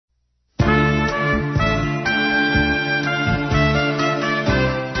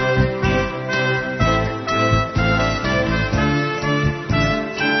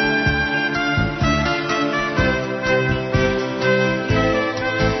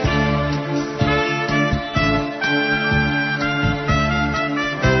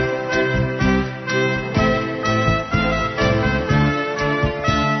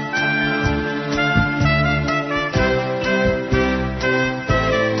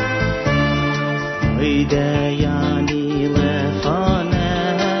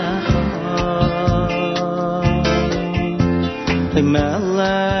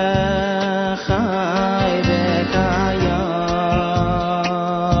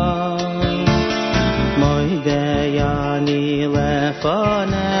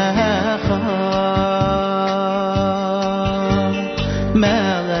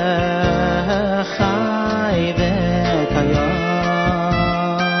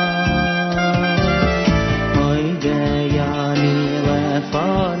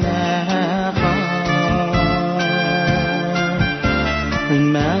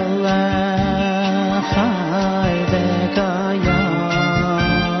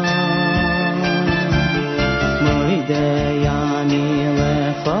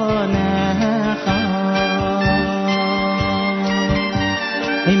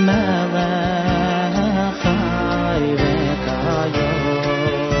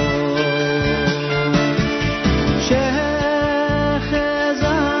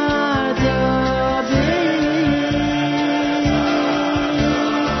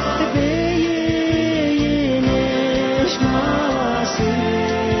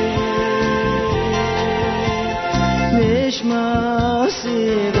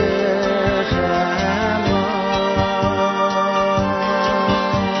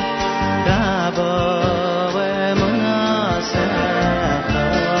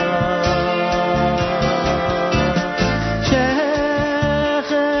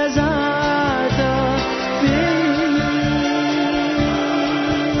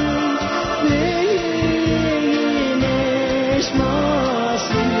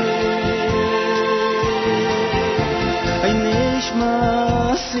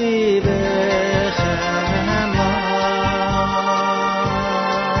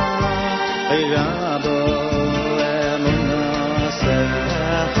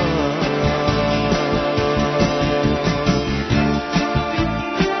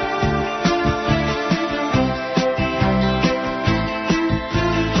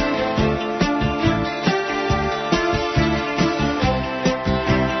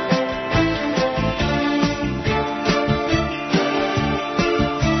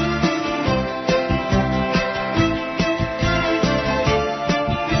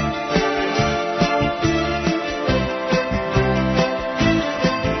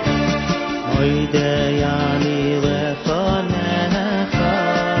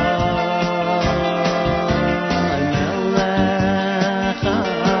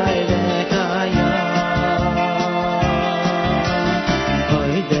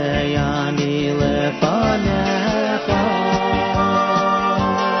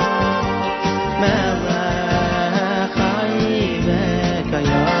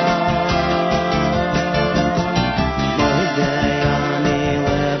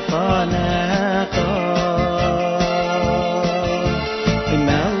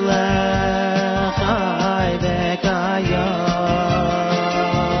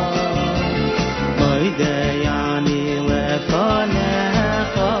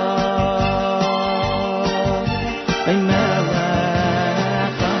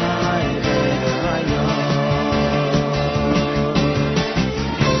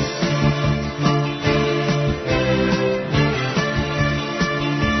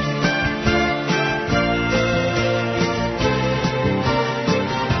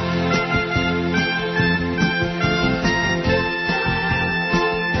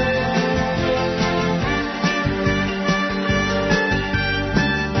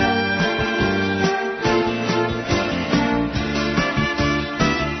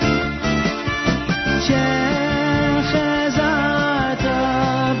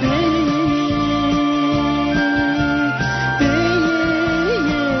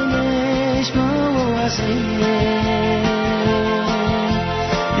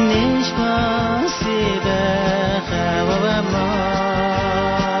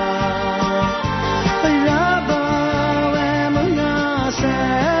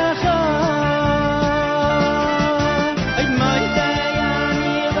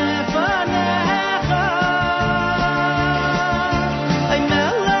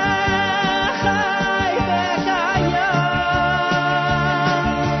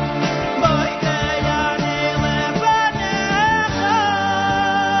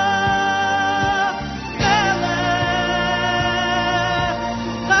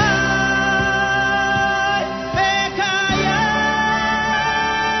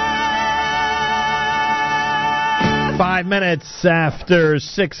5 minutes after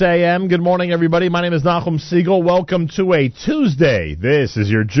 6 a.m. Good morning, everybody. My name is Nachum Siegel. Welcome to a Tuesday. This is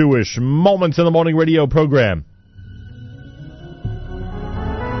your Jewish Moments in the Morning radio program.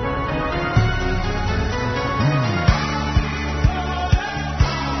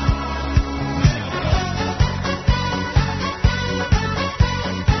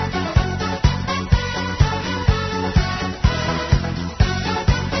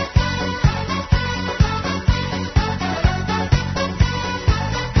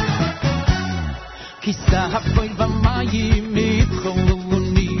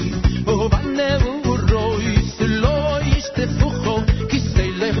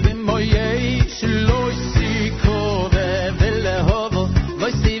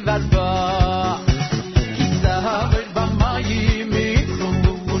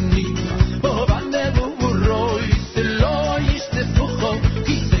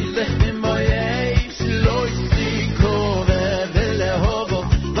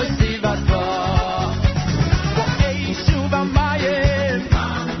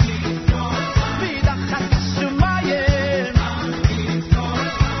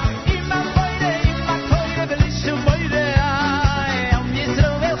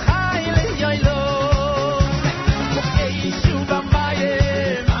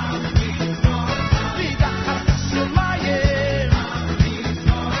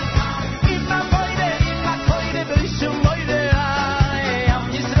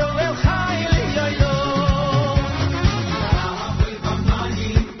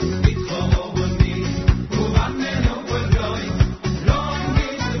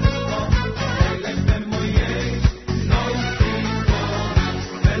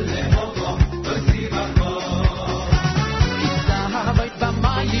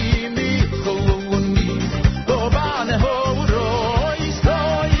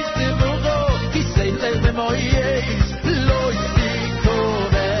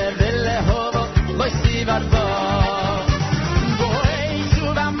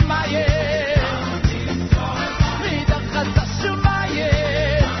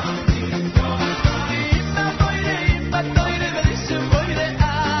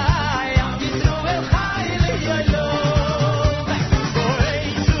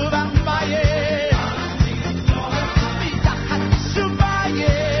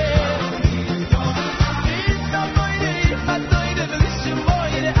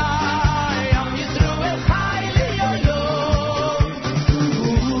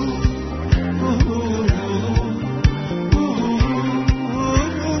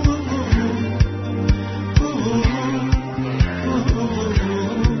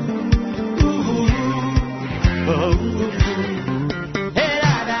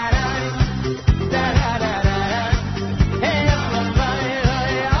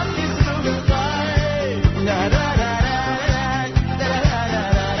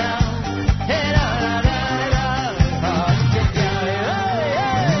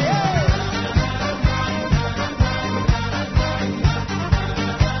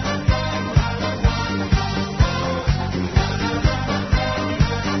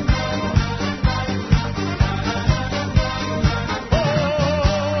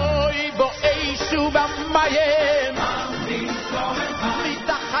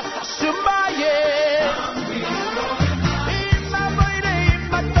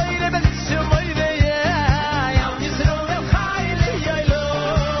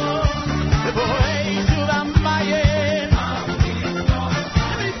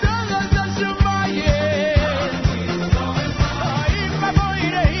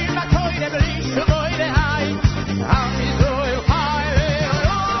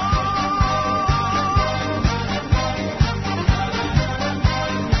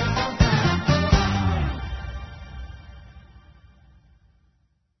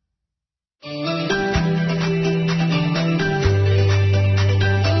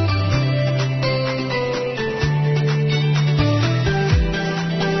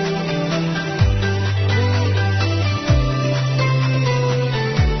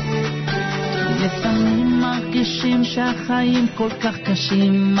 שהחיים כל כך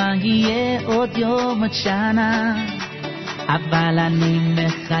קשים, מה יהיה עוד יום עד שנה? אבל אני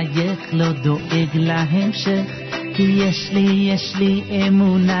מחייך, לא דואג להמשך, כי יש לי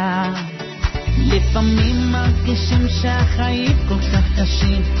אמונה. לפעמים מרגישים שהחיים כל כך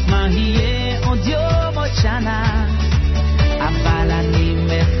קשים, מה יהיה עוד יום עוד שנה? אבל אני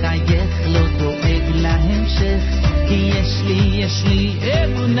מחייך, לא דואג להמשך, כי יש לי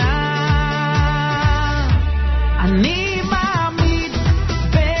אמונה. אני מאמין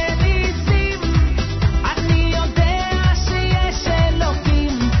בניסים, אני יודע שיש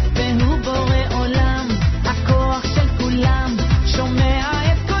אלוקים, והוא בורא עולם, הכוח של כולם, שומע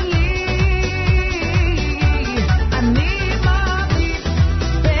את קולי. אני מאמין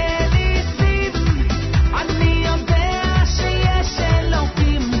בניסים, אני יודע שיש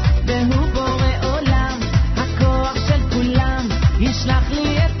אלוקים, והוא בורא עולם, הכוח של כולם, ישלח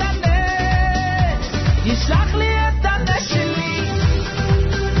לי את הנס, ישלח לי את הנס שלי.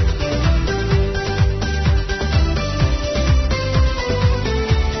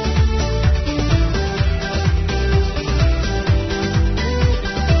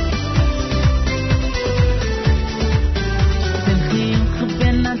 תן חיוך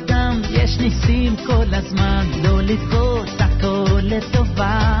בן אדם, יש ניסים כל הזמן, לא לבכות, הכל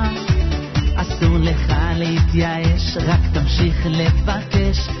לטובה. אסור לך להתייאש, רק תמשיך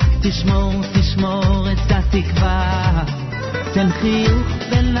לבקש, תשמור את התקווה. תן חיוך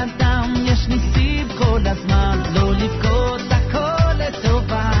בן אדם, יש ניסים כל הזמן, לא לבכות, הכל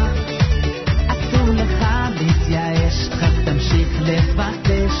לטובה. אסור לך להתייאש, רק תמשיך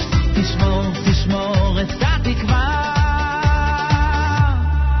לבקש, תשמור את התקווה.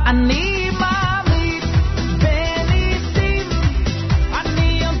 אני מאמין בניסים,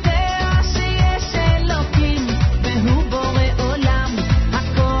 אני יודע שיש אלוקים, והוא בורא עולם,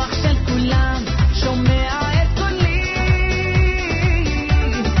 הכוח של כולם, שומע את קולי.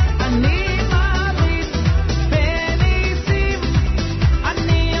 אני מאמין בניסים,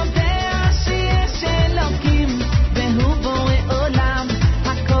 אני יודע שיש אלוקים, והוא בורא עולם,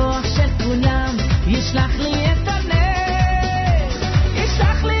 הכוח של כולם, ישלח לי את הנס,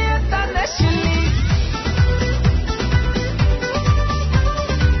 ישלח לי את הנס שלי.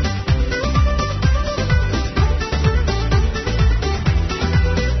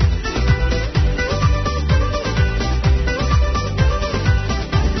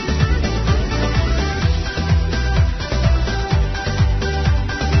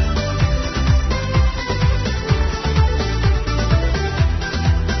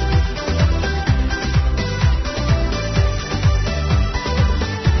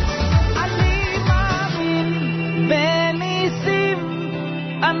 אני מאמין בניסים,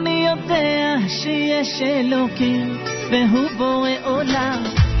 אני יודע שיש אלוקים, והוא בורא עולם,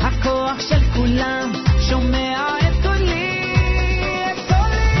 הכוח של כולם, שומע את קולי, את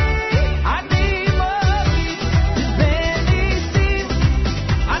קולי. אני מאמין בניסים,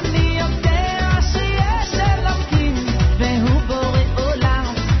 אני יודע שיש אלוקים, והוא בורא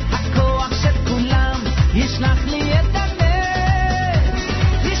עולם, הכוח של כולם, ישלח לי את הנס,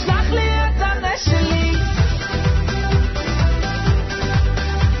 ישלח לי את הנס שלי.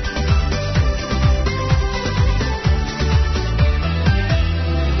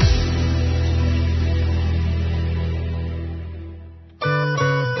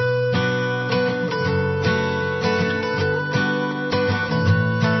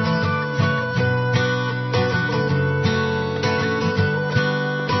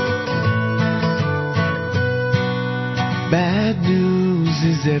 Bad news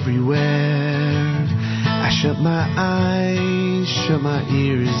is everywhere. I shut my eyes, shut my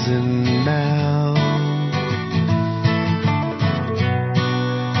ears and mouth,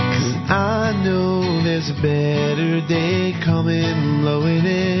 'cause I know there's a better day coming, blowing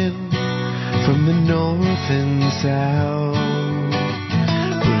in from the north and south.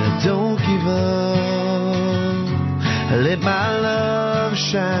 But I don't give up, I let my love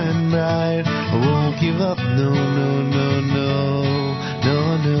shine bright. I won't give up, no, no, no, no, no,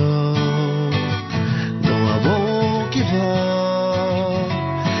 no. No, I won't give up,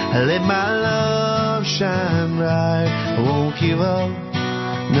 I let my love shine bright. I won't give up,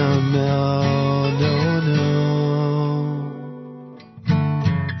 no, no, no, no.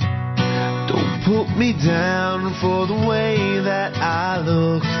 Don't put me down for the way that I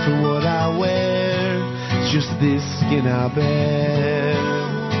look, for what I wear. It's just this skin I bear.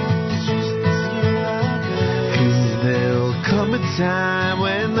 'Cause there'll come a time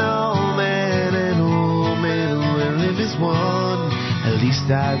when all man and woman will live as one. At least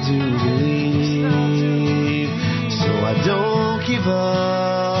I do believe. So I don't give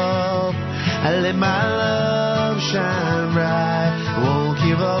up, I let my love shine bright. I won't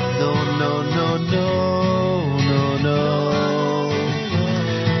give up, no, no, no, no, no, no.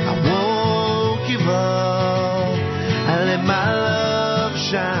 I won't give up. I let my love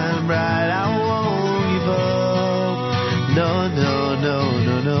shine bright. I won't give up, no, no, no,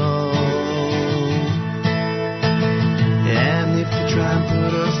 no, no. And if you try and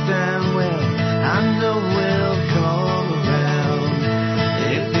put us down, well, I know we'll come around.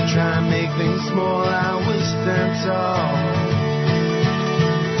 If they try and make things small, I will stand tall.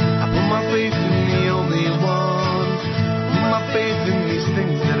 I put my faith in the only one. I put my faith in these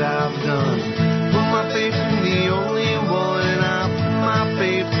things that I've done. Put my faith in the only one. And I put my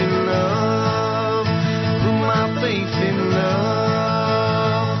faith in love. Put my faith in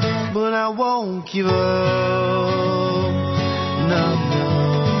love. But I won't give up. No,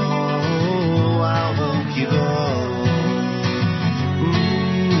 no, I won't give up.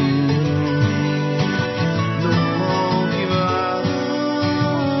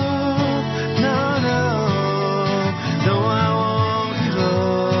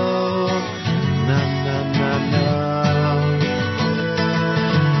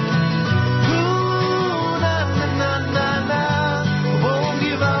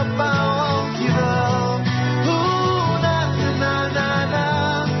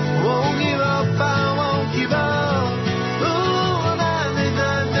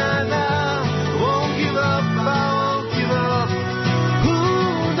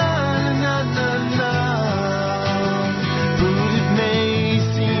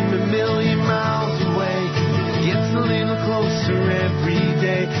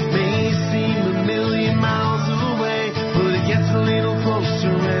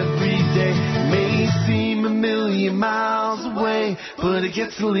 But it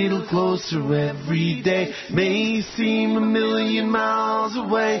gets a little closer every day. May seem a million miles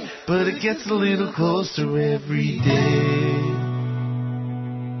away, but it gets a little closer every day.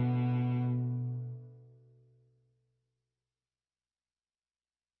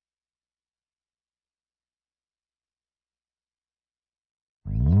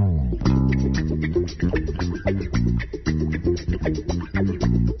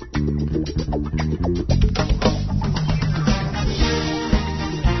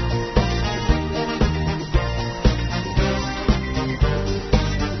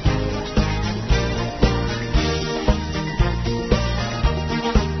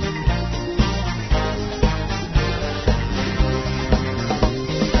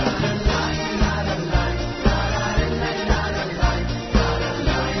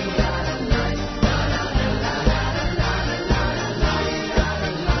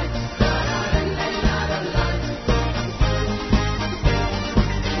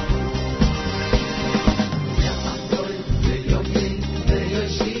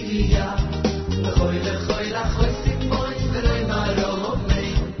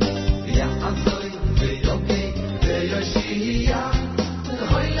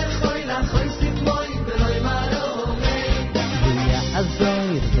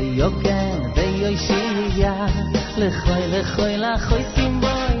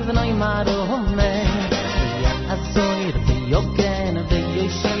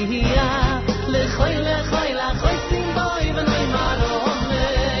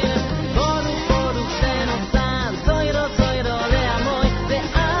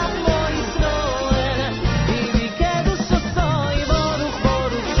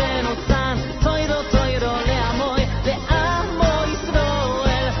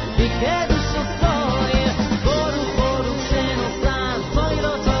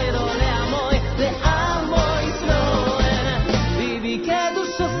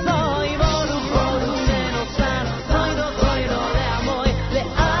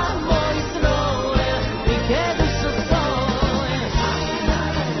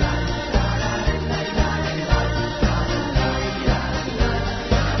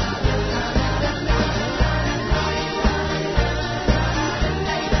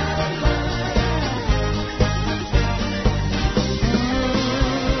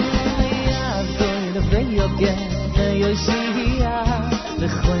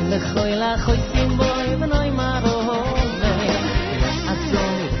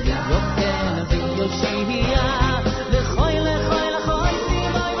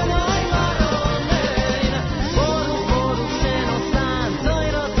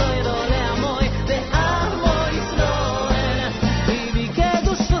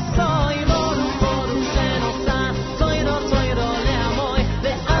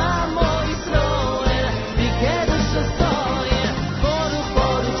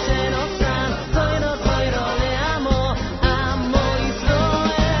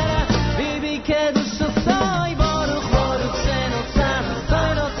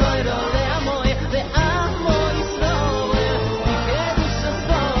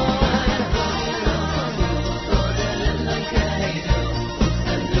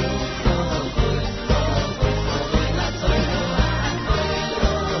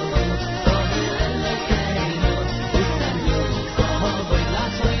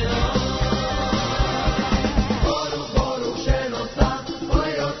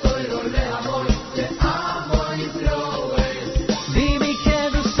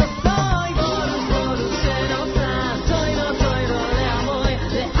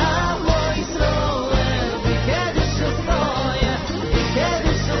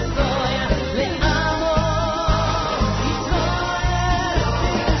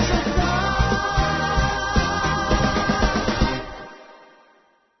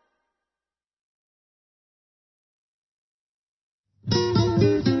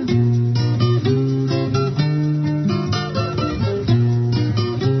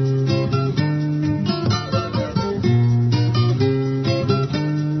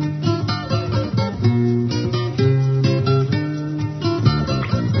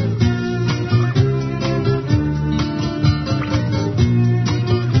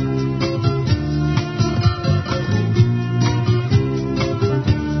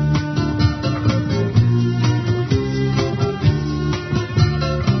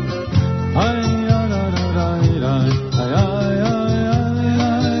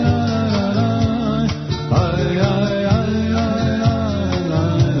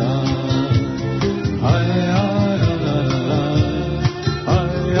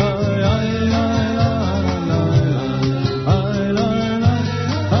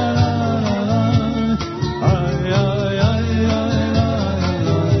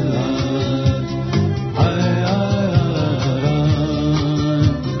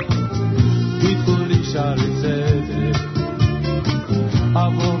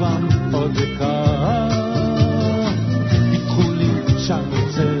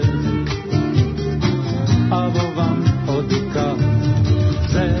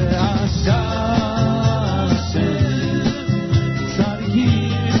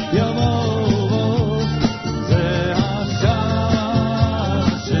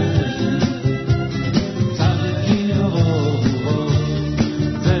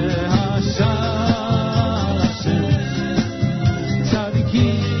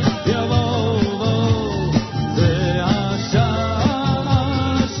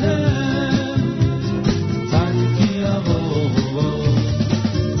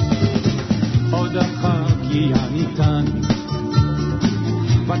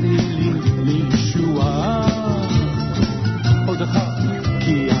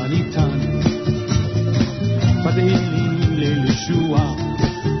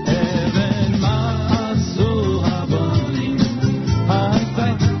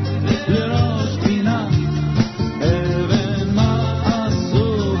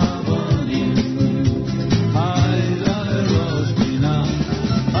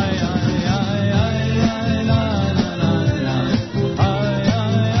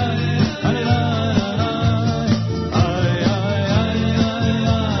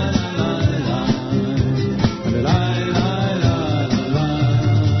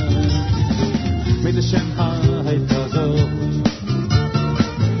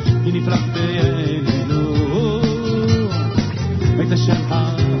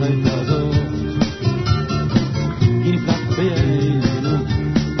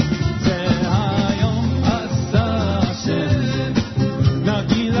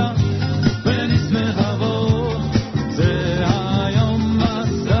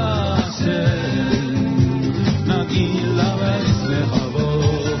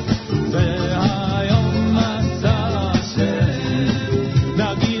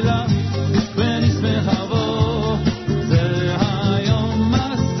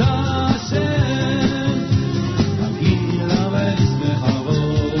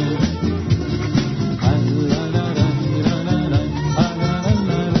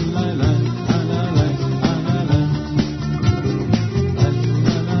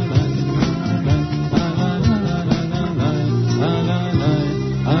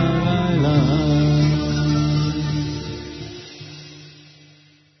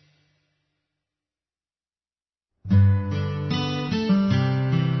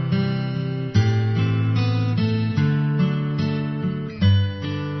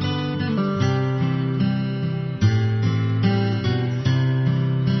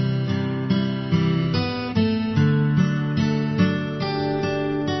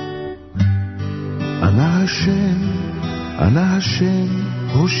 אנא השם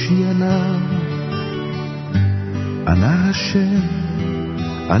הושיענה,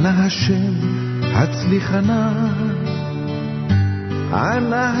 אנא השם הצליחנה,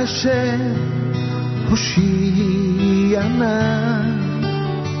 אנא השם הושיענה,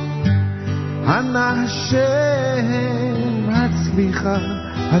 אנא השם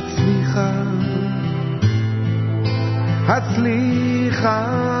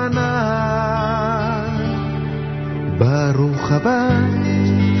הצליחנה, ברוך הבא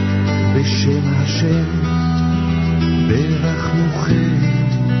בשם השם, ברכנוכם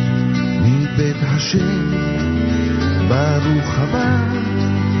מבית השם. ברוך הבא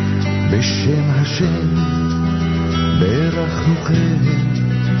בשם השם, ברכנוכם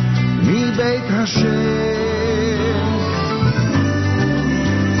מבית השם.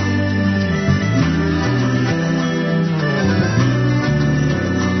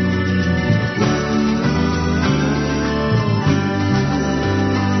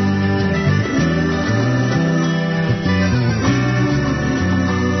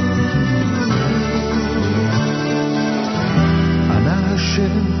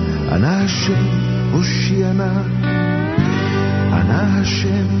 אנא השם הושיענה,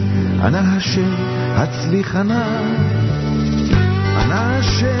 אנא השם הצליחנה, אנא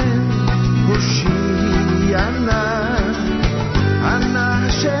השם הושיענה, אנא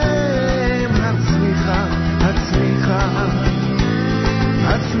השם הצליחנה.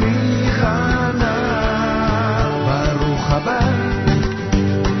 ברוך הבא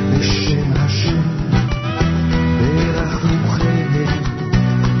בשם השם, ברכנוכם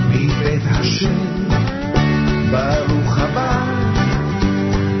מבית השם. ברוך הבא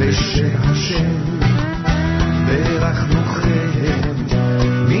בשם השם, ברכנוכם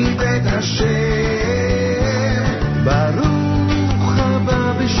מבית השם. ברוך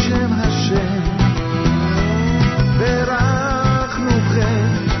הבא בשם השם, ברכנוכם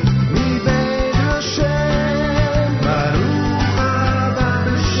מבית השם. ברוך הבא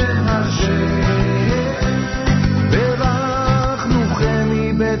בשם השם, ברכנוכם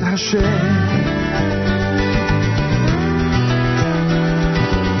מבית השם.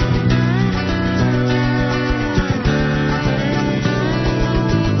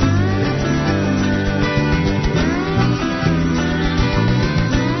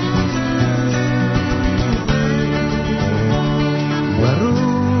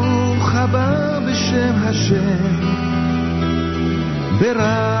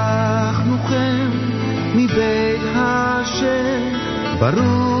 ברכנוכם מבית השם.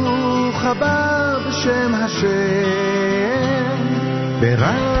 ברוך הבא בשם השם,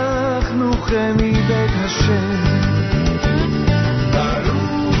 ברכנוכם מבית השם.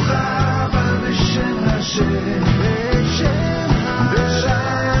 ברוך הבא בשם השם,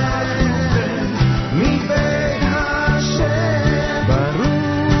 ברכנוכם מבית השם.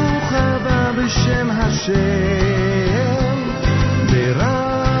 ברוך הבא בשם השם,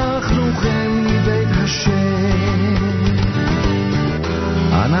 ברכנוכם מבית השם.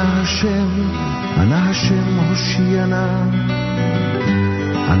 אנא השם הושיענה,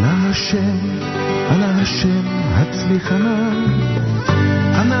 אנא השם הצליחנה,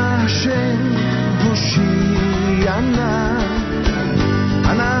 אנא השם הושיענה,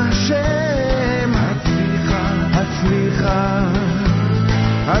 אנא השם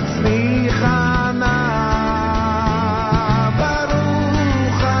הצליחנה.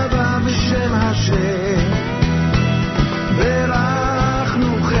 ברוך הבא בשם השם, ברכנוכם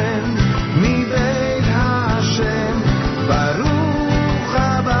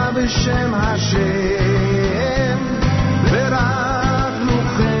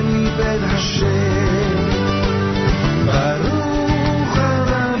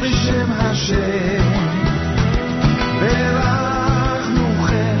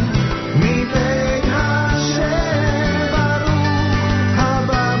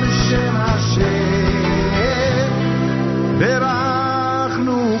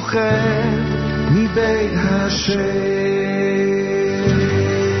מנוחת מבית השם.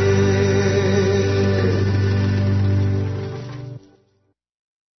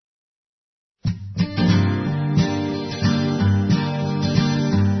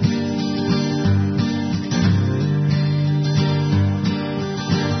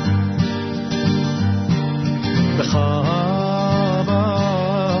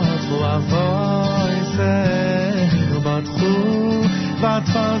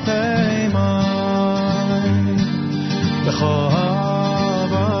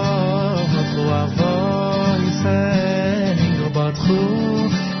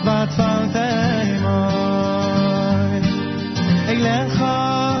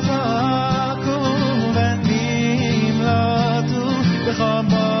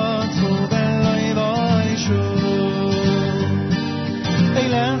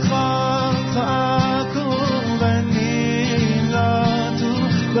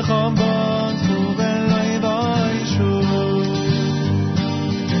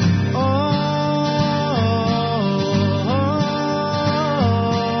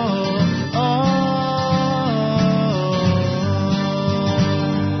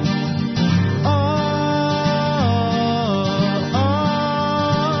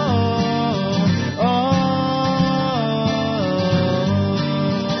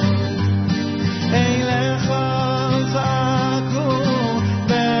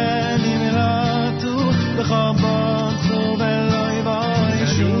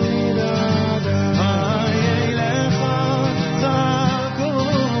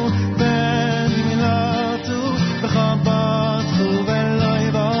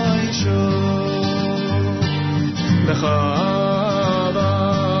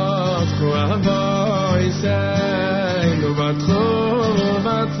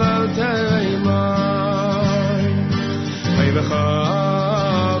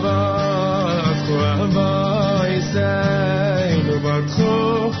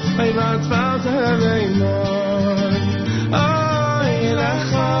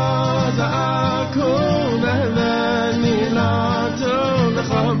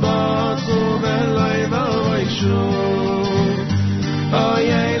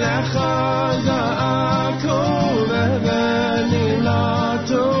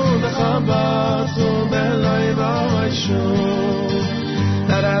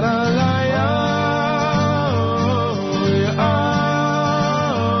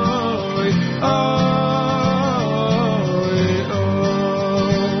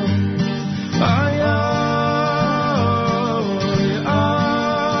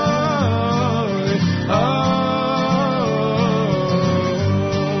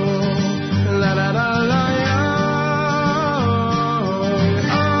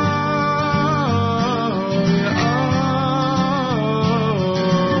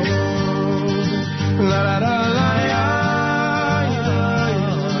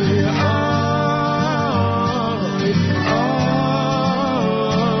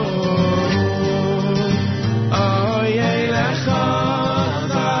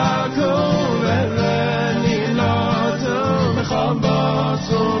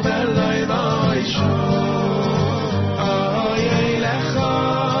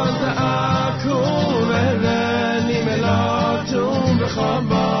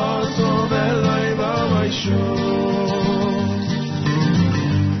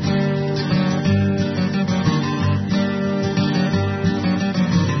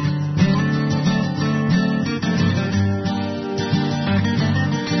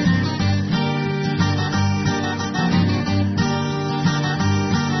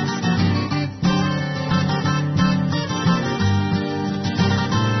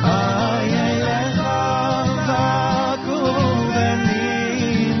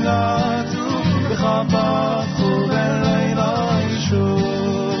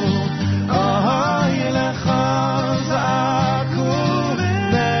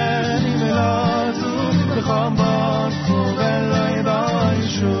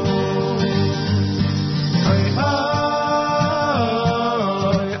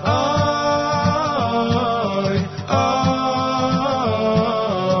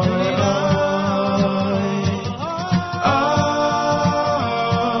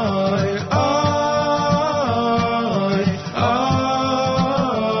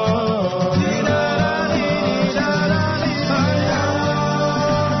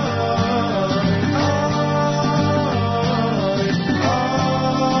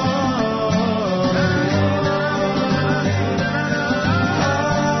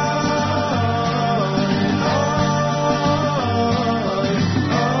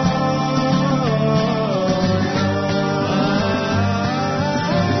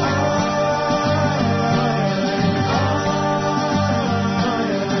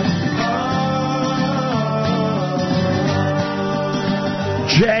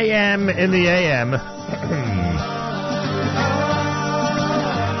 in the AM.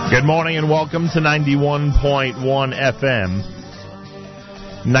 Good morning and welcome to 91.1 FM.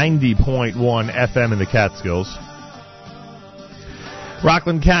 90.1 FM in the Catskills.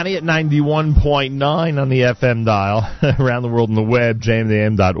 Rockland County at 91.9 on the FM dial. Around the world on the web,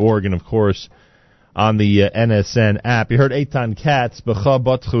 jmam.org, and of course on the NSN app. You heard Eitan Katz, B'cha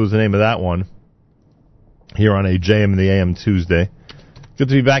Batchu is the name of that one, here on a JM in the AM Tuesday. Good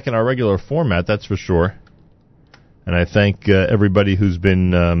to be back in our regular format, that's for sure. And I thank everybody who's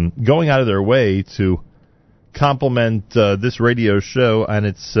been going out of their way to compliment this radio show and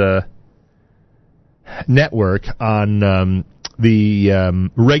its network on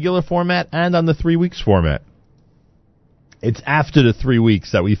the regular format and on the 3 weeks format. It's after the 3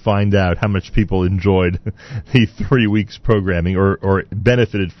 weeks that we find out how much people enjoyed the 3 weeks programming or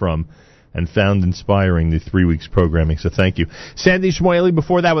benefited from and found inspiring the 3 weeks programming. So thank you. Sandy Shmoeli,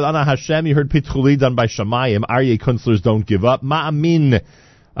 before that with Ana Hashem, you heard Pitchuli done by Shamayim. Aryeh Kunstler's Don't Give Up. Ma'amin,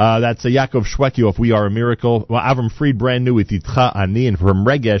 that's a Yaakov Shwekio of We Are a Miracle. Well, Avram Fried, brand new with Yitcha Ani. And from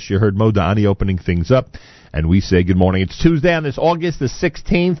Regesh, you heard Moda Ani opening things up. And we say good morning. It's Tuesday on this August the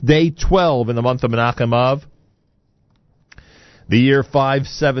 16th, day 12 in the month of Menachem Av. The year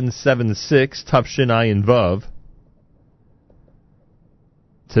 5776, Tafshin Ayin Vav.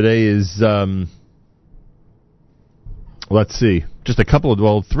 Today is, let's see, just a couple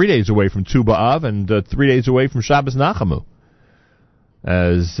of, 3 days away from Tu B'Av and 3 days away from Shabbos Nachamu,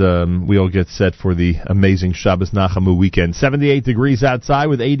 as we all get set for the amazing Shabbos Nachamu weekend. 78 degrees outside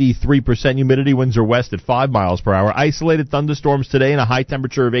with 83% humidity. Winds are west at 5 miles per hour. Isolated thunderstorms today and a high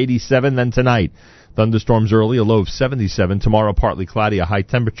temperature of 87. Then tonight, thunderstorms early, a low of 77. Tomorrow, partly cloudy, a high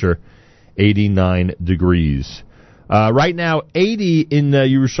temperature 89 degrees. Right now, 80 in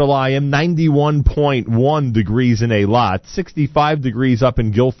Yerushalayim, 91.1 degrees in Eilat, 65 degrees up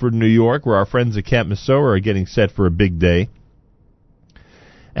in Guilford, New York, where our friends at Camp Mesorah are getting set for a big day.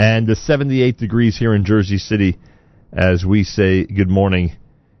 And 78 degrees here in Jersey City as we say good morning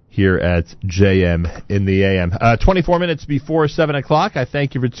here at JM in the AM. 24 minutes before 7 o'clock. I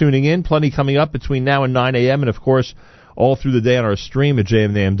thank you for tuning in. Plenty coming up between now and 9 a.m. and, of course, all through the day on our stream at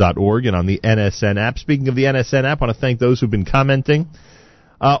jmam.org and on the NSN app. Speaking of the NSN app, I want to thank those who've been commenting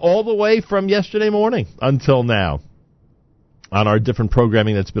all the way from yesterday morning until now on our different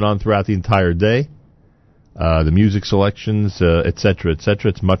programming that's been on throughout the entire day. The music selections, etc.,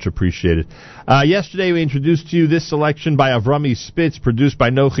 etc. It's much appreciated. Yesterday we introduced to you this selection by Avrami Spitz, produced by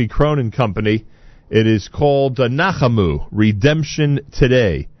Nochi Cronin Company. It is called Nachamu, Redemption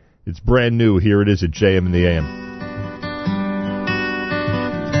Today. It's brand new. Here it is at JM in the AM.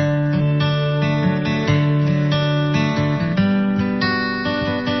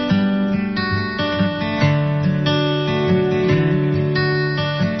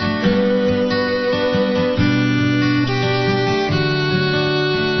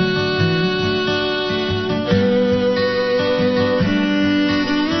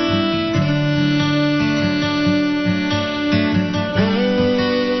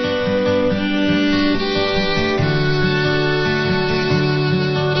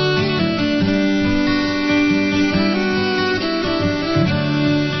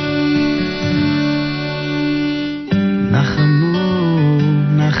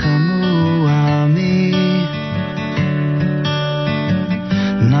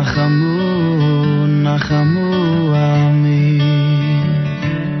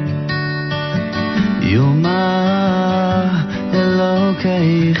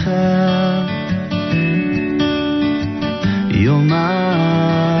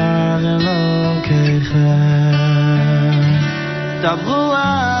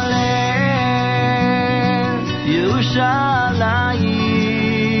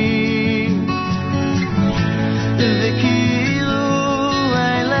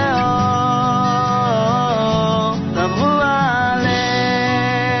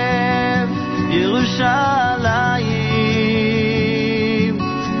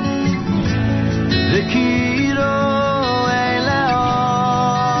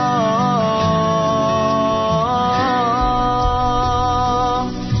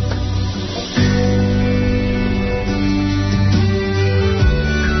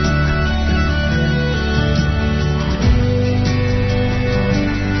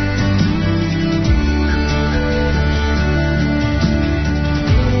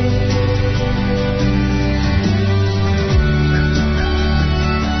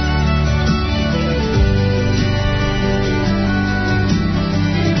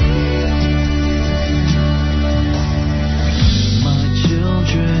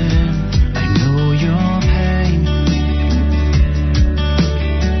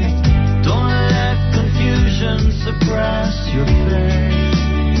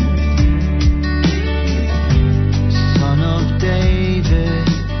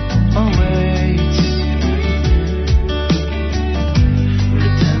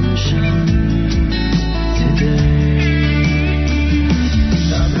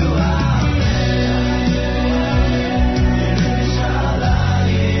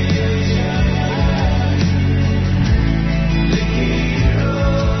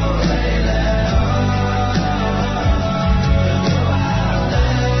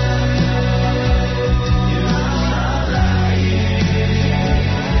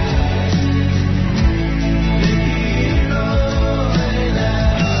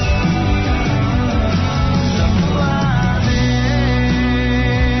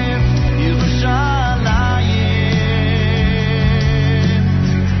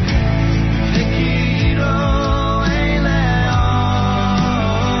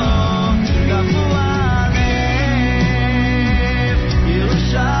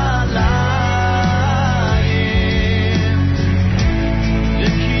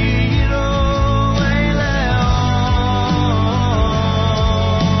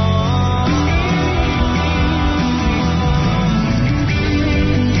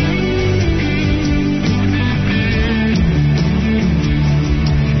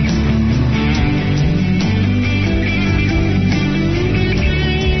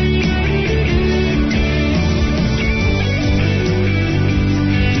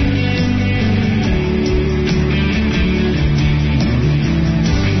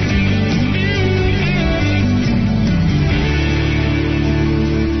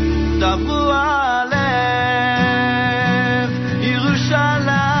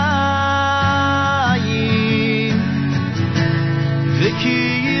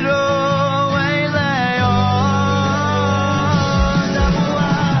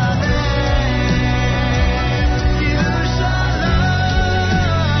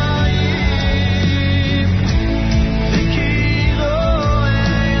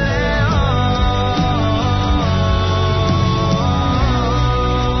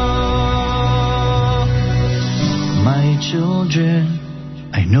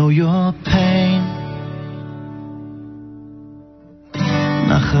 I know your pain.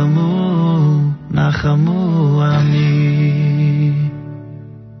 Nachamu, Nachamu Ami.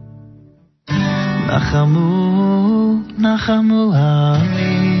 Nachamu, Nachamu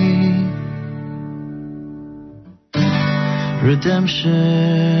Ami.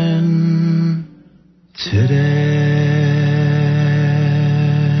 Redemption today.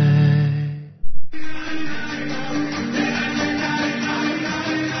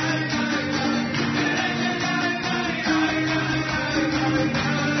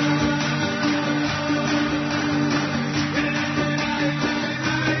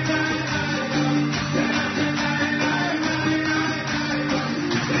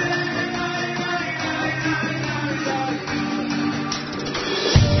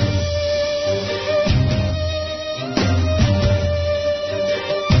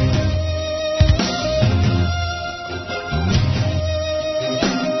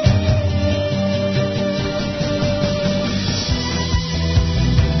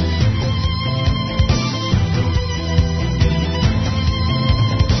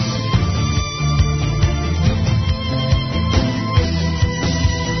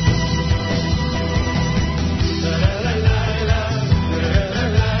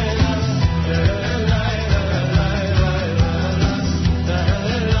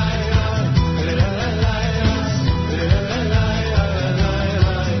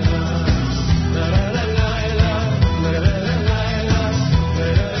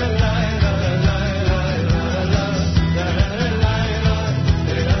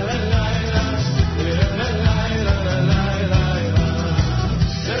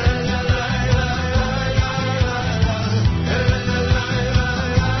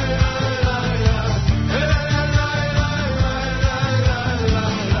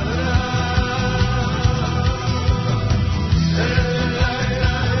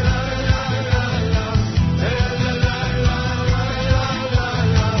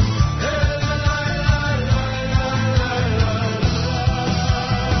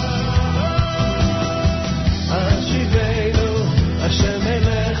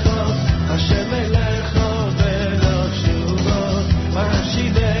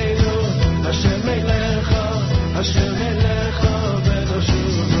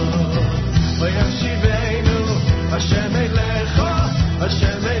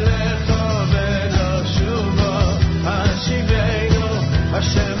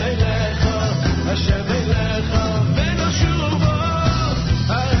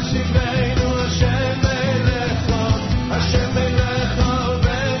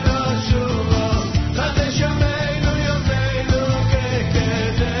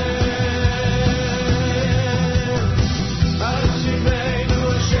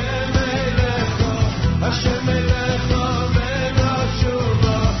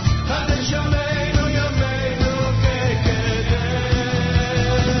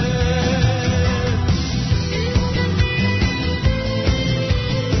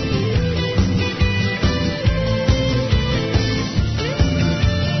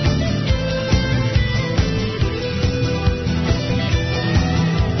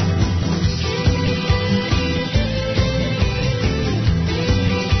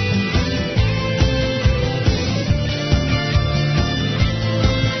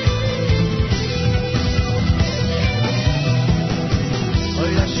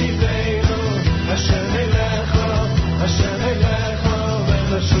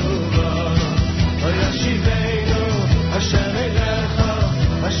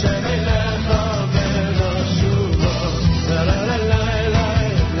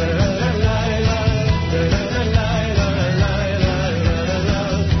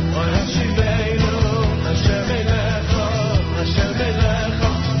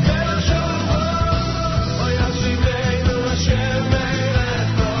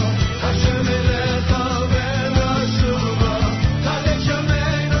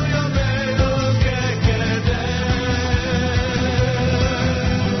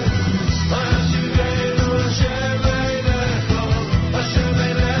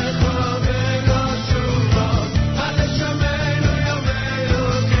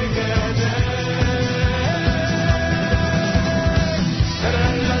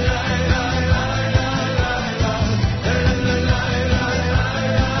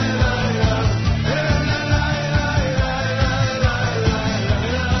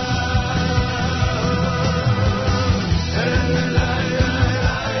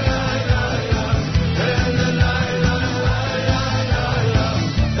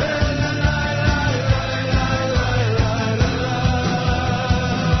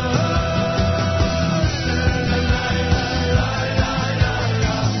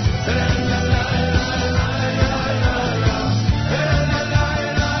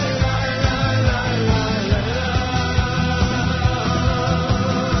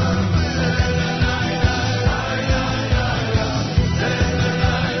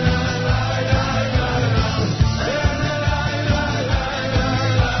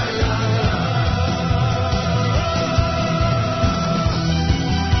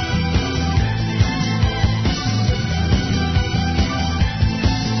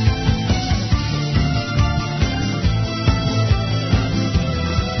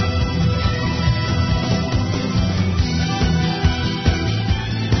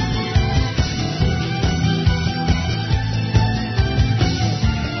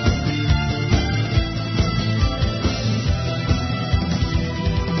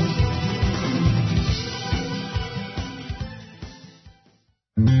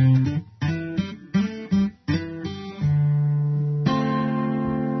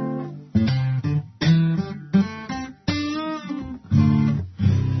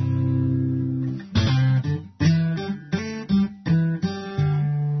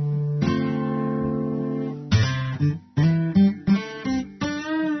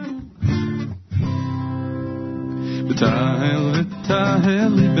 וטהר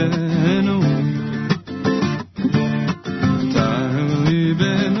ליבנו, טהר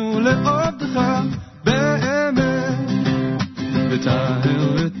ליבנו לעודך באמת,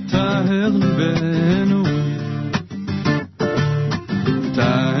 וטהר ליבנו,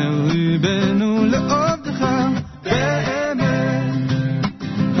 טהר ליבנו לעודך באמת,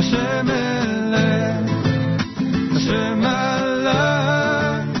 השם אלך, השם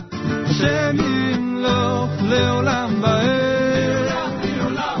עלה, השם ימלוך לעולם ועד,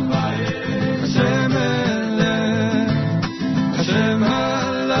 השם אלך, השם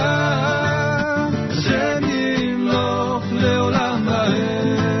עלה, השם ימלוך לעולם ועד.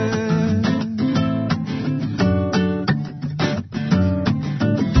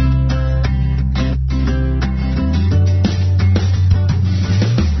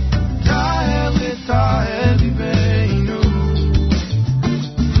 טהר וטהר ליבנו,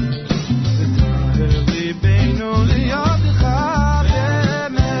 וטהר ליבנו לידך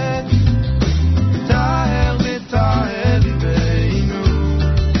באמת, טהר וטהר ליבנו,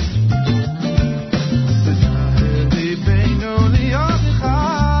 וטהר ליבנו לידך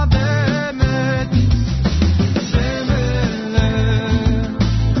באמת, השם אלך,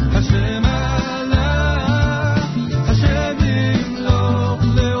 השם עלה, השם ימלוך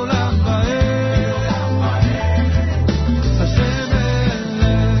לעולם ועד, השם אלך,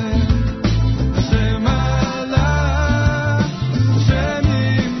 השם עלה, השם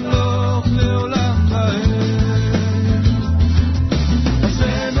ימלוך לעולם ועד,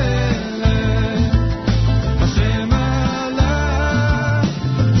 השם אלך, השם עלה,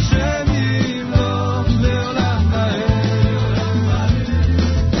 השם ימלוך לעולם ועד.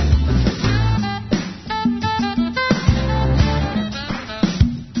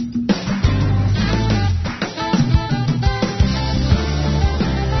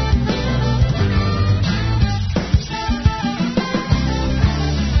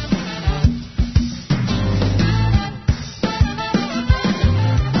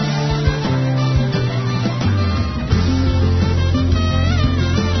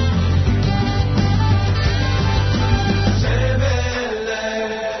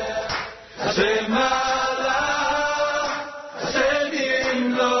 השם עלה, השם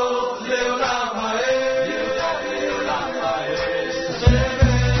ימלוך לעולם ועד, השם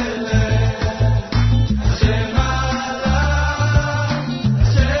אלך, השם עלה,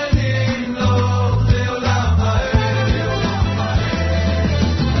 השם ימלוך לעולם ועד.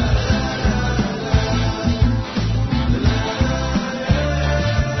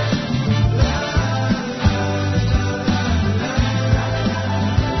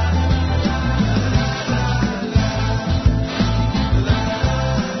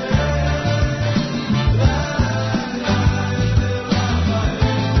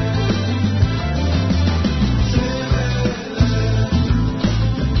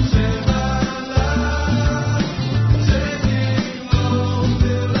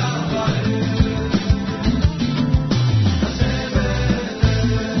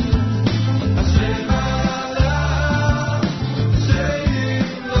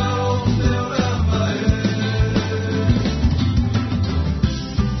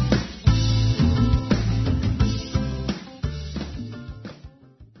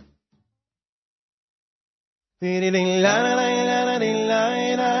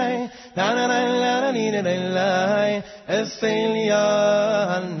 Eselia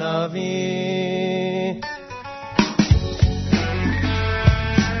Hanavi.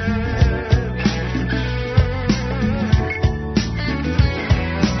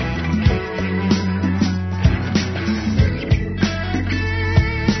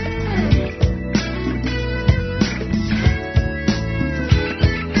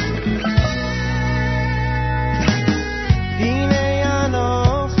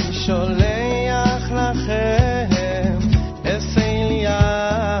 שולח לכם, אסליה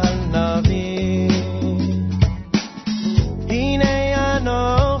הנביא.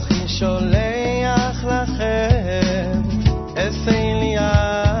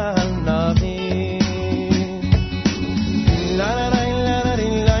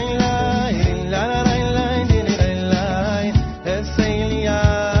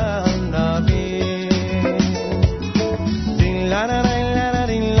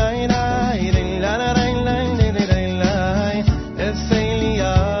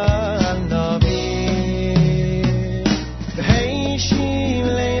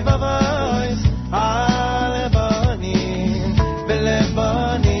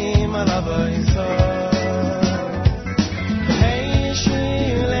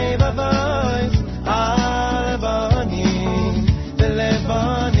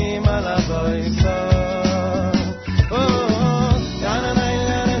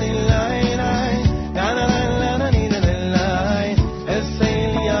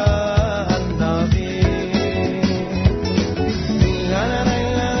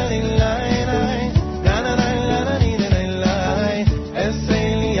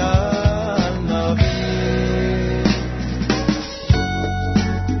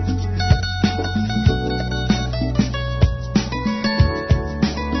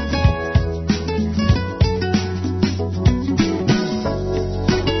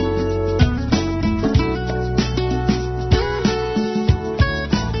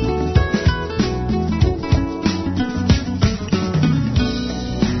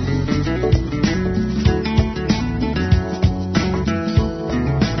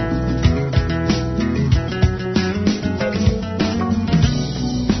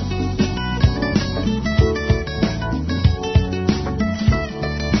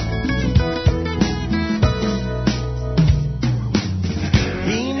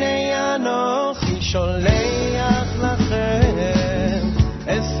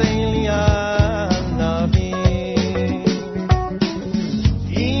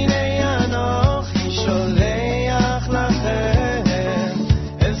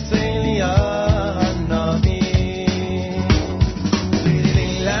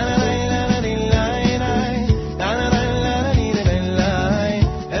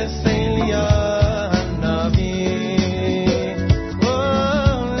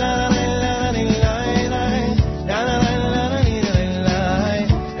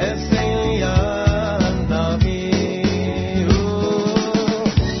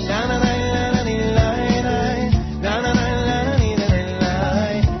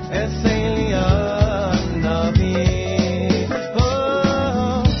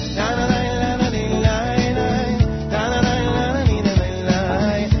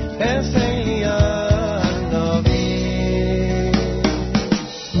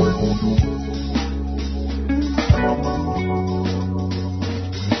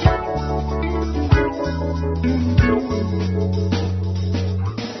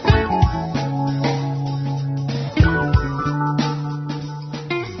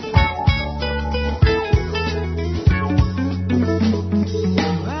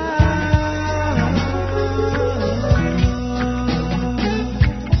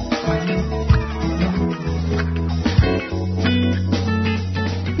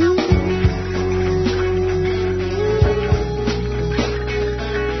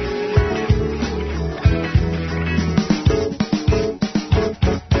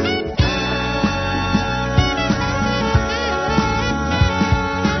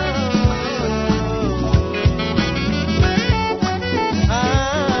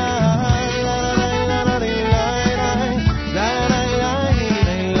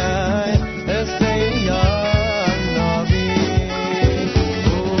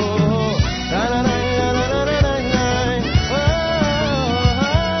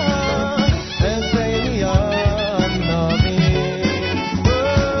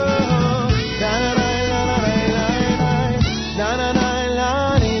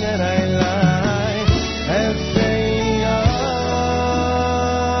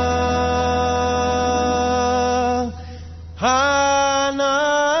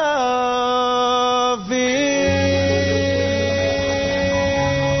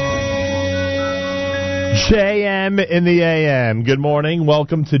 JM in the AM. Good morning.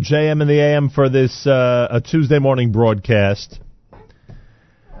 Welcome to JM in the AM for this a Tuesday morning broadcast.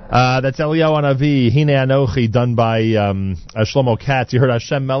 That's Eliyahu Hanavi, Hine Anochi, done by Shlomo Katz. You heard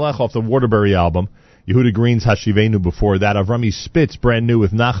Hashem Melech off the Waterbury album. Yehuda Green's Hashivenu before that. Avrami Spitz, brand new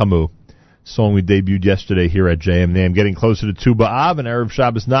with Nachamu. Song we debuted yesterday here at JM in the AM. Getting closer to Tu B'Av and Erev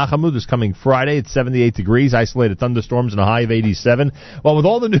Shabbos Nachamu this coming Friday. It's 78 degrees, isolated thunderstorms, and a high of 87. Well, with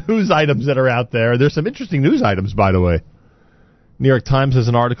all the news items that are out there, there's some interesting news items, by the way. New York Times has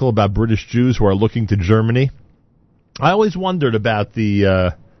an article about British Jews who are looking to Germany. I always wondered about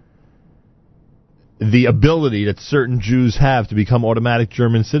the ability that certain Jews have to become automatic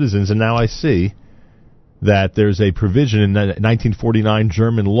German citizens, and now I see that there's a provision in the 1949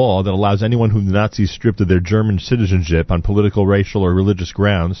 German law that allows anyone whom the Nazis stripped of their German citizenship on political, racial, or religious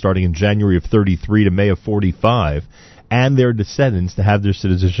grounds, starting in January of 33 to May of 45, and their descendants to have their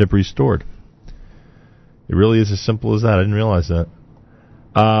citizenship restored. It really is as simple as that. I didn't realize that.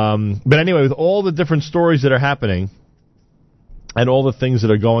 But anyway, with all the different stories that are happening, and all the things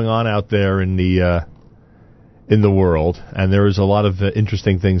that are going on out there in the world, and there is a lot of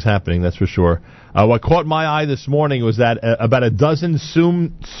interesting things happening, that's for sure. What caught my eye this morning was that about a dozen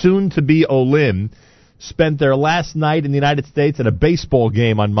soon-to-be Olim spent their last night in the United States at a baseball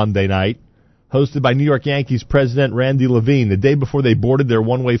game on Monday night, hosted by New York Yankees president Randy Levine, the day before they boarded their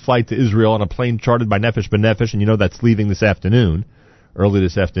one-way flight to Israel on a plane chartered by Nefesh B'Nefesh, and you know that's leaving this afternoon. Early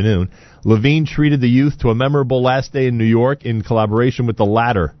this afternoon, Levine treated the youth to a memorable last day in New York in collaboration with the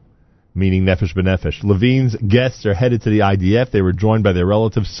latter, meaning Nefesh B'Nefesh. Levine's guests are headed to the IDF. They were joined by their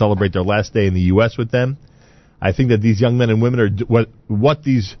relatives to celebrate their last day in the U.S. with them. I think that these young men and women are what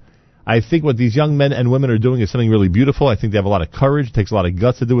these young men and women are doing is something really beautiful. I think they have a lot of courage. It takes a lot of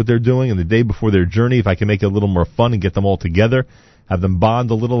guts to do what they're doing. And the day before their journey, if I can make it a little more fun and get them all together, have them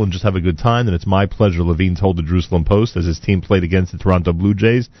bond a little and just have a good time, then it's my pleasure, Levine told the Jerusalem Post as his team played against the Toronto Blue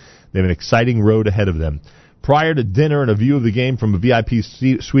Jays. They have an exciting road ahead of them. Prior to dinner and a view of the game from a VIP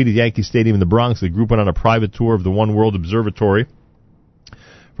suite at Yankee Stadium in the Bronx, the group went on a private tour of the One World Observatory,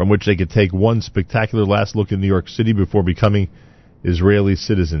 from which they could take one spectacular last look in New York City before becoming Israeli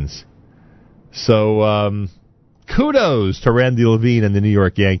citizens. So, kudos to Randy Levine and the New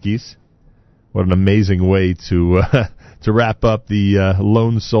York Yankees. What an amazing way to wrap up the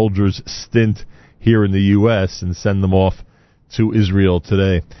lone soldiers' stint here in the U.S. and send them off to Israel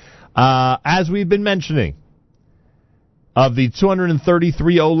today. As we've been mentioning, of the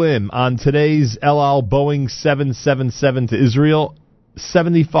 233 Olim on today's El Al Boeing 777 to Israel,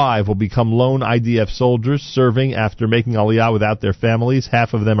 75 will become lone IDF soldiers serving after making Aliyah without their families.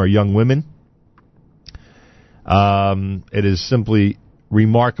 Half of them are young women. It is simply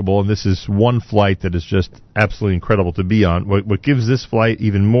remarkable, and this is one flight that is just absolutely incredible to be on. What gives this flight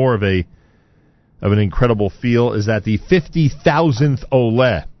even more of an incredible feel is that the 50,000th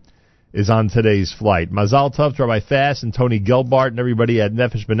Oleh is on today's flight. Mazal Tov to Rabbi Fass and Tony Gelbart and everybody at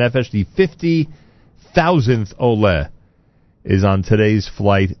Nefesh B'Nefesh. The 50,000th Oleh is on today's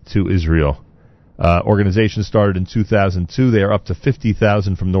flight to Israel. Organization started in 2002. They are up to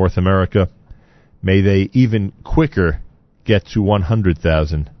 50,000 from North America. May they even quicker get to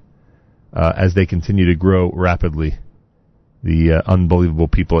 100,000 as they continue to grow rapidly. The unbelievable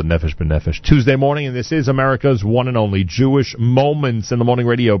people at Nefesh B'Nefesh. Tuesday morning, and this is America's one and only Jewish Moments in the Morning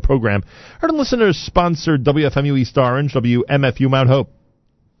radio program. Heard and listeners sponsored WFMU East Orange, WMFU Mount Hope,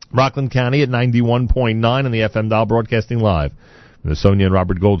 Rockland County at 91.9 on the FM dial, broadcasting live from the Sonia and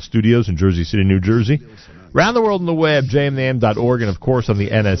Robert Gold studios in Jersey City, New Jersey. Around the world on the web, jmnam.org, and of course on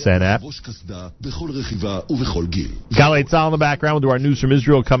the NSN app. Galei Tzal in the background. We'll do our news from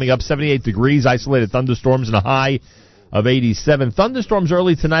Israel coming up. 78 degrees, isolated thunderstorms, and a high of 87. Thunderstorms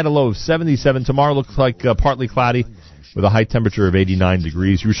early tonight, a low of 77. Tomorrow looks like partly cloudy with a high temperature of 89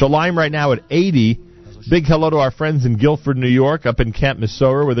 degrees. Yerushalayim right now at 80. Big hello to our friends in Guilford, New York, up in Camp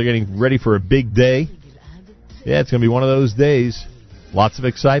Mesorah, where they're getting ready for a big day. Yeah, it's going to be one of those days. Lots of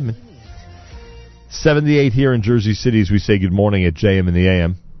excitement. 78 here in Jersey City as we say good morning at JM in the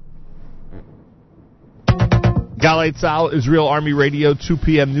AM. Galei Tzal, Israel Army Radio, 2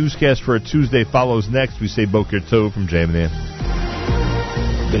 p.m. newscast for a Tuesday follows next. We say Boker Tov from JM in the AM.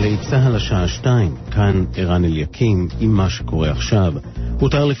 גלי צהל השעה 2, כאן ערן אליקים עם מה שקורה עכשיו.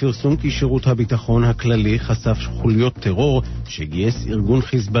 הותר לפרסום כי שירות הביטחון הכללי חשף חוליות טרור שגייס ארגון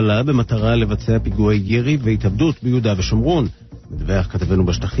חיזבאללה במטרה לבצע פיגועי ירי והתאבדות ביהודה ושומרון. מדווח כתבנו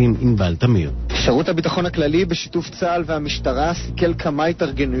בשטחים ענבל תמיר. שירות הביטחון הכללי בשיתוף צה"ל והמשטרה סיכל כמה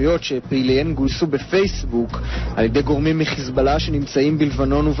התארגנויות שפעיליהן גויסו בפייסבוק על ידי גורמים מחיזבאללה שנמצאים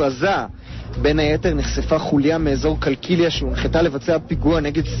בלבנון ובעזה. בין היתר נחשפה חוליה מאזור קלקיליה שהונחתה לבצע פיגוע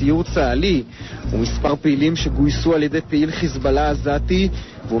נגד סיור צה"לי, ומספר פעילים שגויסו על ידי פעיל חיזבאללה עזתי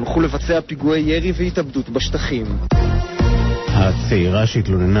והונחו לבצע פיגועי ירי והתאבדות בשטחים. הצעירה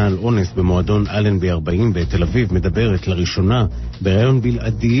שהתלוננה על אונס במועדון אלנבי 40 בתל אביב מדברת לראשונה בראיון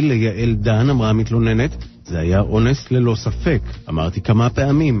בלעדי ליעל דן. אמרה המתלוננת, זה היה אונס ללא ספק. אמרתי כמה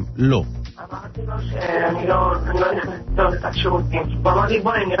פעמים, לא. אמרתי לו שאני לא נכנסת לו לתת שירותים. הוא אמר לי,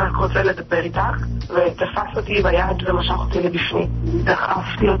 בואי, אני רק רוצה לדבר איתך, ותפס אותי ביד ומשך אותי לבפנים.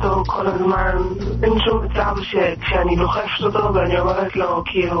 דחפתי אותו כל הזמן. אין שום מצב שכשאני לוחפת אותו ואני אומרת לו,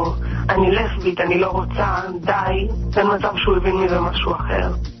 כאילו, אני לסבית, אני לא רוצה, די. אין מצב שהוא הבין מזה משהו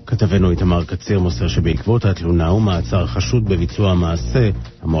אחר. כתבנו איתמר קציר מוסר שבעקבות התלונה ומעצר חשוד בביצוע המעשה,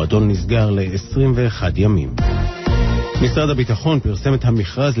 המועדון נסגר ל-21 ימים. משרד הביטחון פרסם את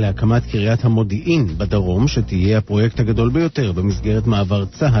המכרז להקמת קריית המודיעין בדרום, שתהיה הפרויקט הגדול ביותר במסגרת מעבר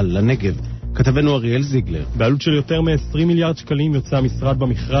צהל לנגב. כתבנו אריאל זיגלר. בעלות של יותר מ-20 מיליארד שקלים יוצא המשרד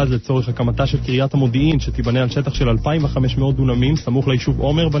במכרז לצורך הקמתה של קריית המודיעין, שתיבנה על שטח של 2,500 דונמים סמוך ליישוב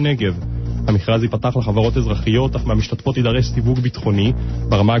עומר בנגב. המכרז ייפתח לחברות אזרחיות, אך מהמשתתפות יידרש סיווג ביטחוני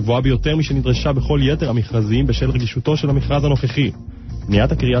ברמה הגבוהה ביותר משנדרשה בכל יתר המכרזים בשל רגישותו של המכרז הנוכחי.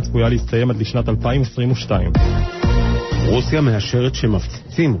 בניית הקרייה צפויה להסתיים עד לשנת 2022. רוסיה מאשרת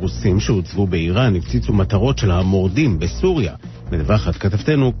שמפציצים רוסים שהוצבו באיראן הפציצו מטרות של המורדים בסוריה. מדווחת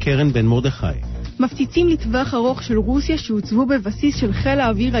כתבתנו קרן בן מרדכי. מפציצים לטווח ארוך של רוסיה שהוצבו בבסיס של חיל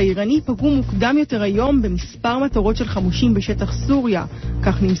האוויר האיראני פגעו מוקדם יותר היום במספר מטרות של חמושים בשטח סוריה,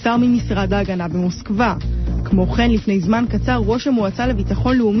 כך נמסר ממשרד ההגנה במוסקבה. כמו כן, לפני זמן קצר ראש המועצה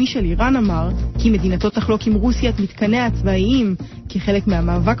לביטחון לאומי של איראן אמר כי מדינתו תחלוק עם רוסיה את מתקניה הצבאיים כחלק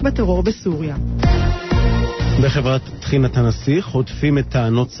מהמאבק בטרור בסוריה. בחברת תחינת הנסיך חוטפים את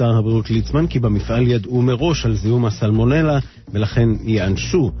טענות שר הבריאות ליצמן כי במפעל ידעו מראש על זיהום הסלמונלה ולכן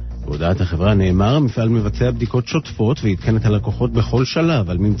יענשו. בהודעת החברה נאמר, המפעל מבצע בדיקות שוטפות ועדכן את הלקוחות בכל שלב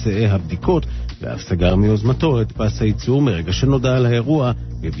על ממצאי הבדיקות, ואף סגר מיוזמתו את פס הייצור מרגע שנודע על האירוע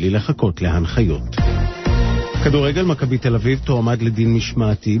מבלי לחכות להנחיות. כדורגל, מכבי תל אביב תועמד לדין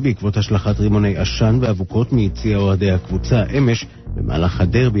משמעתי בעקבות השלכת רימוני עשן ואבוקות מיציע אוהדי הקבוצה אמש במהלך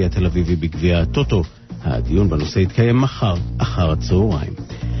הדרבי התל אביבי בגביע הטוטו. הדיון בנושא יתקיים מחר אחר הצהריים.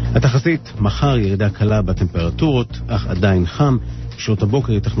 התחזית, מחר ירידה קלה בטמפרטורות, אך עדיין חם. שעות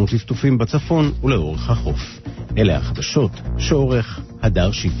הבוקר יתכנו טפטופים בצפון ולאורך החוף. אלה החדשות שעורך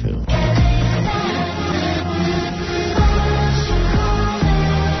הדר שיפר.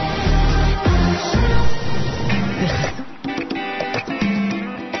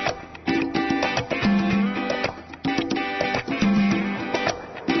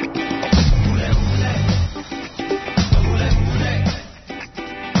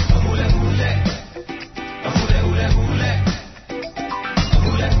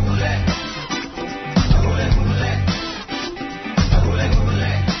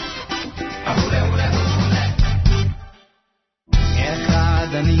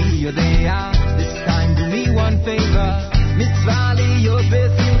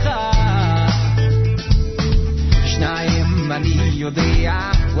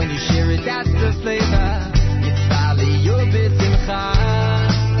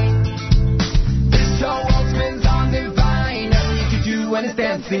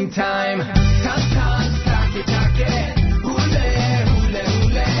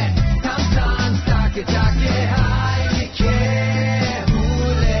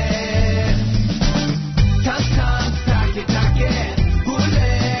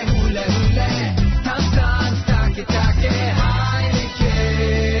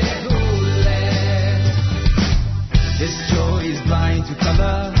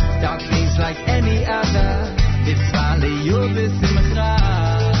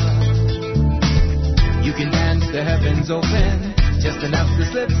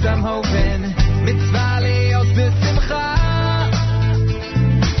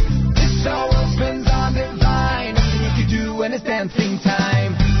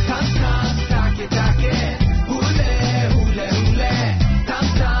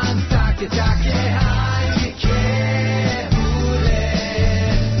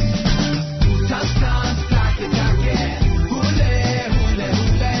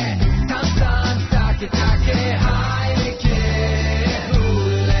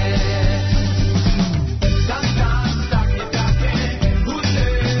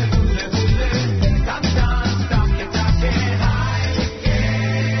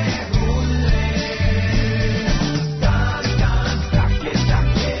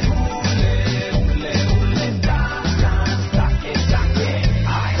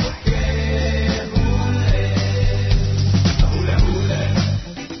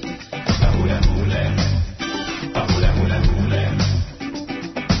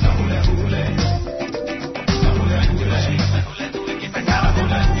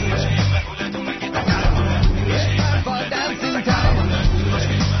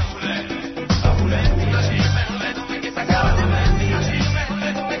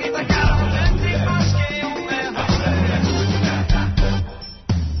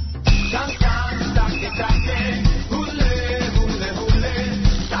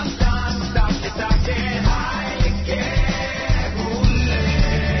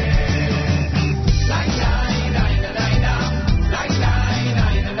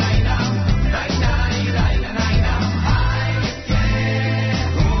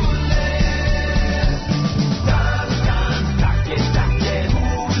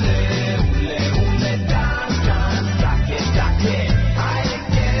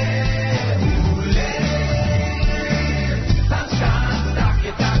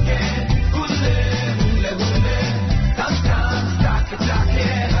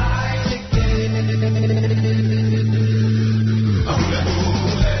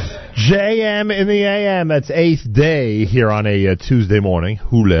 JM in the AM. That's 8th day here on a Tuesday morning.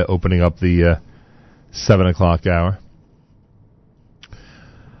 Hula opening up the 7 o'clock hour.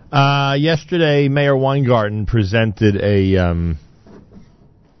 Yesterday, Mayor Weingarten presented an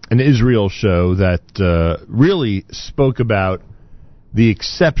Israel show that really spoke about the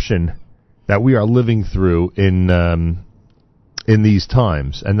exception that we are living through in these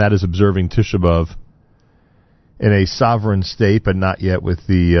times, and that is observing Tisha B'Av in a sovereign state, but not yet with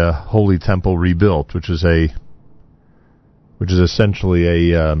the Holy Temple rebuilt, which is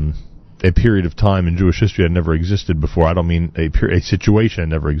essentially a period of time in Jewish history that never existed before. I don't mean a situation that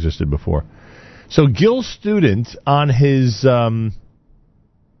never existed before. So Gil Student on his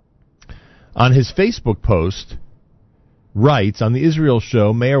Facebook post writes, on the Israel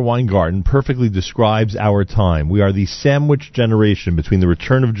show, Mayor Weingarten perfectly describes our time. We are the sandwich generation between the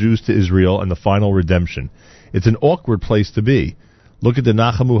return of Jews to Israel and the final redemption. It's an awkward place to be. Look at the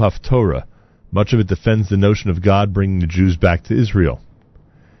Nachamu Haftorah. Much of it defends the notion of God bringing the Jews back to Israel.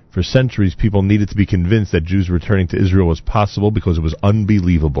 For centuries, people needed to be convinced that Jews returning to Israel was possible because it was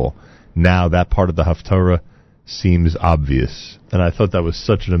unbelievable. Now that part of the Haftorah seems obvious. And I thought that was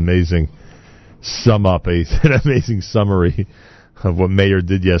such an amazing an amazing summary of what Mayor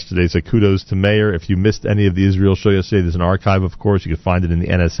did yesterday. So kudos to Mayor. If you missed any of the Israel show yesterday, there's an archive, of course. You can find it in the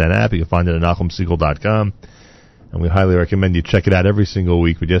NSN app. You can find it at NachumSegal.com. And we highly recommend you check it out every single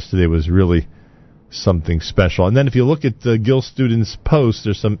week. But yesterday was really something special. And then if you look at Gil Student's post,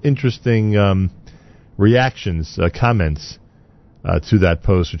 there's some interesting reactions, comments to that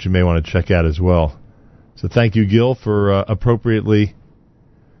post, which you may want to check out as well. So thank you, Gil, for appropriately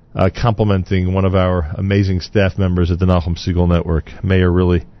complimenting one of our amazing staff members at the Nachum Segal Network. Mayor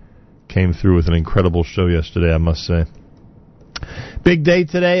really came through with an incredible show yesterday, I must say. Big day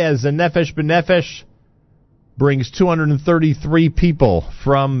today as Nefesh B'Nefesh brings 233 people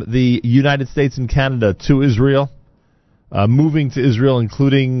from the United States and Canada to Israel, moving to Israel,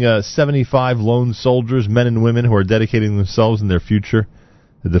 including 75 lone soldiers, men and women, who are dedicating themselves and their future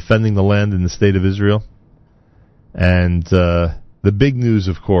to defending the land in the state of Israel. And the big news,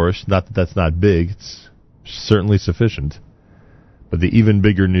 of course, not that that's not big, it's certainly sufficient, but the even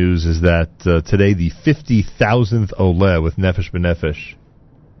bigger news is that today the 50,000th Oleh with Nefesh B'Nefesh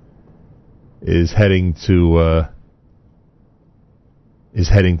is heading to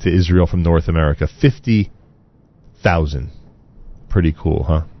Israel from North America. 50,000. Pretty cool,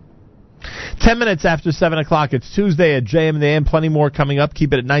 huh? 10 minutes after 7 o'clock. It's Tuesday at JM and the AM. Plenty more coming up.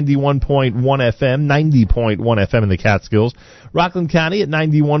 Keep it at 91.1 FM, 90.1 FM in the Catskills. Rockland County at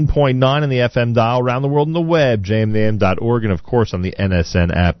 91.9 on the FM dial. Around the world on the web, jmam.org, and of course on the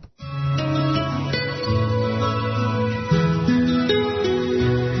NSN app.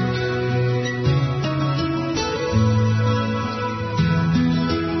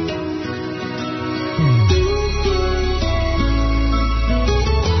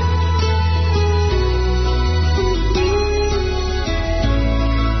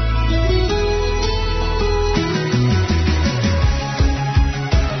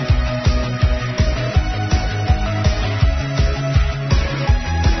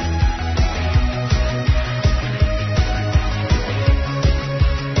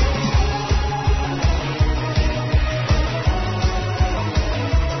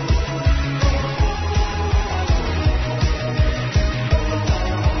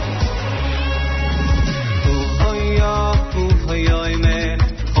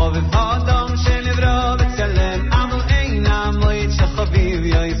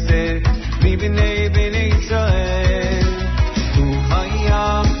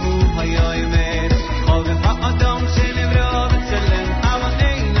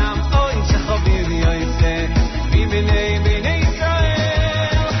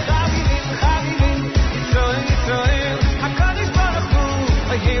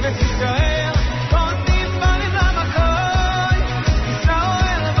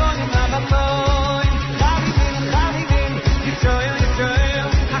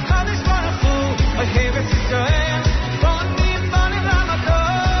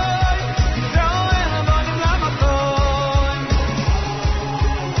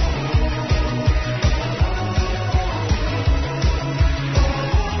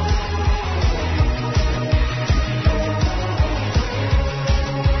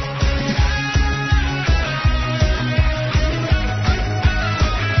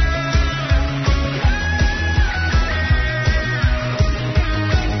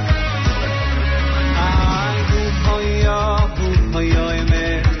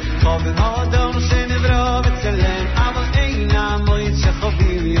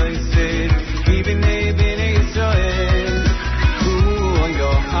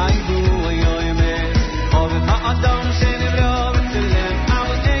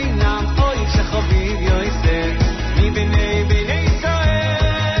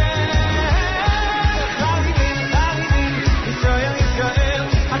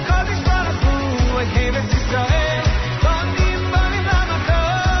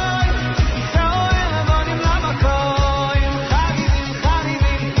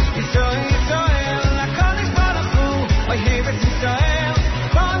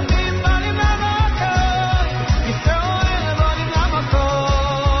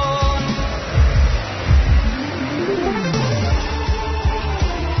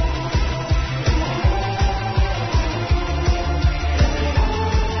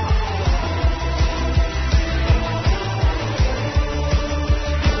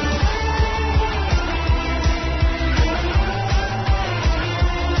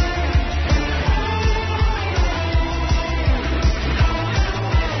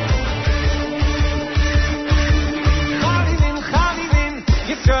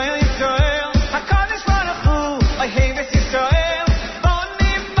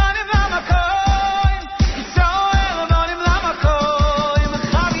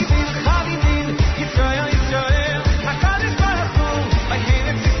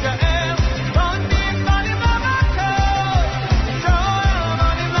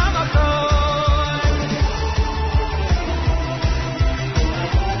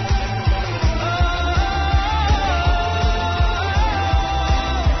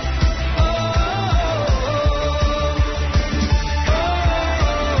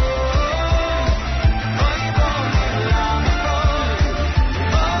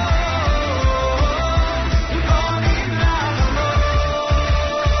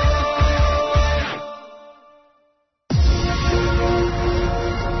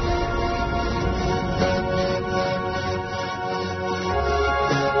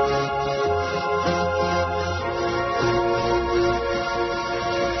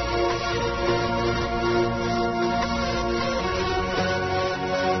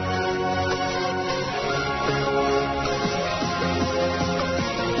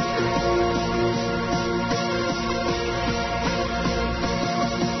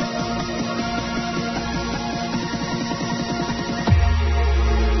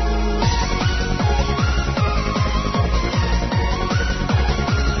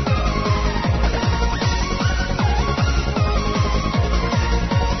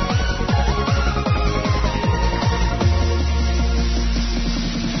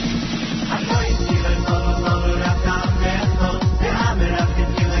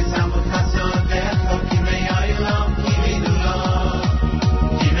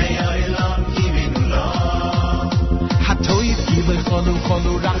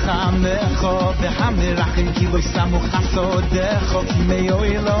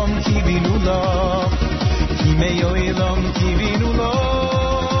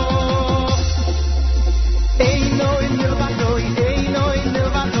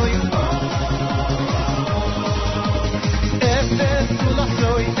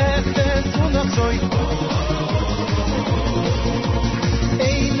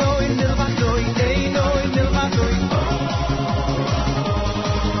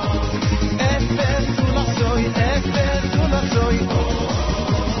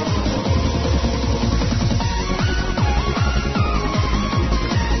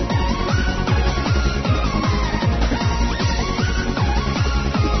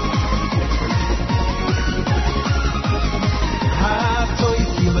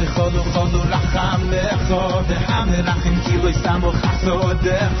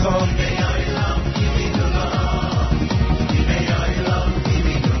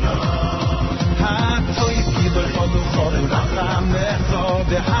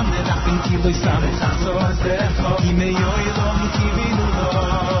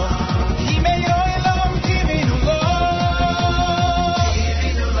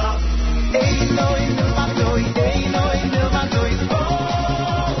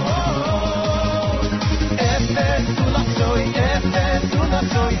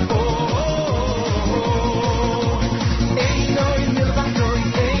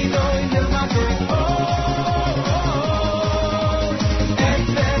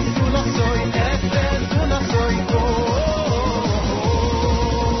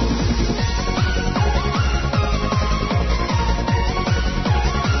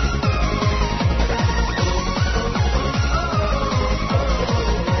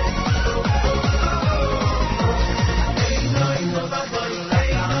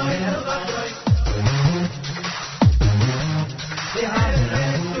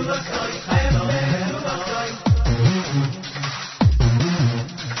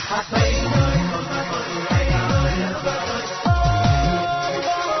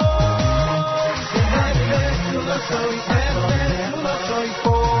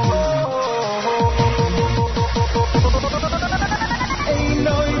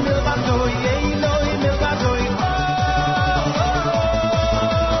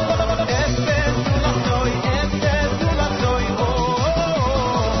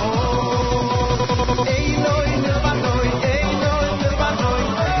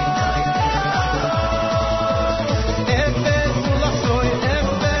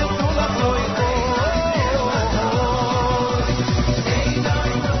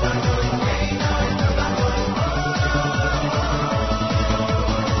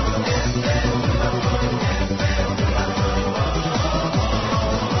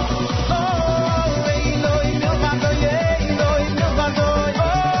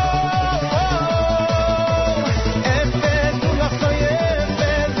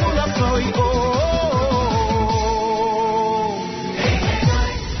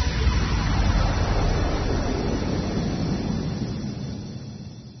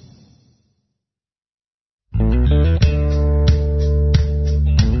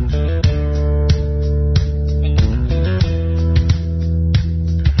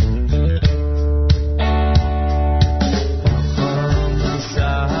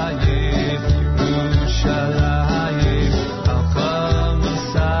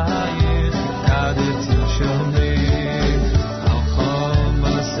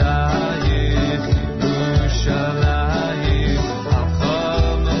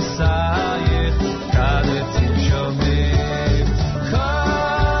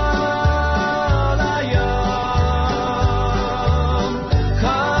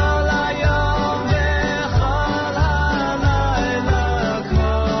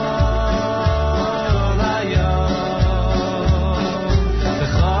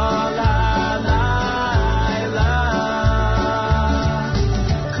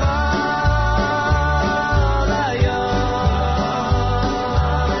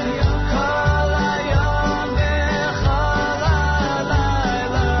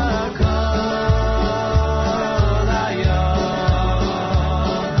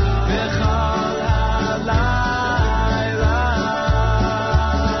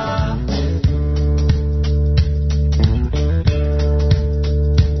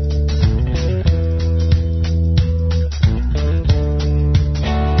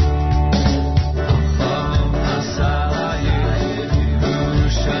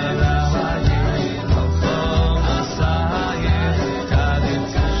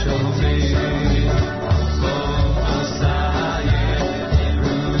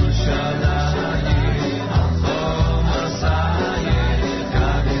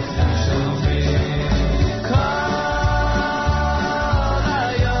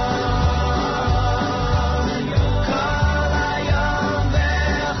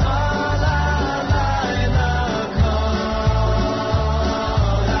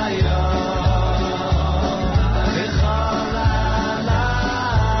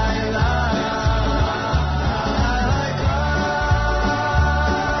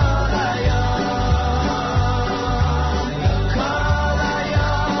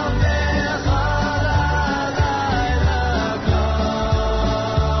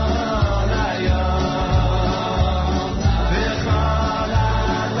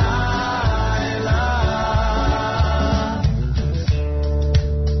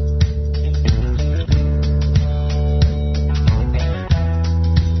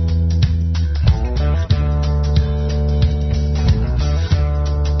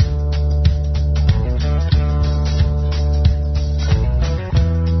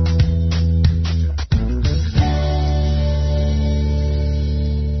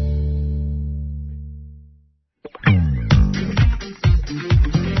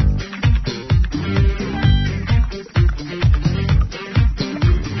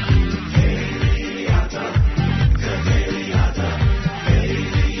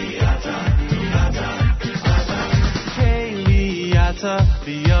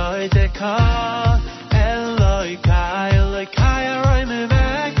 v'yodeka Elokai, Elokai aroi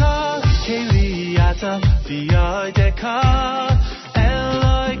memeka Keliyata v'yodeka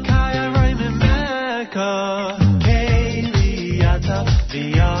Elokai aroi memeka Keliyata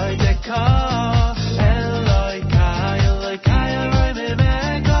v'yodeka Elokai, Elokai aroi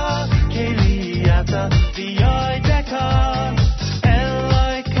memeka Keliyata v'yodeka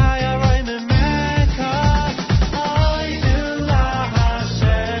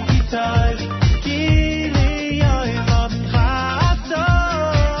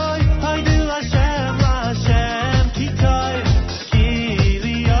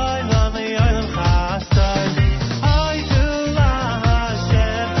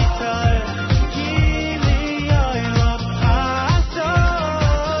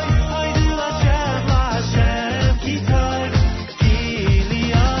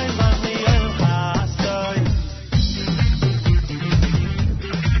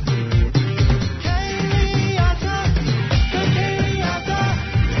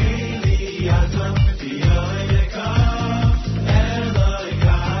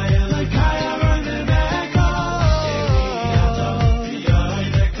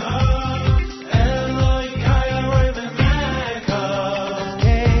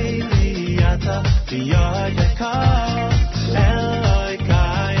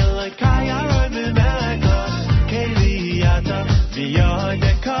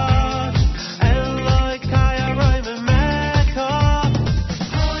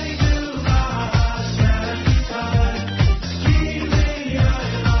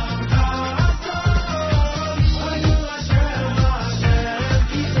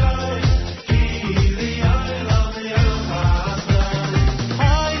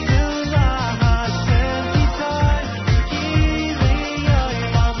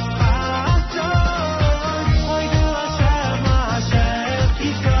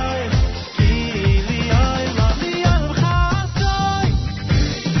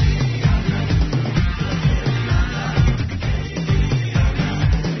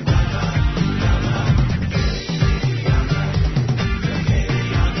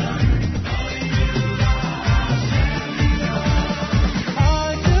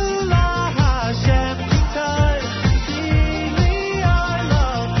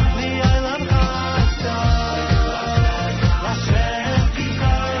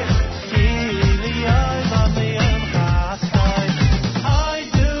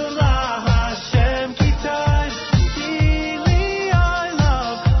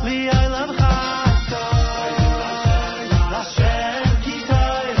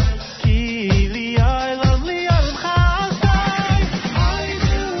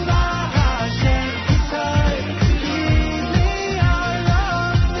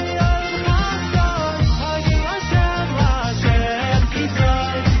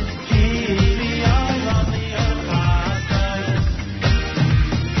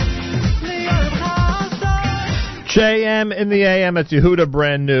JM in the AM at Yehuda,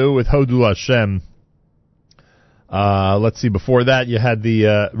 brand new with Hodul Hashem. Let's see, before that you had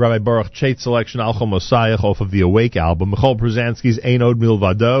the Rabbi Baruch Chait selection, Alchol Mosayach, off of the Awake album. Michal Przanski's Ein Od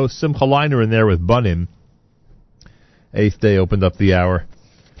Milvado. Simcha Leiner in there with Bunim. Eighth Day opened up the hour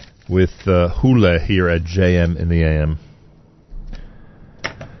with Hula here at JM in the AM.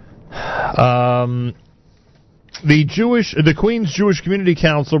 The Queens Jewish Community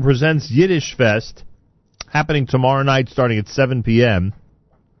Council presents Yiddish Fest, happening tomorrow night starting at 7 p.m.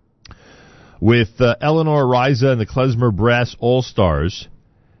 with Eleanor Riza and the Klezmer Brass All-Stars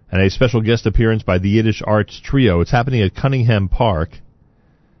and a special guest appearance by the Yiddish Arts Trio. It's happening at Cunningham Park.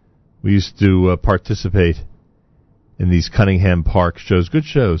 We used to participate in these Cunningham Park shows. Good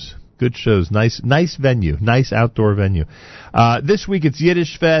shows. Nice venue. Nice outdoor venue. This week it's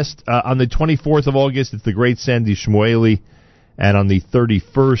Yiddish Fest. On the 24th of August, it's the Great Sandy Shmueli. And on the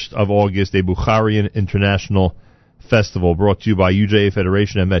 31st of August, a Bukharian International Festival brought to you by UJA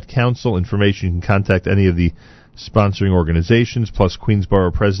Federation and Met Council. Information, you can contact any of the sponsoring organizations, plus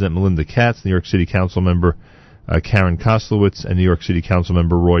Queensborough President Melinda Katz, New York City Council member Karen Koslowitz, and New York City Council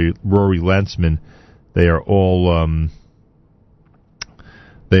member Rory Lantzman. They are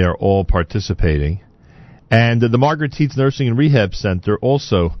all participating. And the Margaret Tietz Nursing and Rehab Center,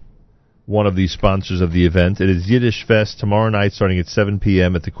 also one of the sponsors of the event. It is Yiddish Fest tomorrow night starting at 7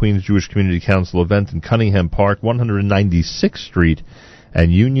 p.m. at the Queens Jewish Community Council event in Cunningham Park, 196th Street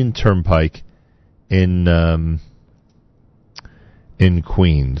and Union Turnpike in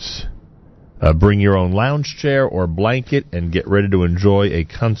Queens. Bring your own lounge chair or blanket and get ready to enjoy a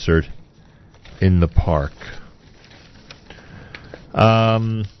concert in the park.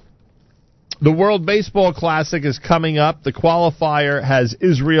 The World Baseball Classic is coming up. The qualifier has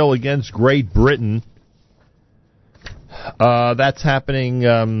Israel against Great Britain. That's happening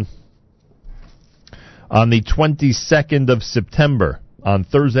on the 22nd of September, on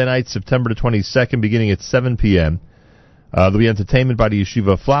Thursday night, September the 22nd, beginning at 7 p.m. There'll be entertainment by the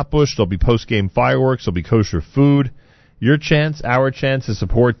Yeshiva Flatbush. There'll be post-game fireworks. There'll be kosher food. Your chance, our chance to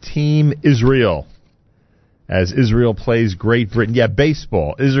support Team Israel as Israel plays Great Britain. Yeah,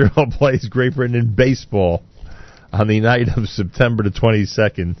 baseball. Israel plays Great Britain in baseball on the night of September the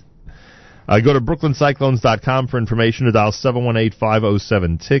 22nd. Go to brooklyncyclones.com for information, or dial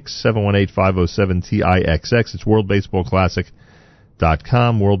 718-507-TIX, 718-507-TIXX. It's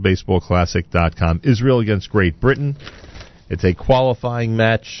worldbaseballclassic.com, worldbaseballclassic.com. Israel against Great Britain. It's a qualifying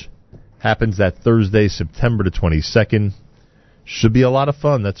match. Happens that Thursday, September the 22nd. Should be a lot of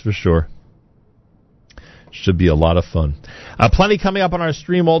fun, that's for sure. Should be a lot of fun. Plenty coming up on our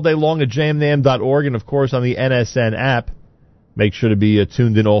stream all day long at jmnam.org and, of course, on the NSN app. Make sure to be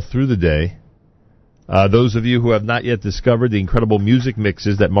tuned in all through the day. Those of you who have not yet discovered the incredible music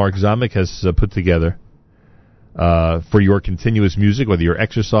mixes that Mark Zamek has put together for your continuous music, whether you're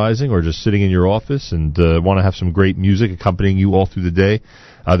exercising or just sitting in your office and want to have some great music accompanying you all through the day,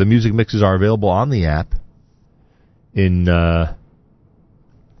 the music mixes are available on the app, in the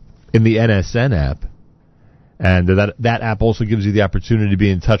NSN app. And that app also gives you the opportunity to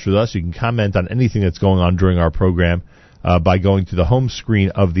be in touch with us. You can comment on anything that's going on during our program by going to the home screen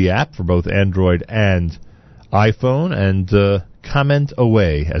of the app for both Android and iPhone, and comment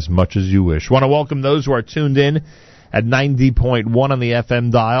away as much as you wish. Want to welcome those who are tuned in at 90.1 on the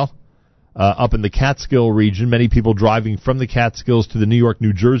FM dial up in the Catskill region. Many people driving from the Catskills to the New York,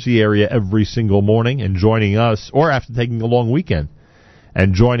 New Jersey area every single morning and joining us, or after taking a long weekend,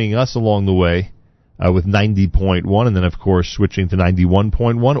 and joining us along the way. With 90.1, and then, of course, switching to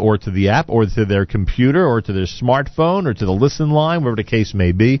 91.1, or to the app, or to their computer, or to their smartphone, or to the listen line, wherever the case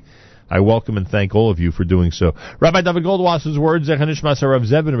may be. I welcome and thank all of you for doing so. Rabbi David Goldwasser's words, Zechar Nishmas Rav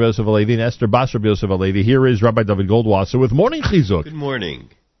Zevin Yosef Alevi and Esther Bas Rav Yosef Alevi. Here is Rabbi David Goldwasser with Morning Chizuk. Good morning.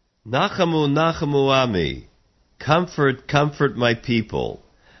 Nachamu, Nachamu Ami. Comfort, comfort my people.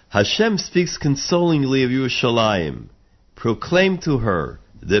 Hashem speaks consolingly of Yerushalayim. Proclaim to her,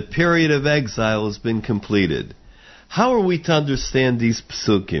 the period of exile has been completed. How are we to understand these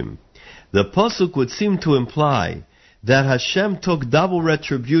psukim? The pasuk would seem to imply that Hashem took double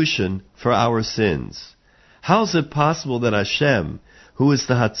retribution for our sins. How is it possible that Hashem, who is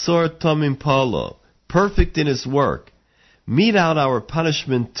the Hatzor Tomim Polo, perfect in his work, mete out our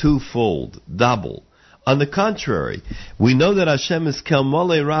punishment twofold, double? On the contrary, we know that Hashem is Kel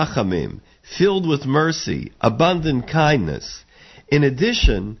Molei Rachamim, filled with mercy, abundant kindness. In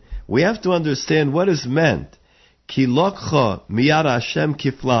addition, we have to understand what is meant, Ki lokcha miyad Hashem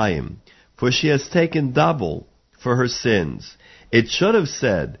kiflayim, for she has taken double for her sins. It should have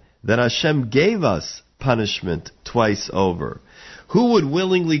said that Hashem gave us punishment twice over. Who would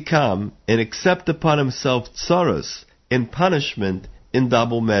willingly come and accept upon himself tsaros in punishment in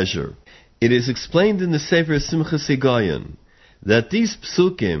double measure? It is explained in the Sefer Simchas Higayon that these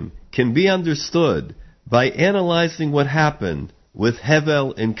psukim can be understood by analyzing what happened with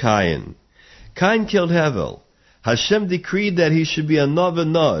Hevel and Cain. Cain killed Hevel. Hashem decreed that he should be a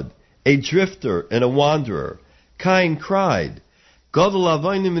nod, a drifter and a wanderer. Cain cried, Gadol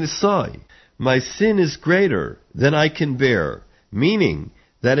avayni minisai, my sin is greater than I can bear, meaning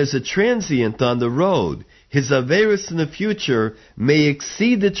that as a transient on the road, his averis in the future may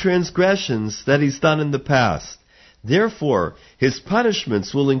exceed the transgressions that he's done in the past. Therefore, his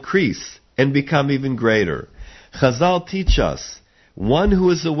punishments will increase and become even greater. Chazal teach us, one who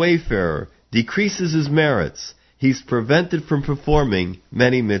is a wayfarer decreases his merits. He's prevented from performing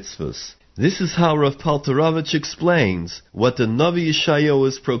many mitzvahs. This is how Rav Paltarovich explains what the Navi Yeshayahu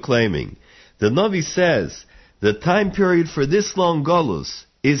is proclaiming. The Navi says, the time period for this long Golus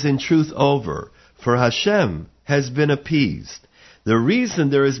is in truth over, for Hashem has been appeased. The reason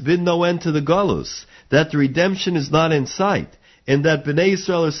there has been no end to the Golus, that the redemption is not in sight, and that Bnei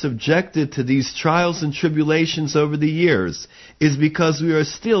Yisrael are subjected to these trials and tribulations over the years, is because we are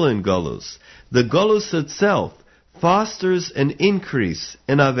still in Golus. The Golus itself fosters an increase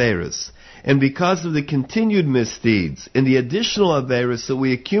in Averis, and because of the continued misdeeds and the additional Averis that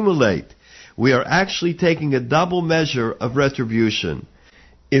we accumulate, we are actually taking a double measure of retribution.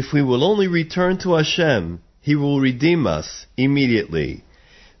 If we will only return to Hashem, He will redeem us immediately.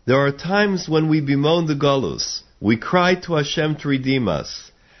 There are times when we bemoan the Golus. We cry to Hashem to redeem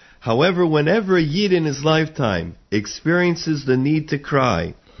us. However, whenever a Yid in his lifetime experiences the need to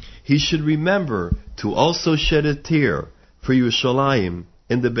cry, he should remember to also shed a tear for Yerushalayim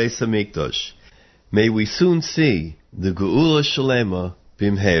in the Beis HaMikdash. May we soon see the Geula Shalema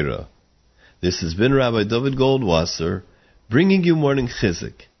Bimheira. This has been Rabbi David Goldwasser bringing you Morning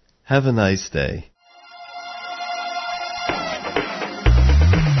Chizuk. Have a nice day.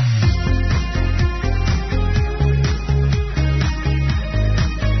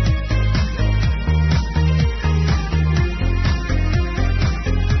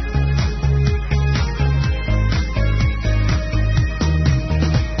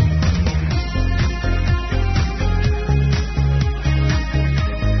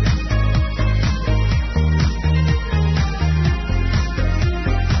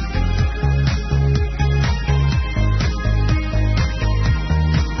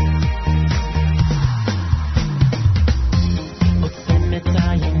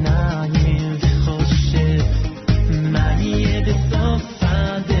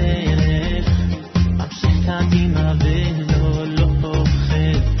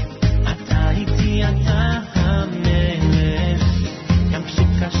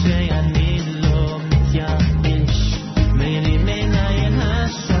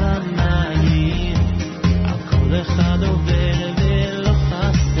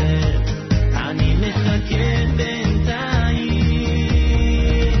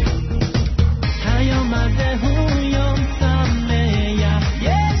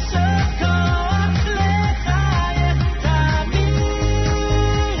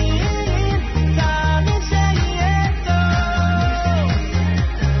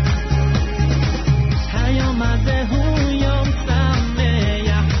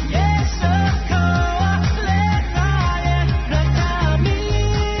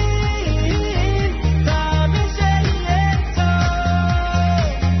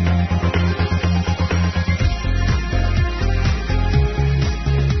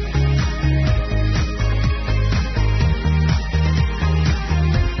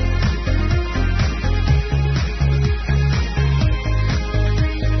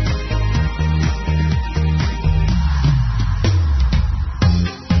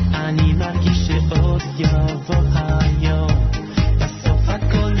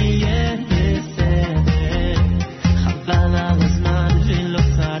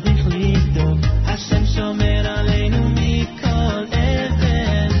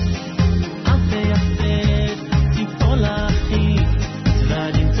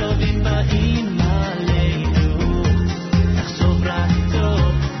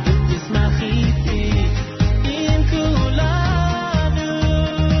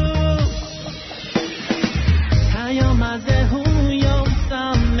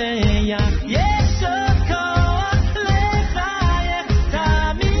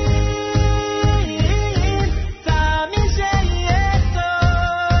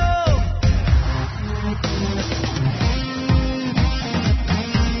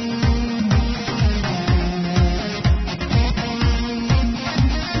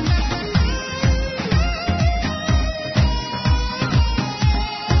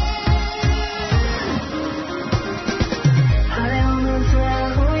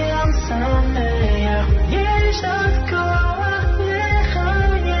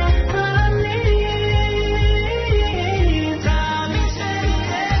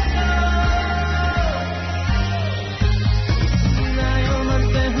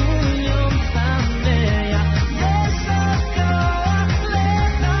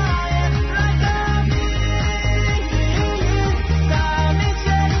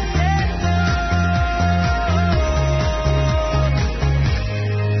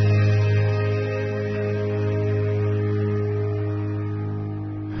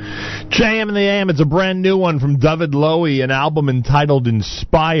 JM in the AM, it's a brand new one from David Lowy, an album entitled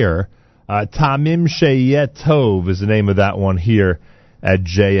Inspire. Tamim Sheyeh Tov is the name of that one here at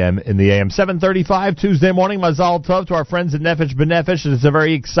JM in the AM. 7:35 Tuesday morning, Mazal Tov to our friends at Nefesh B'Nefesh. It's a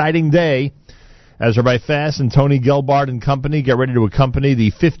very exciting day as Rabbi Fass and Tony Gelbard and company get ready to accompany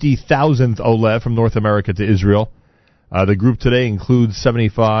the 50,000th Oleh from North America to Israel. The group today includes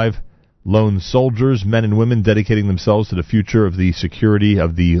 75 lone soldiers, men and women dedicating themselves to the future of the security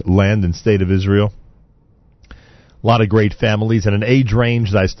of the land and state of Israel. A lot of great families and an age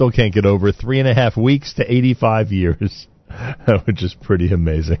range that I still can't get over, 3.5 weeks to 85 years, which is pretty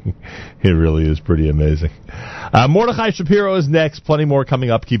amazing. It really is pretty amazing. Mordechai Shapiro is next. Plenty more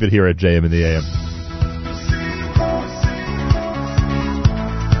coming up. Keep it here at JM in the AM.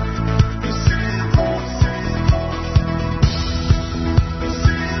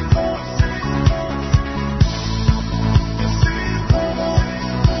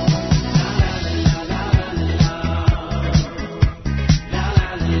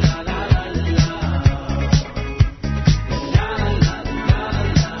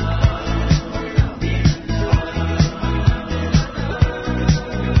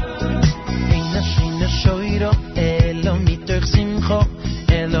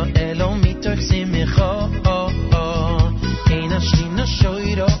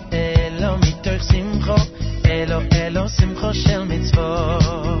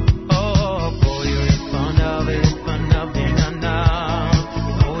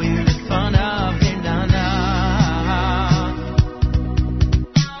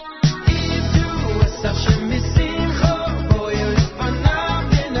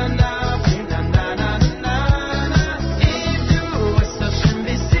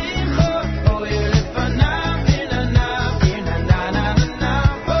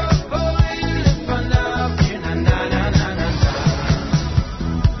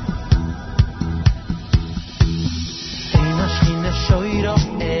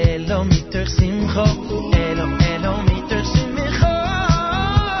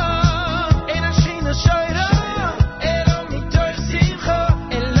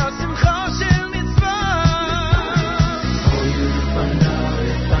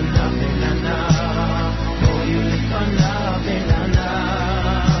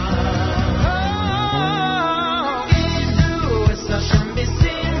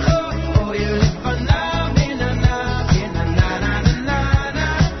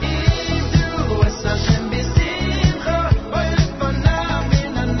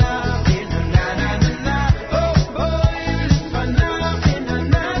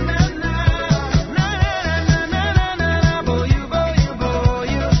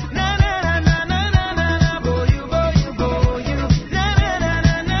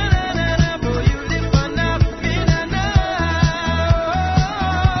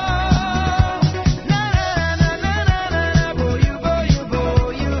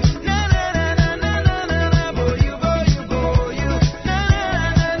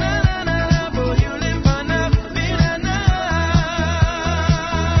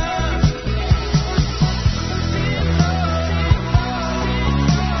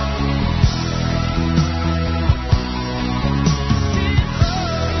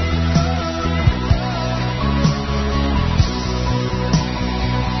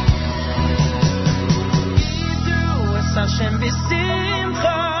 Hashem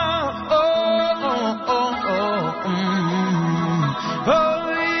b'simcha.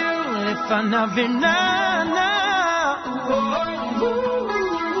 Lefanav v'nana.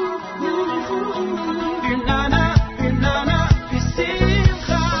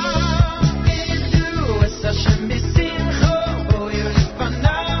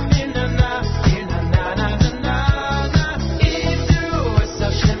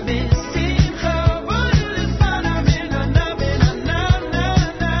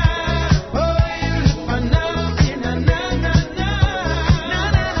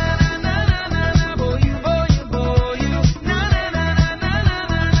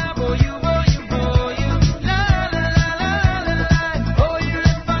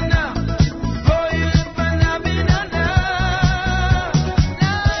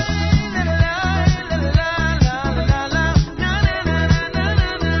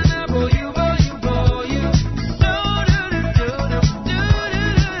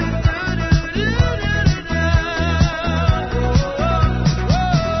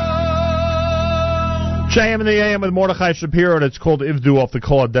 JM in the AM with Mordechai Shapiro, and it's called Ivdu off the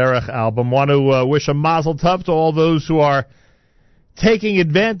Kol HaDerech album. Want to wish a mazel tov to all those who are taking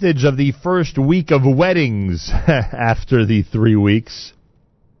advantage of the first week of weddings after the 3 weeks.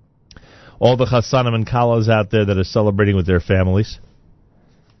 All the chassanim and kalas out there that are celebrating with their families.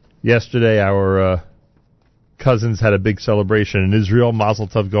 Yesterday, our cousins had a big celebration in Israel. Mazel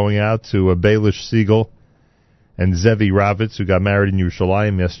tov going out to Baelish Siegel and Zevi Ravitz, who got married in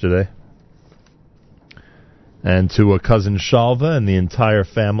Yerushalayim yesterday. And to a cousin Shalva and the entire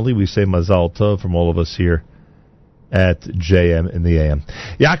family, we say Mazal Tov from all of us here at JM in the AM.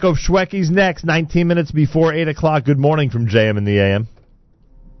 Yaakov Shwekey's next, 19 minutes before 8 o'clock. Good morning from JM in the AM.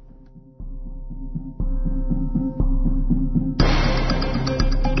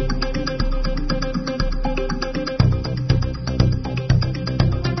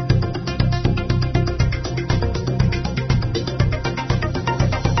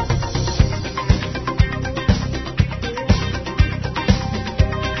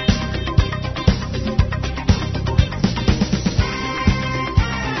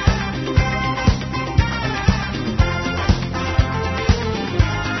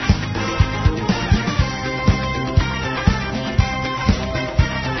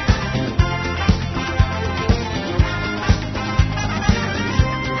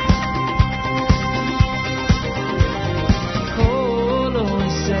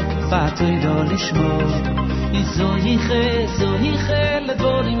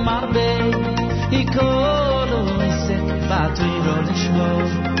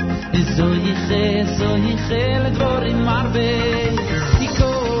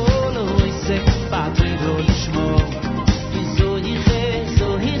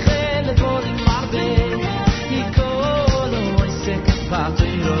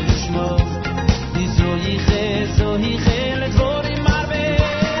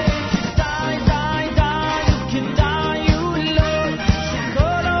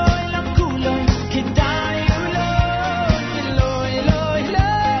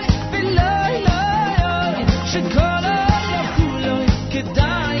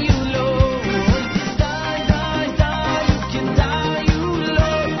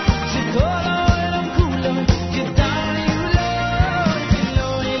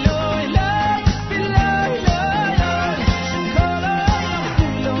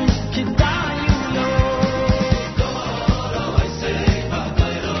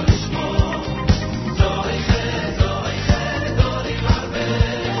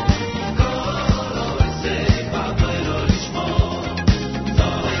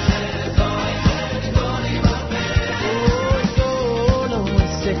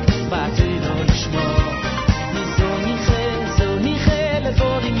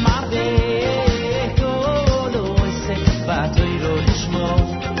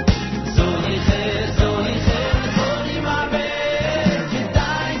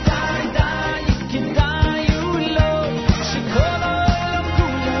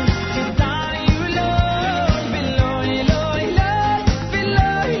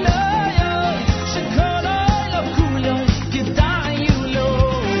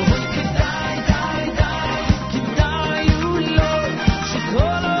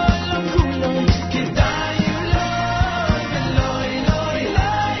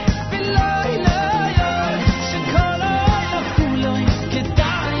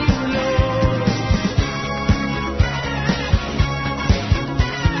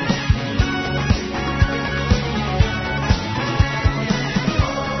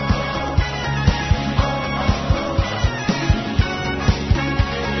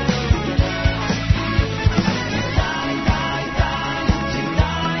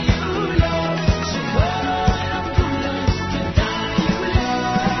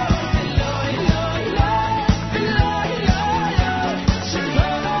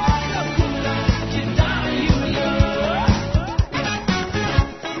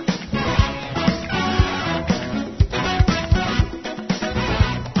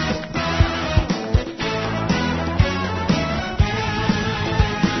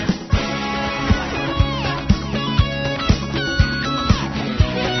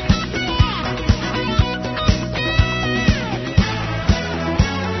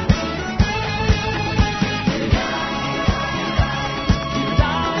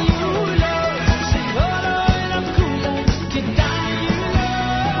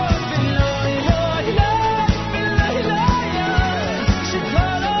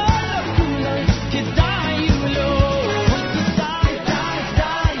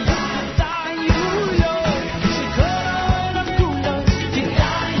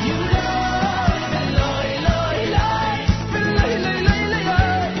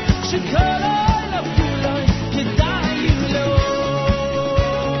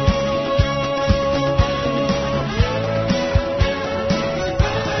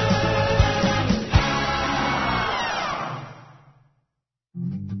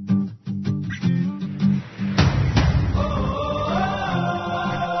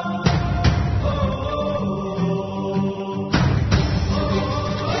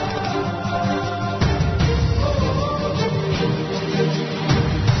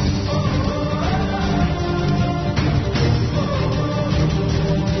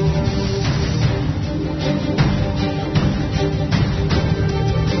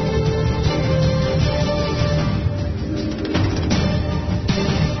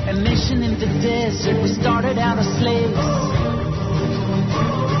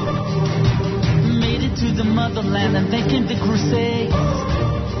 motherland and making the crusades.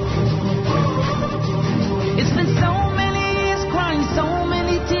 It's been so many years crying, so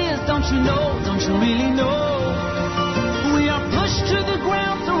many tears. Don't you know, don't you really know? We are pushed to the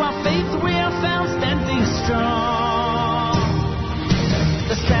ground through our faith. We are found standing strong.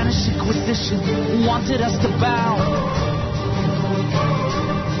 The Spanish Inquisition wanted us to bow,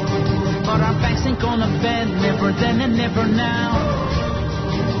 but our backs ain't gonna bend, never then and never now.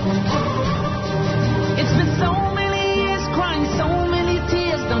 It's been so many years crying, so many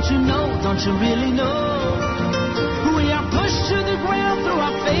tears. Don't you know, don't you really know? We are pushed to the ground through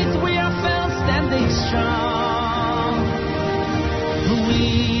our faith. We are found standing strong.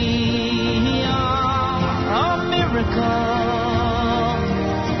 We are a miracle.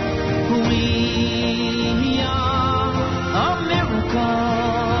 We are a miracle.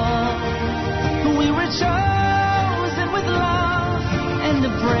 We were chosen with love and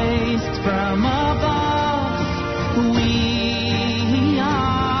embraced from above. We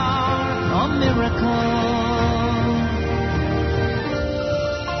are a miracle.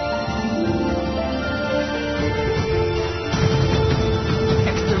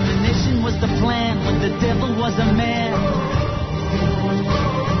 Extermination was the plan when the devil was a man.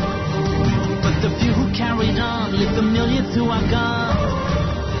 The few who carried on lived the millions who are gone.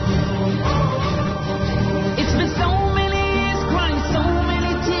 It's been so many years crying, so many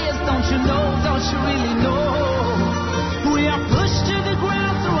tears. Don't you know, don't you really know? We are pushed to the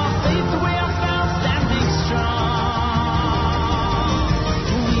ground through our faith. We are found standing strong.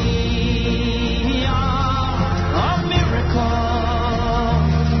 We are a miracle.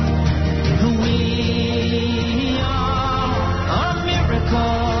 We are a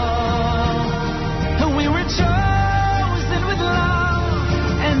miracle. Chosen with love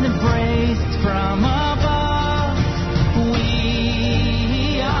and embraced from above.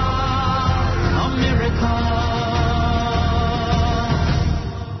 We are a miracle.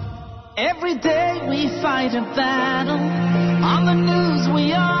 Every day we fight a battle. On the news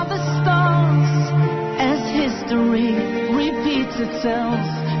we are the stars. As history repeats itself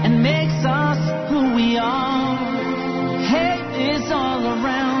and makes us who we are. Hate is all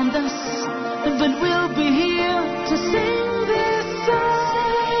around us, but we'll be here to sing this song.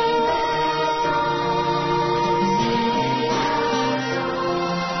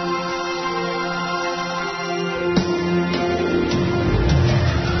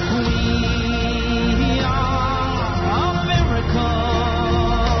 We are a miracle.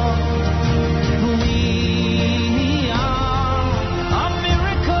 We are a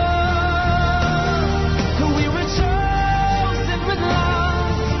miracle. We were chosen with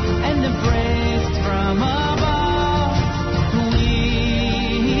love and embraced from above. We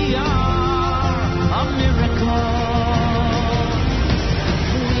are a miracle.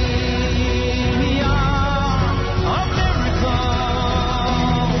 We are a miracle.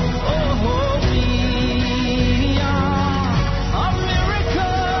 Oh, we are a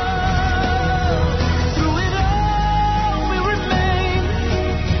miracle. Through it all we remain.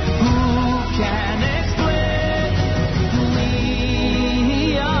 Who can explain?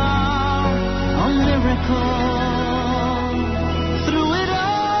 We are a miracle. Through it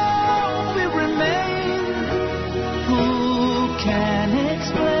all we remain. Who can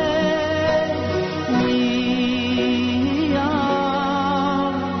explain? We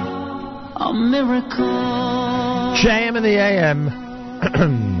are a miracle. JM in the AM.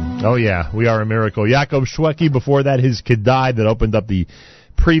 Oh, yeah, we are a miracle. Yaakov Shweki, before that, his Kedai that opened up the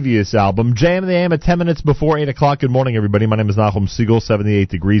previous album. JM in the AM at 10 minutes before 8 o'clock. Good morning, everybody. My name is Nachum Siegel, 78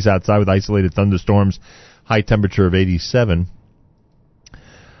 degrees outside with isolated thunderstorms, high temperature of 87.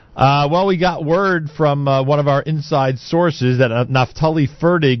 Well, we got word from one of our inside sources that Naftali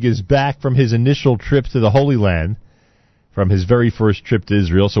Ferdig is back from his initial trip to the Holy Land, from his very first trip to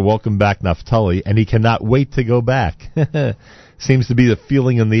Israel. So welcome back, Naftali, and he cannot wait to go back. Seems to be the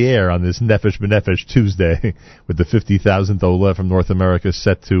feeling in the air on this Nefesh B'Nefesh Tuesday, with the 50,000th Ola from North America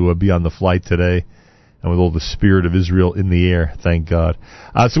set to be on the flight today, and with all the spirit of Israel in the air, thank God.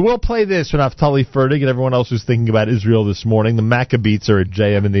 So we'll play this for Naftali Ferdig and everyone else who's thinking about Israel this morning. The Maccabees are at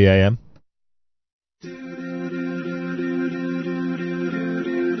JM in the AM.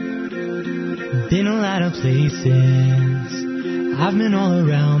 Been a lot of places, I've been all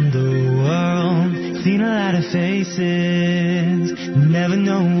around the world, seen a lot of faces, never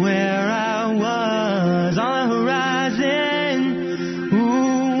know where I was on the horizon.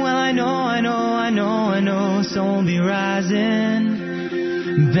 Ooh, well I know, so I'll be rising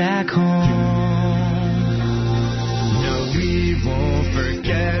back home. No, we won't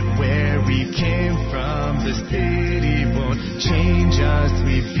forget where we came from. The city won't change us,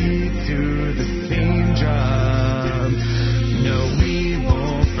 we beat to the same drum.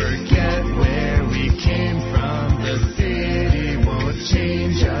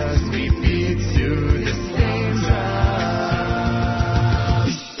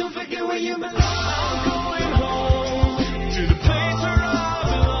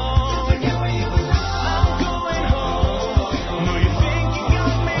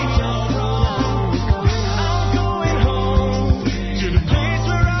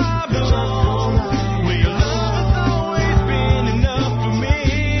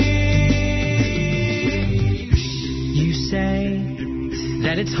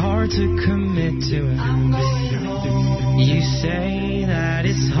 hard to commit to it. You say that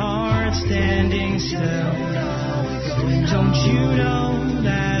it's hard standing still. Don't you know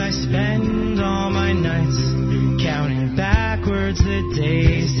that I spend all my nights counting backwards the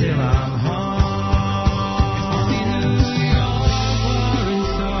days till I'm home?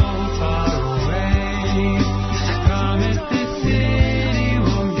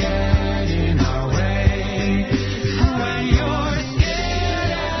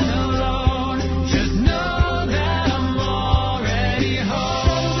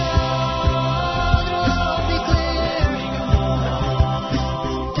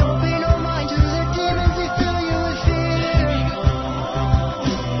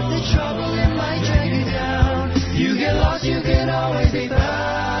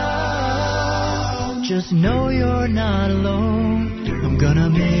 Just know you're not alone. I'm gonna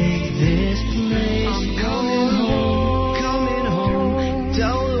make this place. I'm coming home.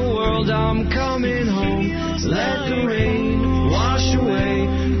 Tell the world I'm coming home. Let the rain wash away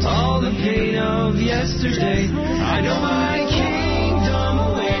all the pain of yesterday. I know my kingdom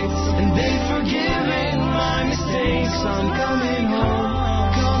awaits, and they've forgiven my mistakes. I'm coming home.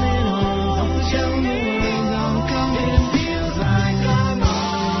 Tell the world I'm coming. It feels like I'm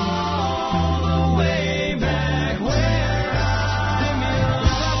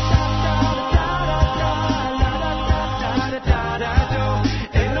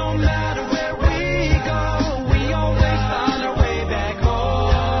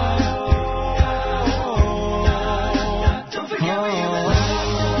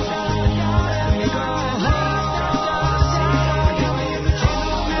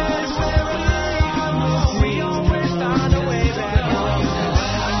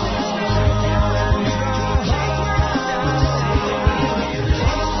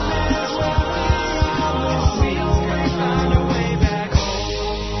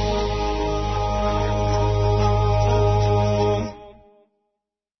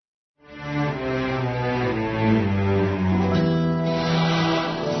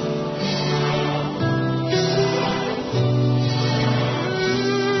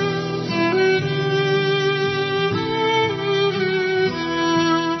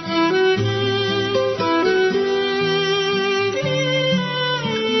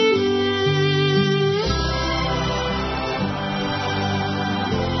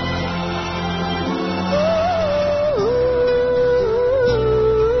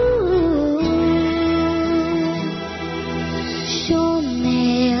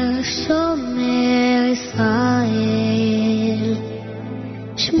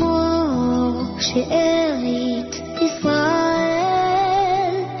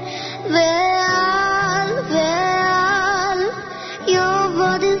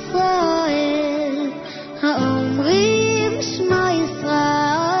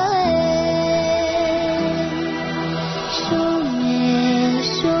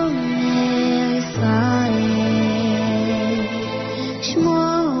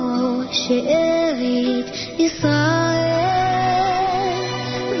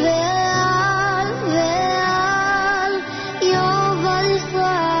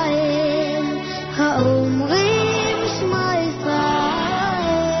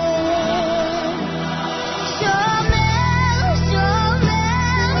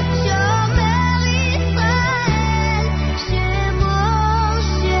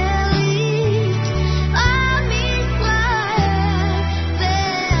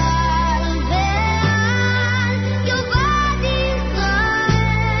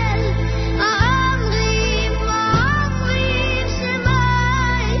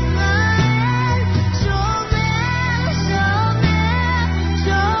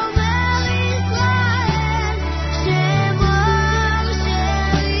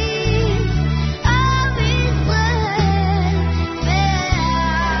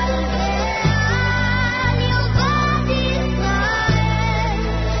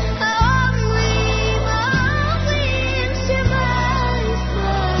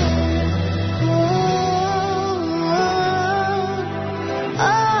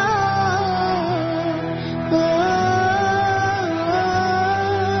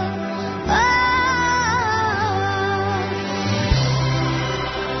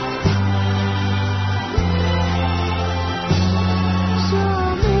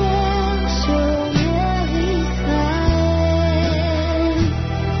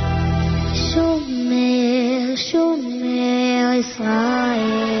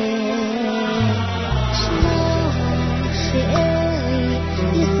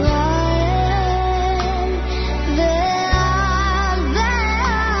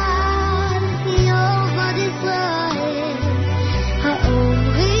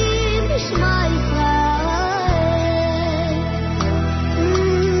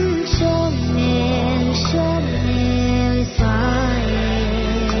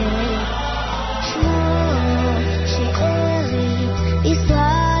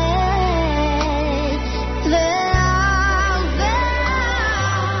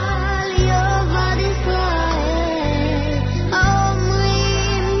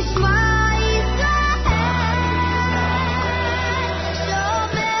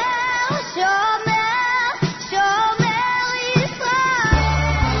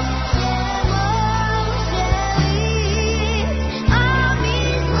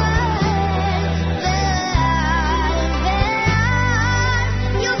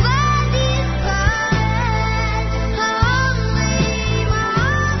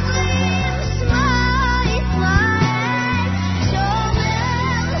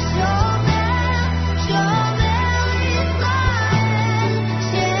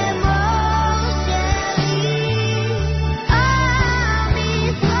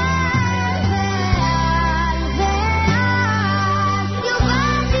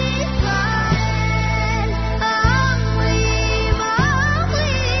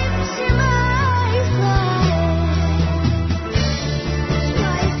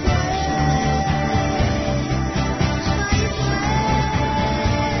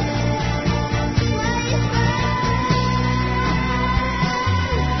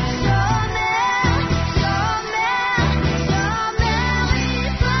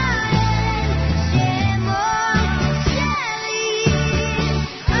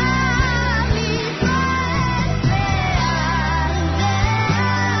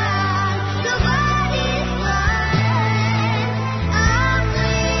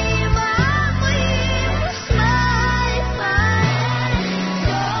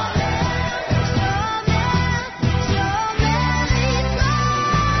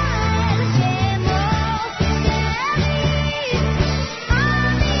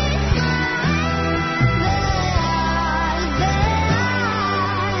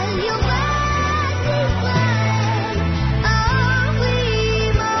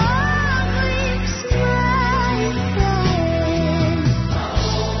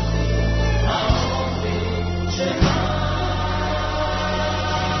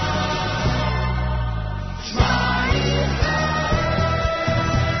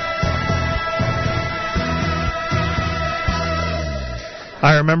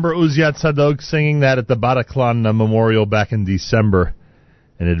I remember Uziat Sadok singing that at the Bataclan Memorial back in December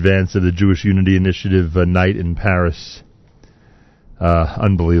in advance of the Jewish Unity Initiative night in Paris.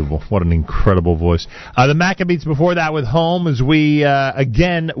 Unbelievable. What an incredible voice. The Maccabees before that with Home, as we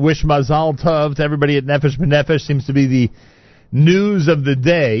again wish Mazal Tov to everybody at Nefesh B'Nefesh. Seems to be the news of the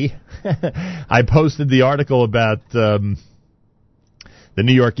day. I posted the article about the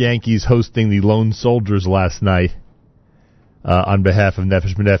New York Yankees hosting the Lone Soldiers last night on behalf of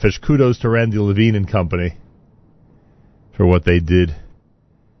Nefesh B'Nefesh. Kudos to Randy Levine and company for what they did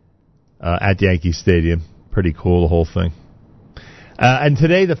at Yankee Stadium. Pretty cool, the whole thing. And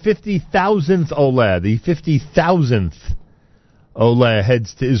today, the 50,000th Oleh, the 50,000th Oleh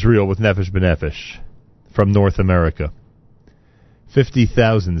heads to Israel with Nefesh B'Nefesh from North America.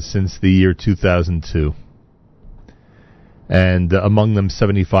 50,000 since the year 2002. And among them,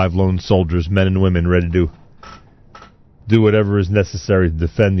 75 lone soldiers, men and women, ready to do whatever is necessary to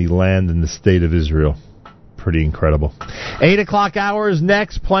defend the land and the state of Israel. Pretty incredible. 8 o'clock hours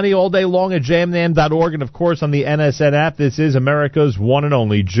next, plenty all day long at jmnam.org, and of course on the NSN app. This is America's one and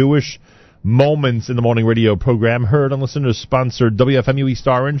only Jewish Moments in the Morning radio program, heard on listeners-sponsored WFMU East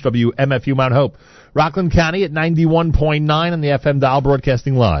Orange, WMFU Mount Hope, Rockland County at 91.9 on the FM dial,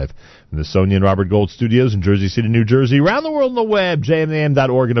 broadcasting live from the Sonia and Robert Gold studios in Jersey City, New Jersey, around the world on the web,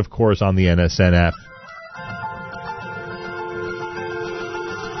 jmnam.org, and of course on the NSN app.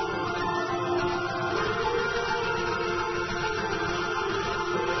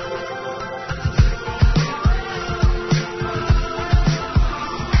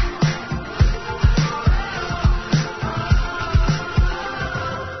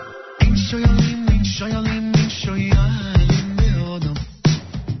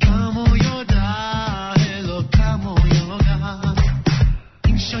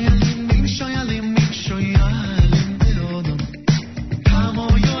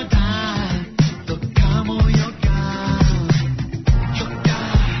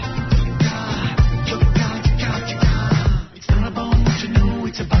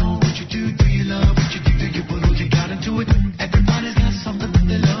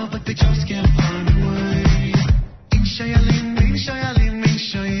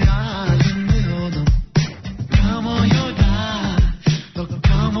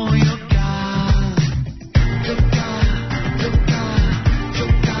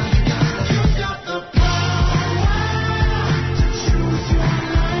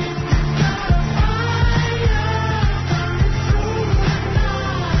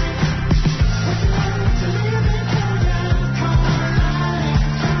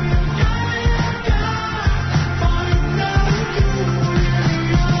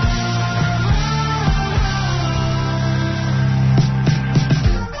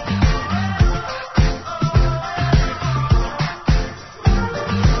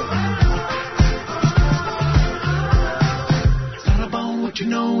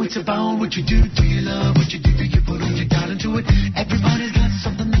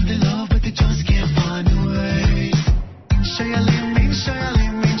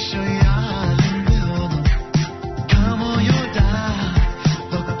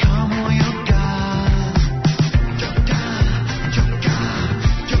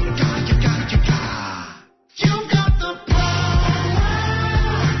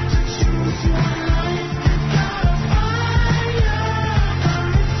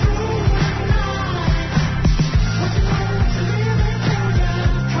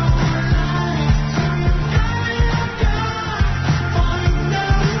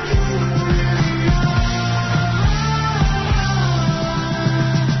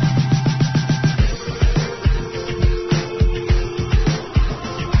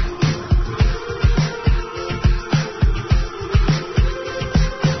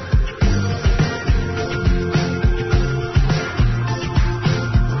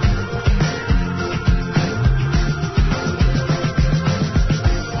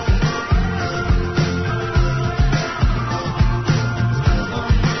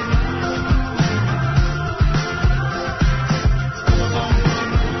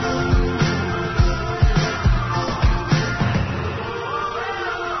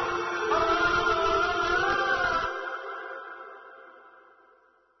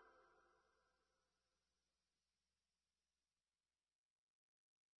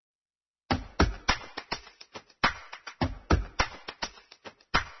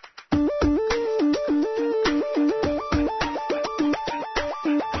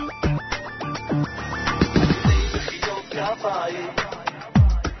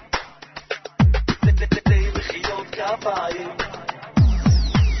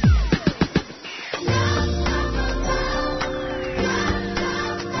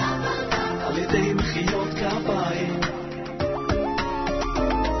 ידי מחיאות כפיים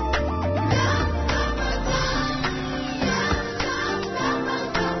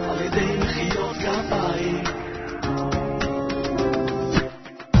על ידי מחיאות כפיים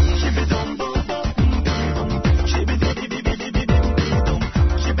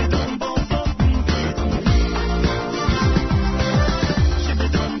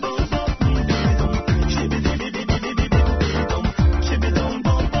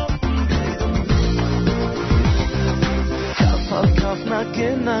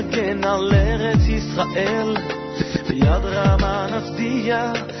נגן על ארץ ישראל ביד רמה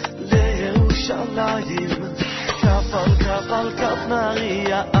נפתיע לירושלים כף על כף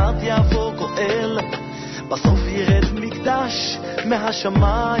נריה עד יבוא גואל בסוף ירד מקדש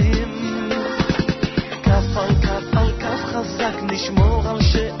מהשמיים כף על כף חזק נשמור על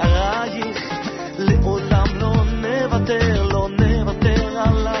שערייך לעולם לא נוותר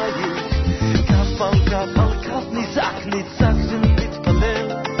עלייך כף על כף נצעק ונתפלל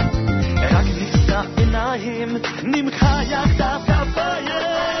רק נפתח עיניים נמחה יחדיו כפיים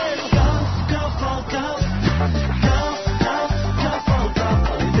כף על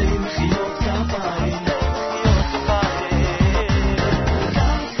כף על ידי מחיאות כפיים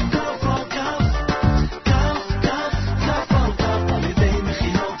כף על כף על ידי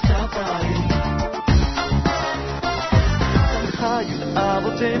מחיאות כפיים חיו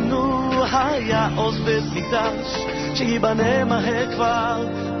אבותינו היה עוז בית מקדש שיבנה מהר כבר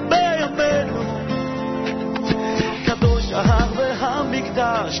בימינו קדוש ההר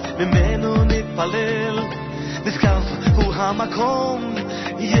והמקדש ממנו נתפלל נזכר הוא המקום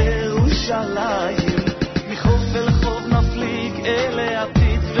ירושלים מחוף אל חוף נפליג אל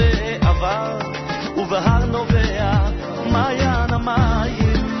העתיד ועבר ובהר נובע מעיין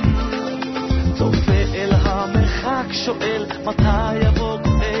המים צופה אל המרחק שואל מתי יבוא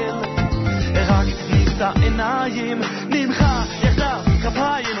גואל רק נישא עיניים נמחה יחדיו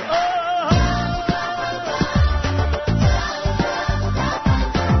כפיים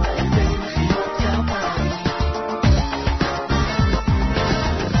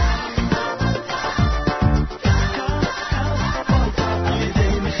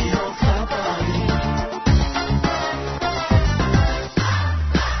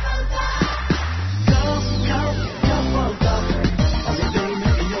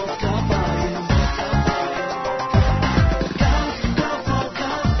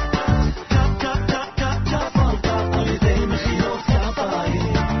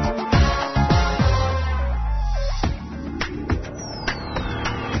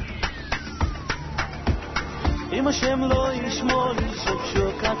השם לא ישמור לי שוב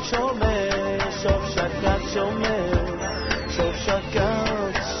שקת שומר שוב שקת שומר שוב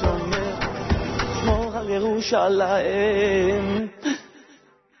שקת שומר שמור על ירושלים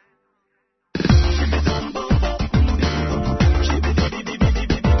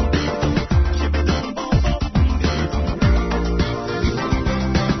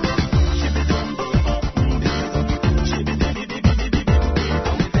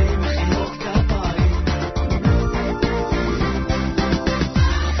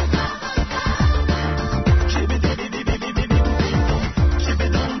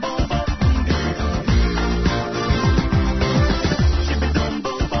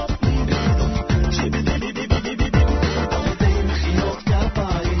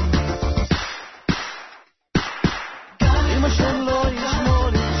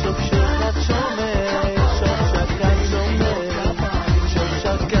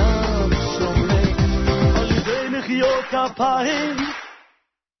כפיים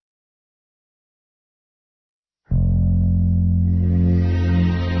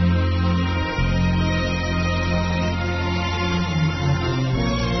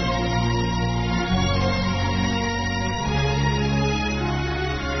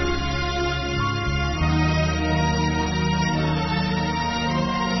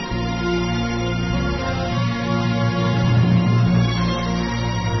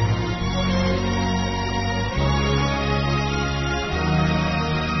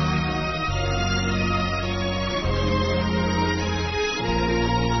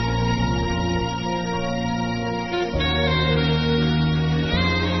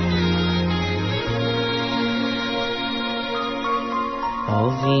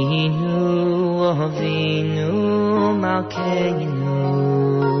Avinu Malkeinu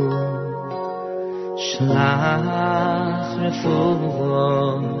Shlach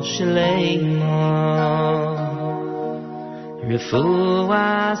Refuah Shleimo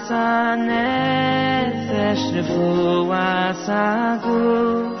Refuah Nefesh Refuah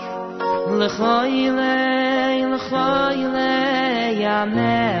Guf L'choylei L'choylei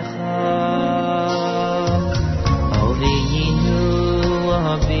yamecha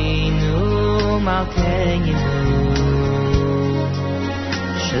Avinu Malkeinu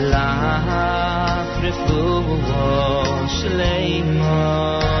Shlach Refuah Shleima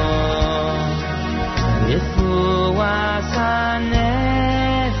Refuah HaNefesh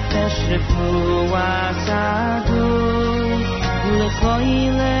Refuah HaGuf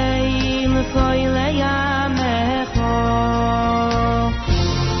L'choilei Yamecha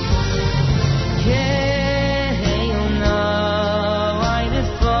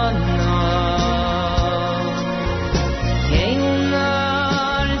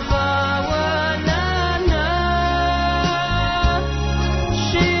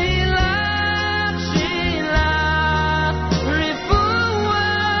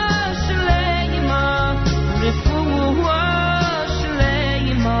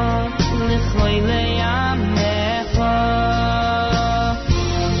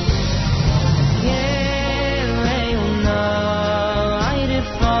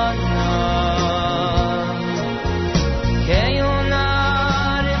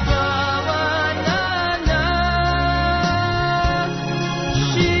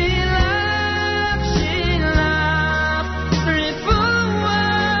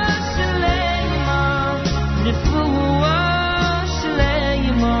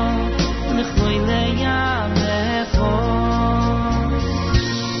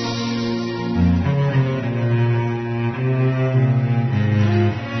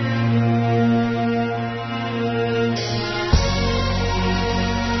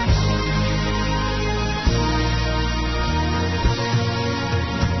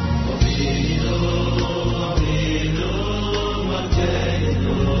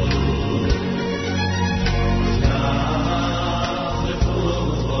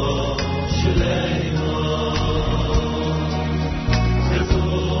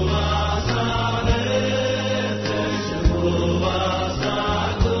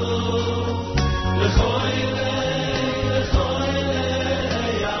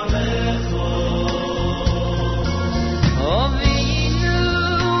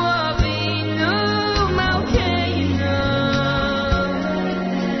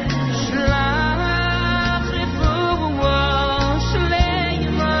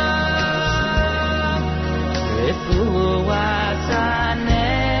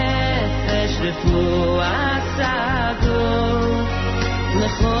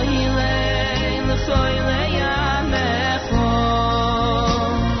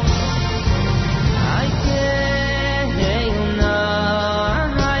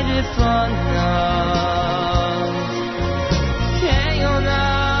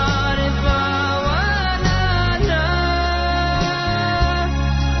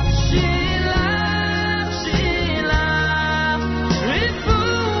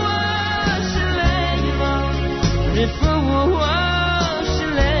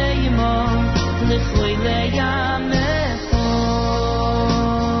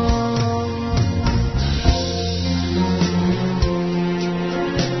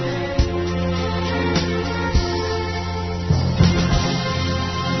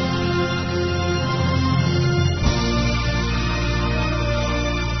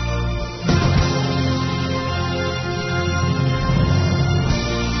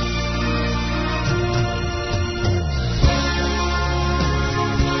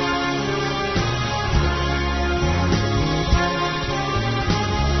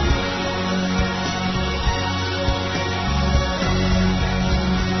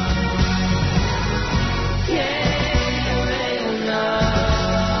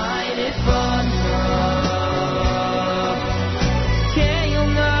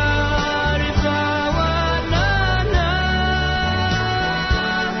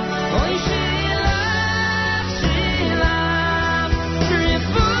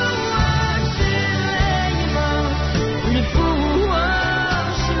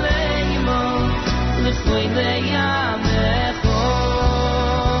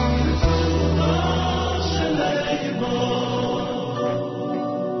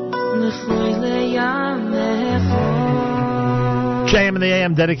JM in the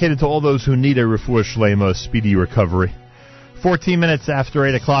AM, dedicated to all those who need a refuah shleima, speedy recovery. 14 minutes after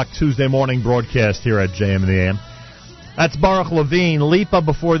 8 o'clock, Tuesday morning broadcast here at JM in the AM. That's Baruch Levine. Lipa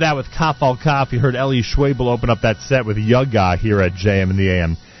before that with Kaf Al Kaf. You heard Eli Schwabel open up that set with Yaga here at JM in the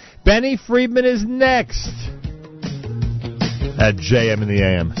AM. Benny Friedman is next at JM in the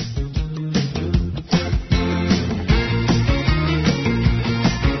AM.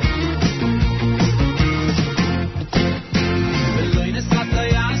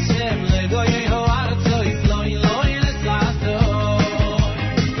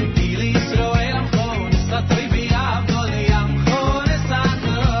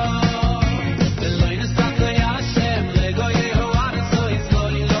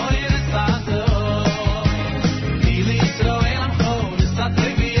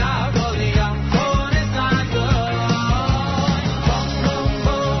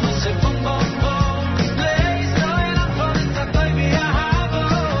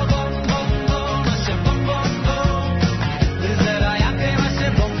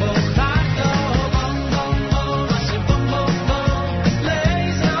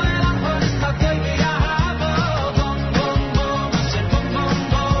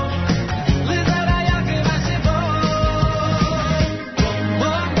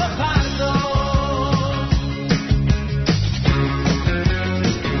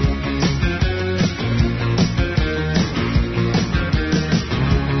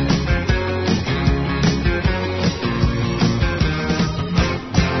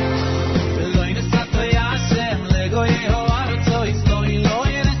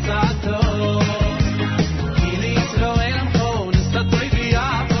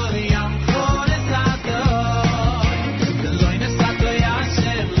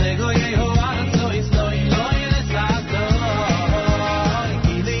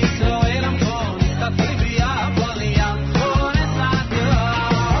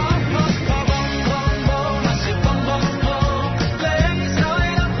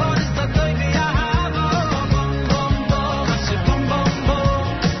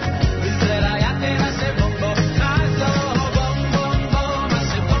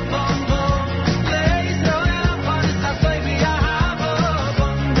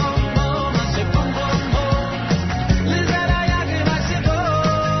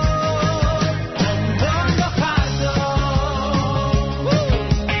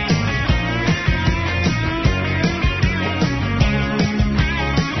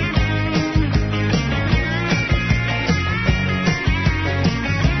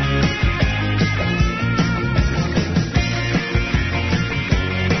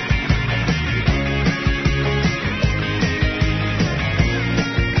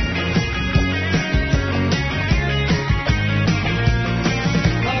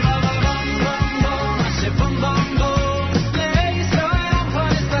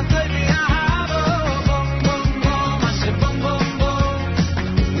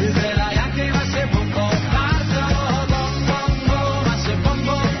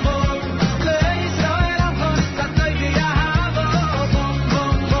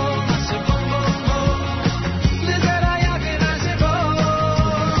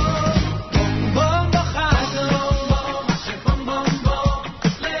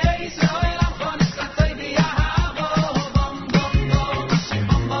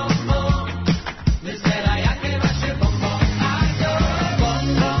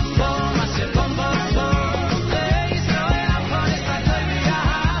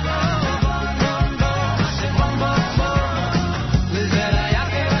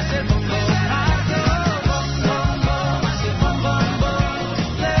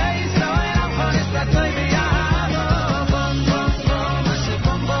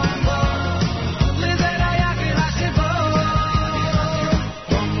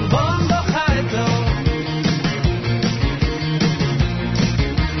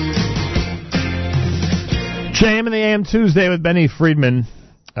 JM in the AM Tuesday with Benny Friedman.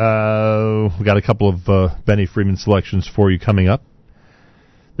 We got a couple of Benny Friedman selections for you coming up.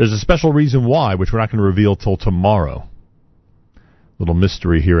 There's a special reason why, which we're not going to reveal till tomorrow. Little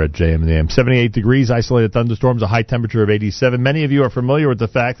mystery here at JM in the AM. 78 degrees, isolated thunderstorms, a high temperature of 87. Many of you are familiar with the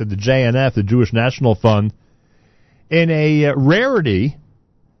fact that the JNF, the Jewish National Fund, in a rarity,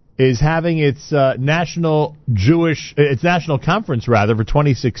 is having its national conference for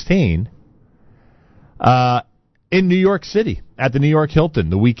 2016 in New York City at the New York Hilton,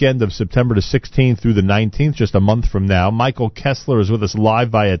 the weekend of September the 16th through the 19th, just a month from now. Michael Kessler is with us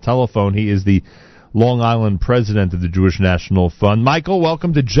live via telephone. He is the Long Island president of the Jewish National Fund. Michael,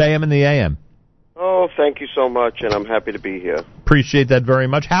 welcome to JM in the AM. Oh, thank you so much, and I'm happy to be here. Appreciate that very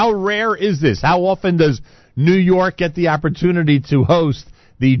much. How rare is this? How often does New York get the opportunity to host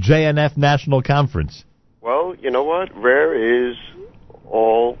the JNF National Conference? Well, you know what? Rare is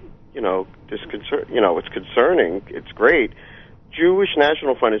all, it's concerning. It's great. Jewish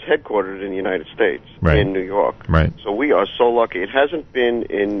National Fund is headquartered in the United States, in New York. Right. So we are so lucky. It hasn't been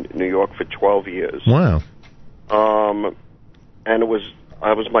in New York for 12 years. Wow. And it was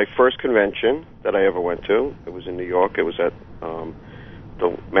my first convention that I ever went to. It was in New York. It was at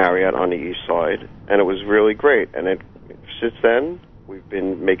the Marriott on the East Side, and it was really great. And since then, we've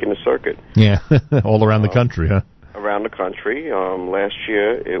been making the circuit. Yeah, all around the country, huh? Around the country. Last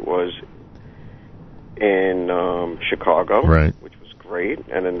year, it was in Chicago, right, which was great,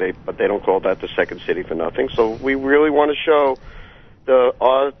 and then they don't call that the second city for nothing. So we really want to show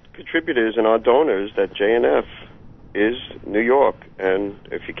our contributors and our donors that JNF is New York, and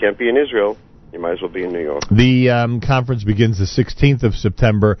if you can't be in Israel, you might as well be in New York. The conference begins the 16th of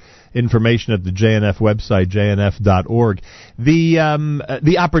September. Information at the JNF website, jnf.org.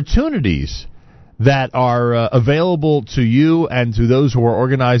 The opportunities that are available to you and to those who are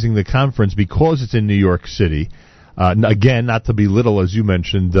organizing the conference because it's in New York City. Again, not to belittle, as you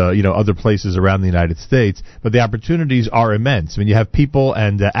mentioned, other places around the United States, but the opportunities are immense. I mean, you have people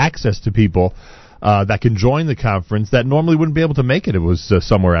and access to people that can join the conference that normally wouldn't be able to make it if it was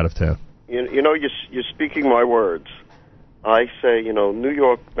somewhere out of town. You're speaking my words. I say, New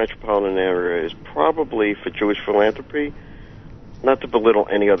York metropolitan area is probably, for Jewish philanthropy, not to belittle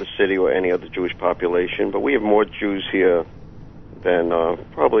any other city or any other Jewish population, but we have more Jews here than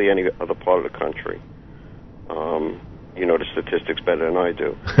probably any other part of the country. You know the statistics better than I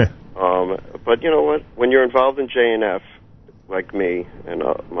do. But you know what? When you're involved in JNF, like me and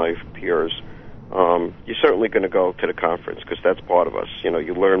my peers, you're certainly going to go to the conference because that's part of us.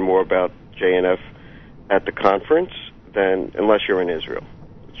 You learn more about JNF at the conference than unless you're in Israel.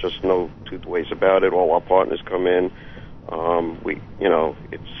 It's just no two ways about it. All our partners come in.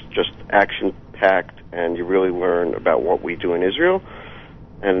 It's just action-packed, and you really learn about what we do in Israel.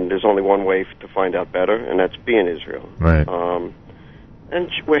 And there's only one way to find out better, and that's be in Israel. Right. And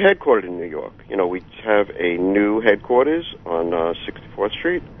we're headquartered in New York. We have a new headquarters on 64th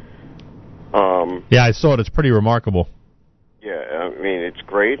Street. Yeah, I saw it. It's pretty remarkable. Yeah, I mean, it's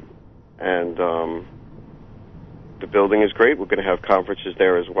great, and the building is great. We're going to have conferences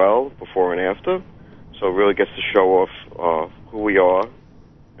there as well, before and after. So it really gets to show off who we are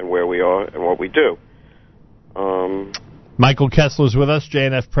and where we are and what we do. Michael Kessler is with us,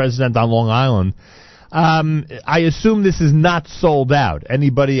 JNF president on Long Island. I assume this is not sold out.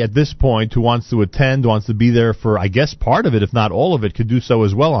 Anybody at this point who wants to attend, wants to be there for, I guess, part of it, if not all of it, could do so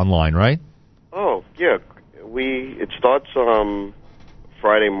as well online, right? Oh, yeah. It starts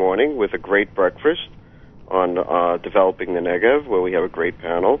Friday morning with a great breakfast on developing the Negev, where we have a great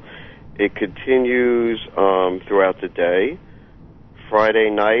panel. It continues throughout the day. Friday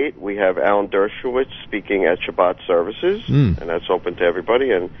night, we have Alan Dershowitz speaking at Shabbat services, and that's open to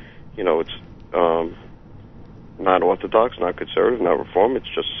everybody. And, it's not Orthodox, not conservative, not Reform. It's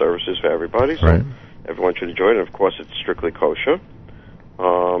just services for everybody, so everyone should enjoy it. And, of course, it's strictly kosher.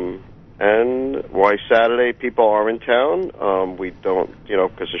 And why Saturday people are in town, we don't,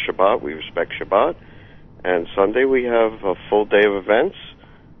 because of Shabbat, we respect Shabbat. And Sunday we have a full day of events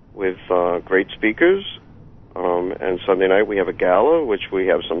with great speakers. And Sunday night we have a gala, which we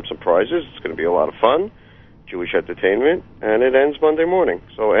have some surprises. It's going to be a lot of fun, Jewish entertainment, and it ends Monday morning.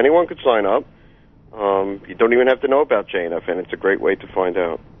 So anyone could sign up. You don't even have to know about JNF, and it's a great way to find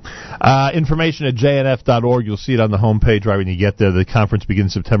out. Information at jnf.org. You'll see it on the homepage right when you get there. The conference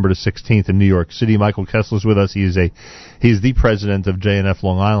begins September the 16th in New York City. Michael Kessler's with us. He's the president of JNF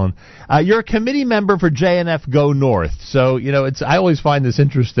Long Island. You're a committee member for JNF Go North. So, I always find this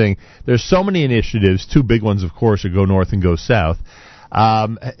interesting. There's so many initiatives. Two big ones, of course, are Go North and Go South.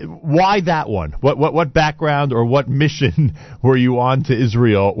 Why that one? What background or what mission were you on to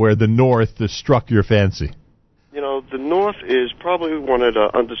Israel where the North struck your fancy? the north is probably one of the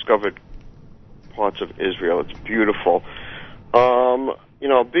undiscovered parts of Israel. It's beautiful.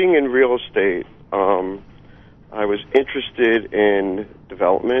 Being in real estate, I was interested in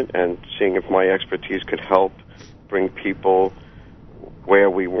development and seeing if my expertise could help bring people where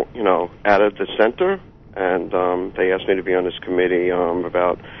we, out of the center. And they asked me to be on this committee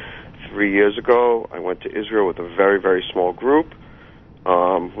about 3 years ago. I went to Israel with a very, very small group.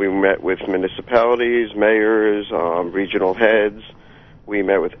 We met with municipalities, mayors, regional heads. We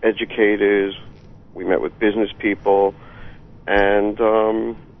met with educators. We met with business people. And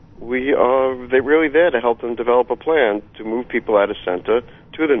they're really there to help them develop a plan to move people out of center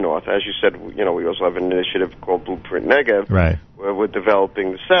to the north. As you said, we also have an initiative called Blueprint Negev, right, where we're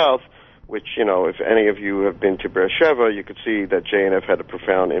developing the south, which, if any of you have been to Beersheba, you could see that JNF had a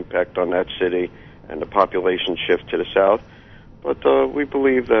profound impact on that city and the population shift to the south. But we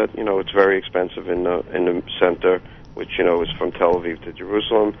believe that, it's very expensive in the center, which, is from Tel Aviv to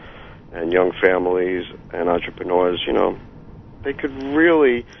Jerusalem, and young families and entrepreneurs, they could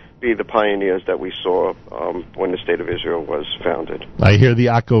really be the pioneers that we saw when the State of Israel was founded. I hear the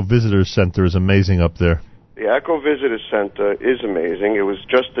Akko Visitor Center is amazing up there. The Akko Visitor Center is amazing. It was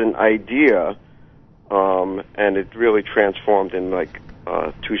just an idea, and it really transformed in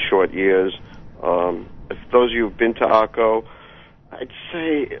 2 short years. If those of you who've been to Akko, I'd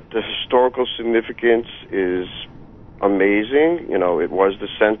say the historical significance is amazing. It was the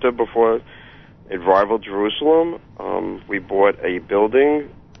center before it rivaled Jerusalem. We bought a building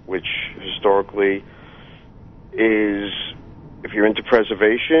which historically is, if you're into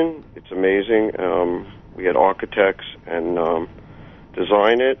preservation, it's amazing. We had architects and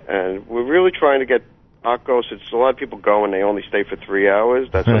design it, and we're really trying to get Akko, since a lot of people go and they only stay for 3 hours.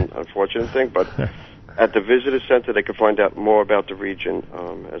 That's an unfortunate thing, but at the visitor center they can find out more about the region.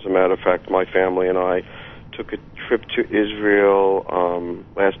 As a matter of fact, my family and I took a trip to Israel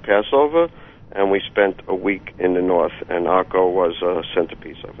last Passover, and we spent a week in the north, and Akko was a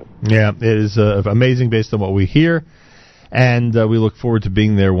centerpiece of it. Yeah, it is amazing based on what we hear, and we look forward to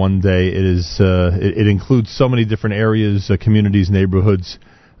being there one day. It includes so many different areas, communities, neighborhoods,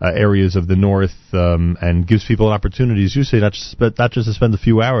 areas of the north, and gives people an opportunity, as you say, not just to spend a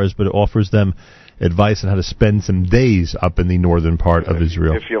few hours, but it offers them advice on how to spend some days up in the northern part of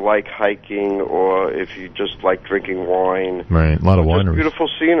Israel. If you like hiking, or if you just like drinking wine. Right, a lot of wineries. Beautiful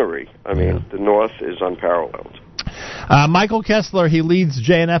scenery. I mean, the north is unparalleled. Michael Kessler, he leads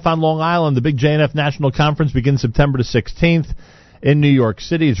JNF on Long Island. The big JNF National Conference begins September the 16th in New York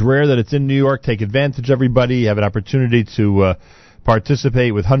City. It's rare that it's in New York. Take advantage, everybody. You have an opportunity to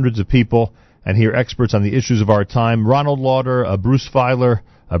participate with hundreds of people and hear experts on the issues of our time. Ronald Lauder, Bruce Feiler,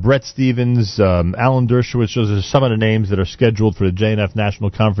 Brett Stevens, Alan Dershowitz. Those are some of the names that are scheduled for the JNF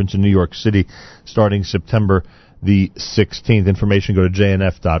National Conference in New York City starting September the 16th. Information, go to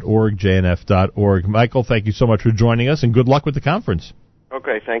jnf.org, jnf.org. Michael, thank you so much for joining us, and good luck with the conference.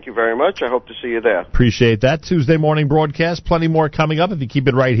 Okay, thank you very much. I hope to see you there. Appreciate that. Tuesday morning broadcast. Plenty more coming up if you keep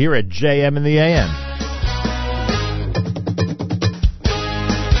it right here at JM in the AM.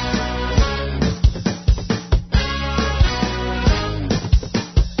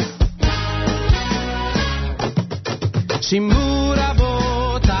 שימור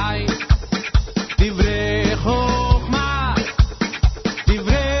אבותיי, דברי חוכמה,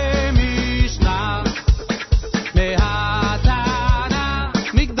 דברי משנה,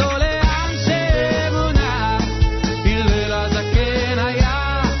 מהתנ"ך, מגדולי אנשי אמונה, הלל הזקן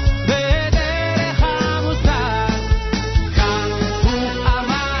היה בדרך המוסר, כאן הוא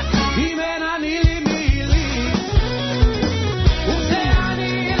אמר, אם אין אני מילי, וזה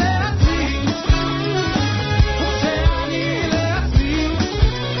אני לעצמי, וזה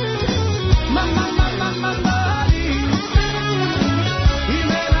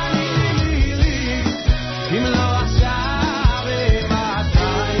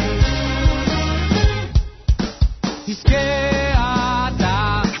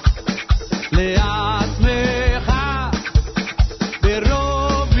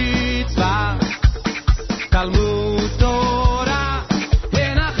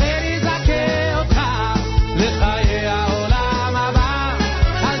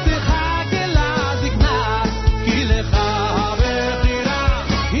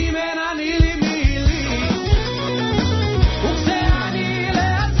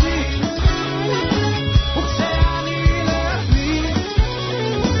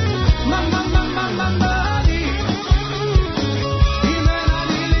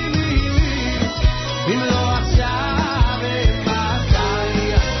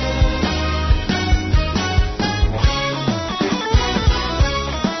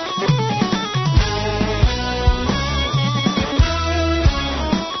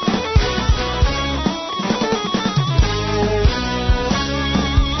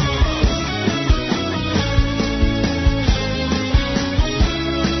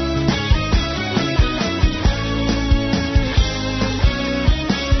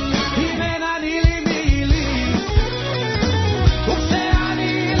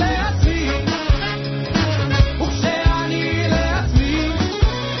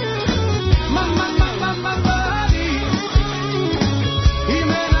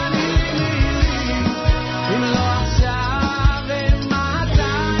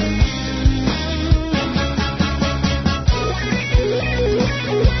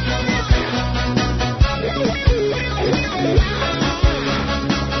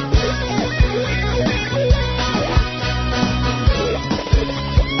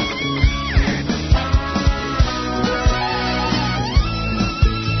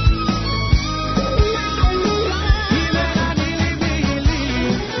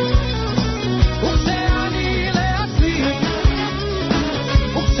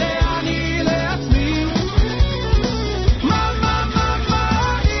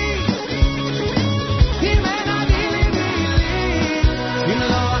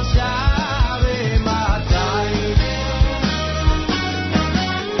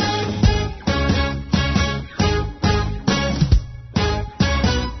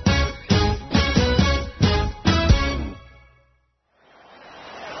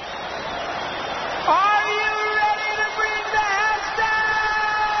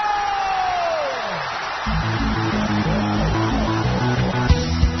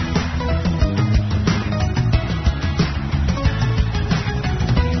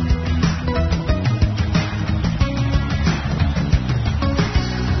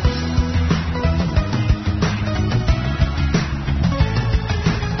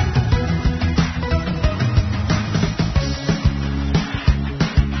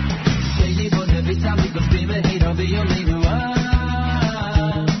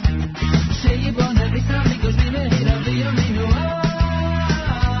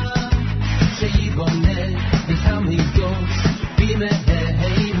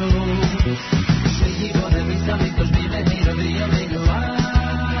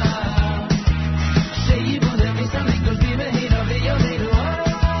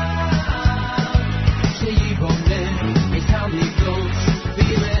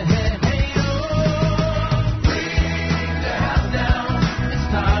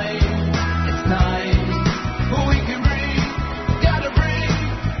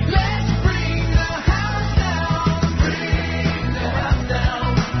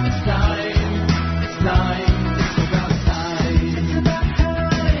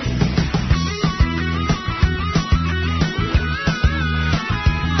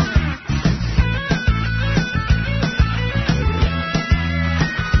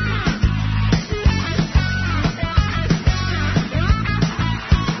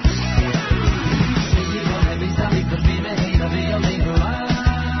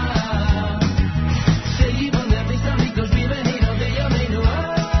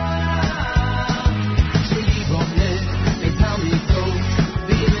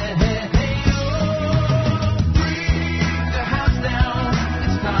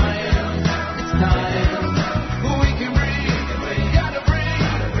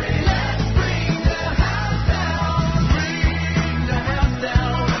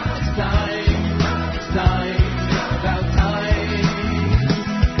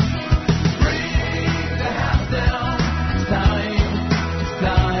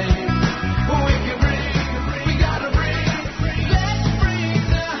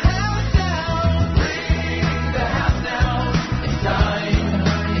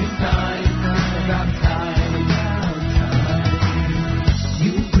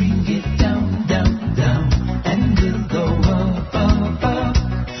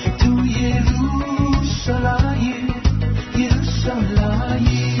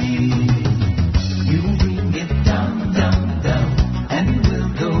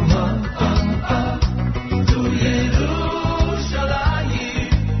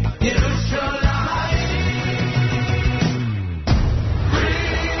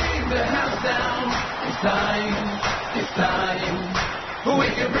It's time. We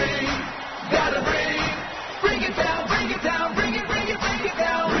can breathe, gotta breathe. Bring it down, bring it down, bring it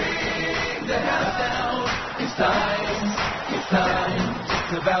down. Bring the house down. It's time. It's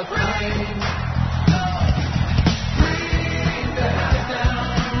about time. Bring the house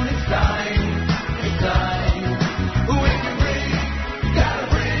down. It's time. We can breathe, gotta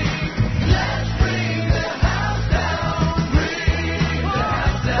breathe. Let's bring the house down. Bring the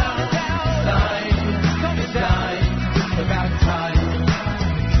house down. It's time. It's about time.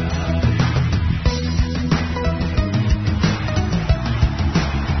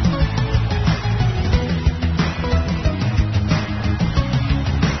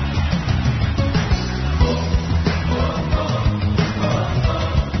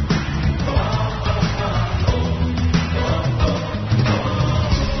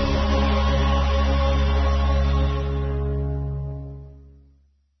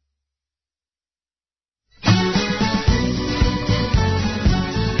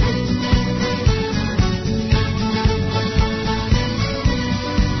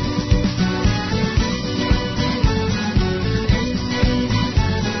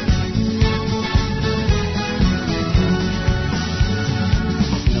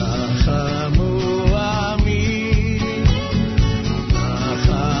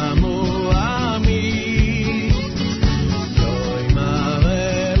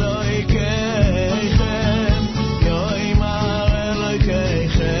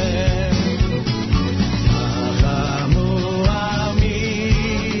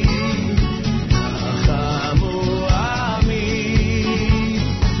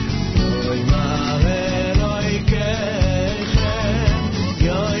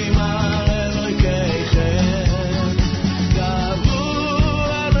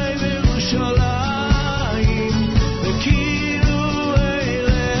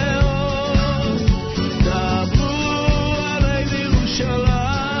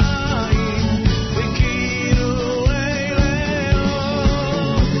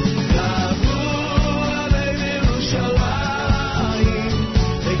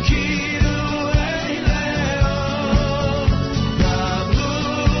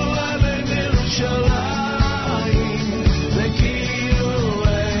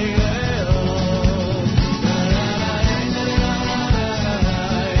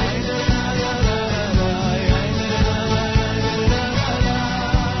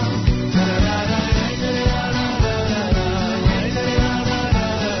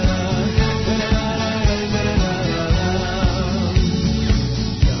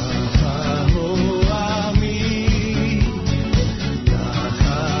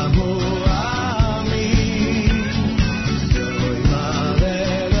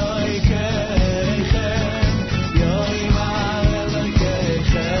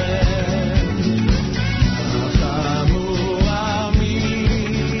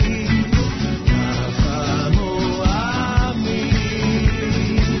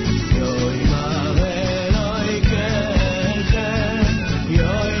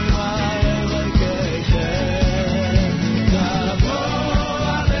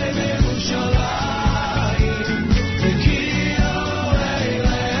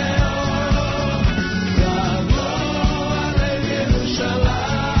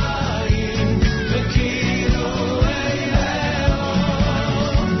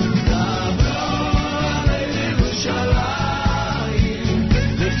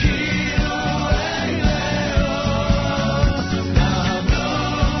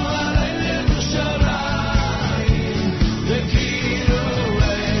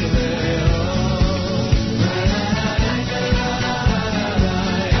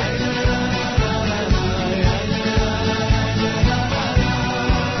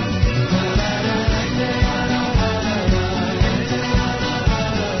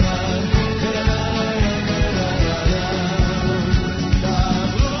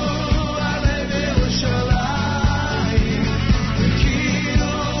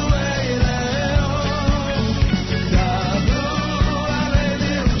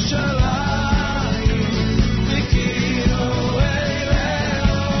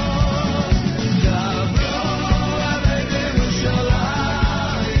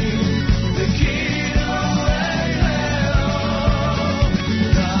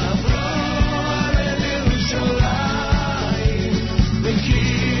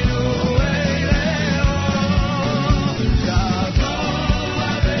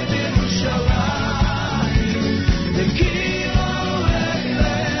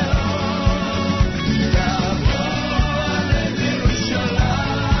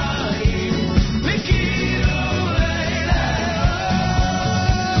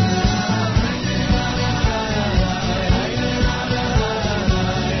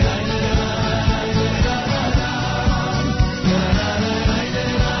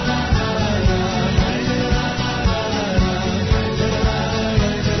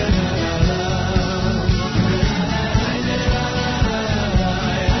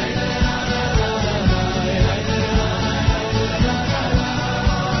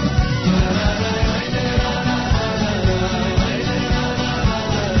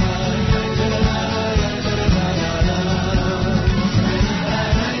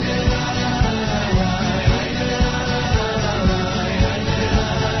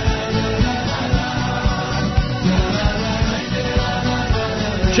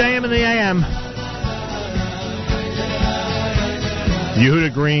 JM in the AM.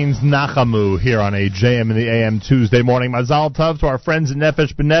 Yehuda Green's Nachamu here on a JM in the AM Tuesday morning. Mazal Tov to our friends at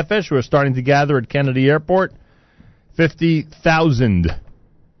Nefesh B'Nefesh who are starting to gather at Kennedy Airport. 50,000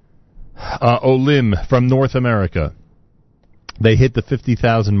 Olim from North America. They hit the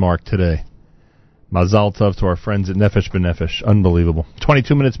 50,000 mark today. Mazal Tov to our friends at Nefesh B'Nefesh. Unbelievable.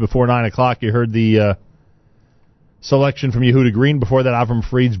 22 minutes before 9 o'clock, you heard the selection from Yehuda Green. Before that, Avram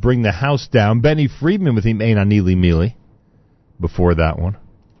Fried's Bring the House Down. Benny Friedman with Imein Anili Mili. Before that one.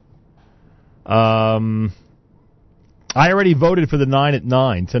 I already voted for the 9 at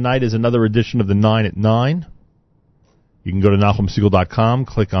 9. Tonight is another edition of the 9 at 9. You can go to NachumSegal.com,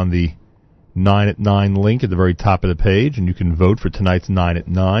 click on the 9 at 9 link at the very top of the page, and you can vote for tonight's 9 at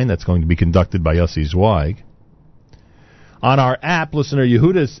 9. That's going to be conducted by Yossi Zweig. On our app, listener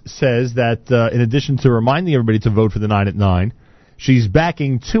Yehuda says that in addition to reminding everybody to vote for the 9 at 9, she's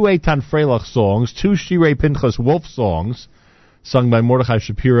backing 2 Eitan Freilach songs, 2 Shirei Pinchas Wolf songs, sung by Mordechai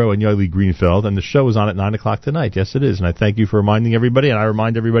Shapiro and Yoeli Greenfeld, and the show is on at 9 o'clock tonight. Yes, it is, and I thank you for reminding everybody, and I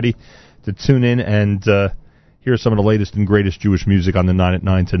remind everybody to tune in and hear some of the latest and greatest Jewish music on the 9 at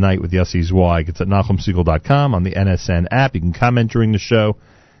 9 tonight with Yossi Zweig. It's at NachumSegal.com on the NSN app. You can comment during the show,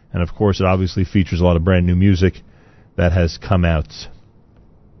 and of course it obviously features a lot of brand new music that has come out.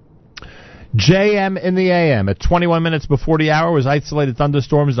 JM in the AM at 21 minutes before the hour was isolated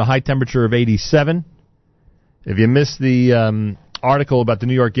thunderstorms, a high temperature of 87. If you missed the article about the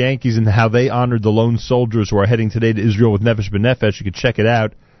New York Yankees and how they honored the lone soldiers who are heading today to Israel with Nefesh B'Nefesh, you can check it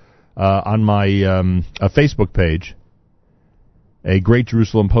out on my Facebook page. A great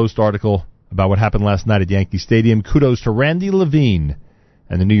Jerusalem Post article about what happened last night at Yankee Stadium. Kudos to Randy Levine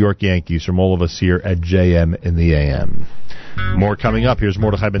and the New York Yankees from all of us here at JM in the AM. More coming up. Here's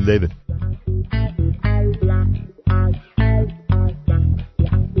Mordechai Ben David.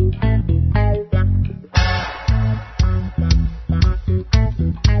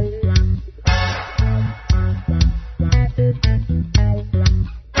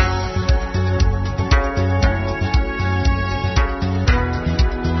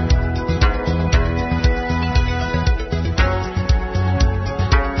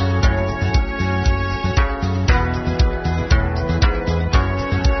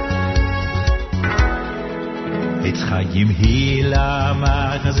 Hila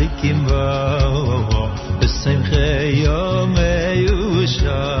machazikim bo besimche yom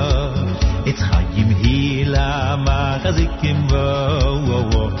yusha It's Chaim Hila machazikim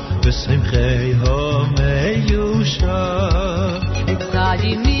bo besimche yom yusha It's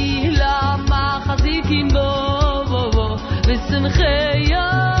Chaim Hila machazikim bo besimche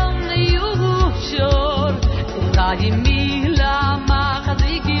yom yusha It's Chaim Hila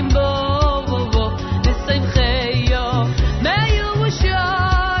machazikim bo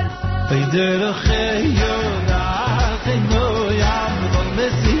Derech Yoda Cheno Yam Von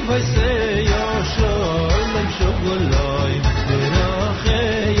Mesiv Vayse Yoshol Lem Shogoloi Derech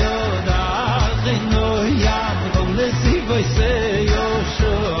Yoda Cheno Yam Von Mesiv Vayse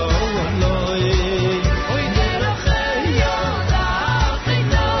Yoshol Oy Derech Yoda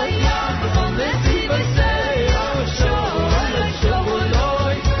Cheno Yam Von Mesiv Vayse Yoshol Lem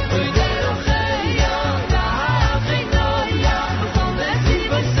Shogoloi Oy Derech Yoda Cheno Yam Von Mesiv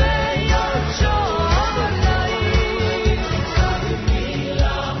Vayse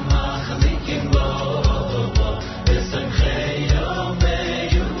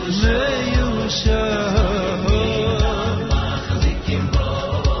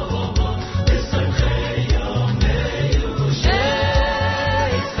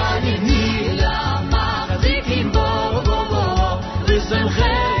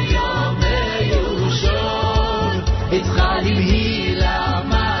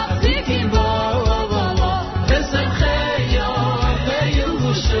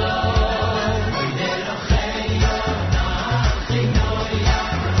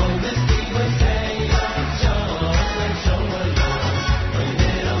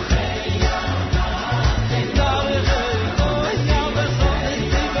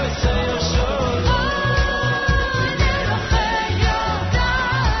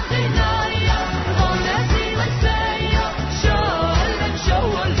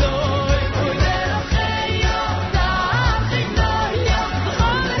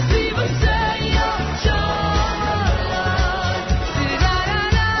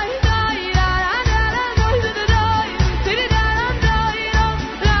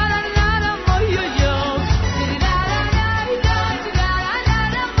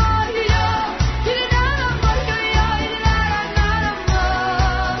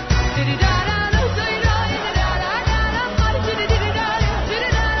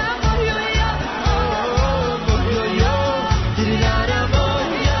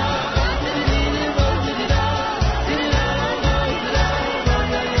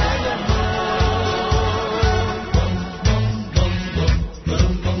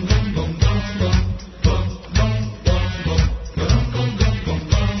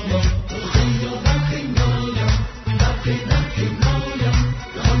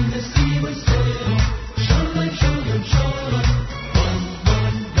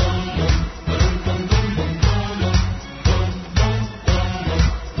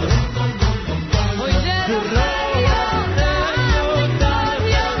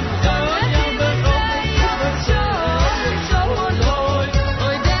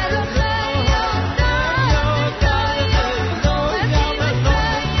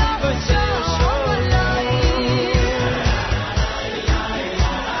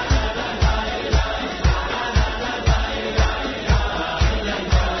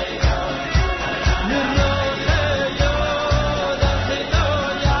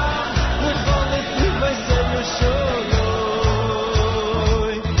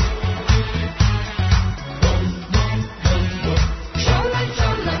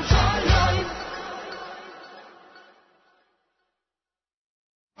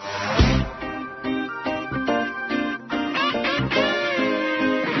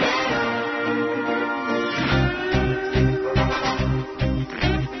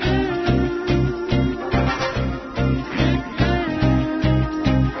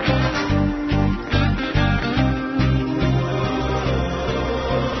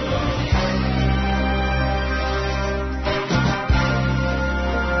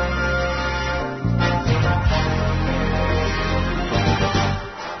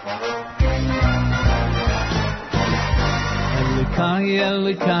Elokai,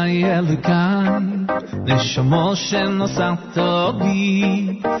 Elokai, Elokai, Neshamo shenasato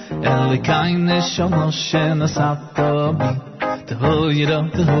bi, Elokai, Neshamo shenasato bi, Tehoyro,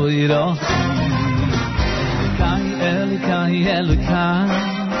 Tehoyro, Elokai, Elokai, Elokai,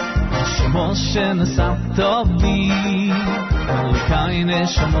 Neshamo shenasato bi, Elokai,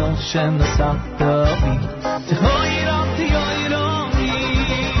 Neshamo shenasato bi, Tehoyro, Tehoyro,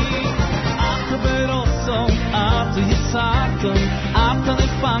 After Yitzhakto, after the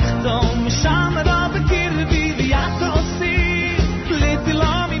Fakto, Mishana da Bekirbi, the Atosi,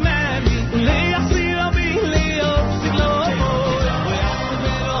 Litilami Mani, Leasi Rabi, Leo, Siglo,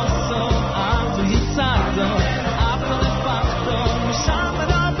 after Yitzhakto, after the Fakto, Mishana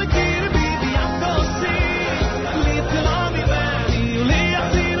da Bekirbi, the Atosi, Litilami Mani,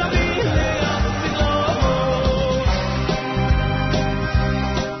 Leasi Rabi, Leo,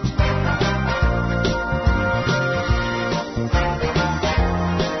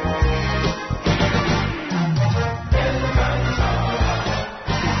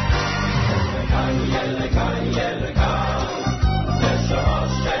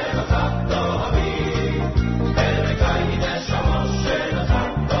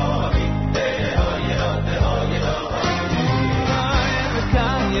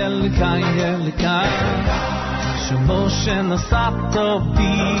 Shemoshe nasato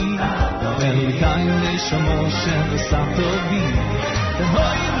bi, Elikai Shemoshe nasato bi,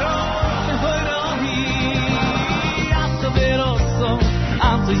 Tehoyro, Tehoyro hi, After Veroso,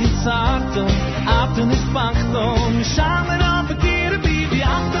 after Yitzhakto, after Nispachto, Mishamera Bekirbi,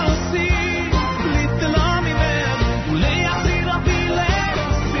 after Si, Litilami Mer, Uleachira Bile,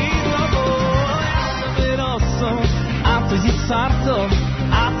 Sidrabo, after Veroso, after Yitzhakto,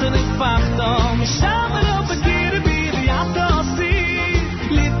 after Nispachto, Mishamera Bekirbi, after Si,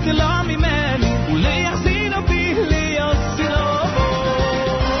 Litilami Mer, Uleachira Bile, Sidrabo.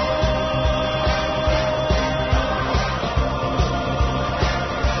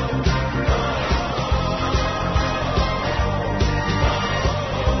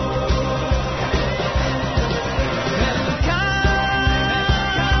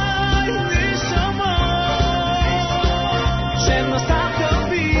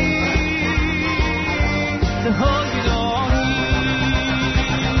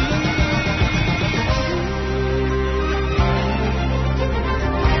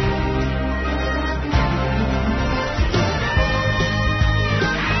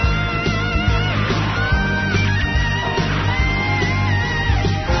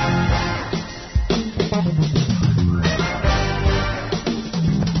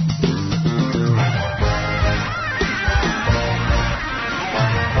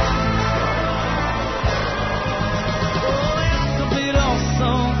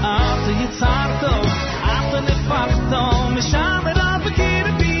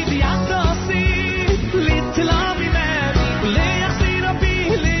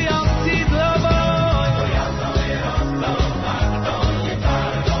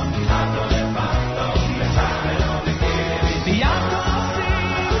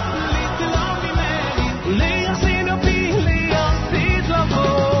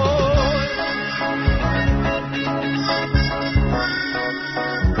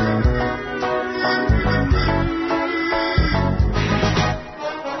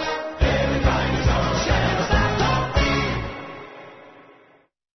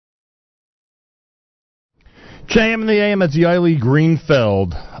 JM and the AM, it's Yaeli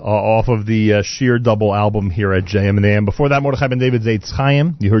Greenfeld off of the Sheer Double album here at JM and the AM. Before that, Mordechai Ben David's Eitz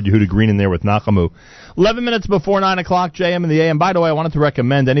Chaim. You heard Yehuda Green in there with Nachamu. 11 minutes before 9 o'clock, JM and the AM. By the way, I wanted to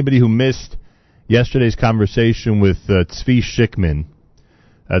recommend anybody who missed yesterday's conversation with Tzvi Shikman.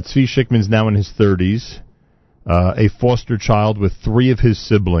 Tzvi Shikman's now in his 30s, a foster child with 3 of his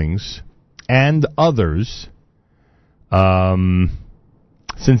siblings and others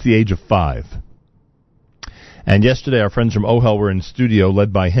since the age of 5. And yesterday, our friends from OHEL were in studio,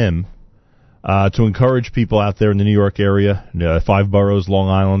 led by him, to encourage people out there in the New York area, 5 boroughs, Long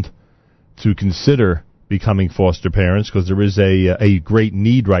Island, to consider becoming foster parents, because there is a great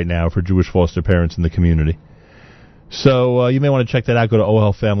need right now for Jewish foster parents in the community. So you may want to check that out. Go to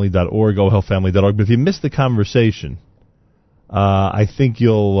ohelfamily.org, ohelfamily.org. But if you missed the conversation, I think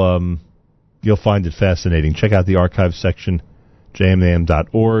you'll find it fascinating. Check out the archive section,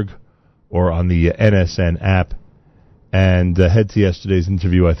 jmam.org. Or on the NSN app, and head to yesterday's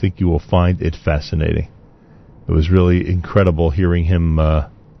interview. I think you will find it fascinating. It was really incredible hearing him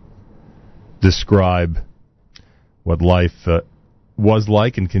describe what life was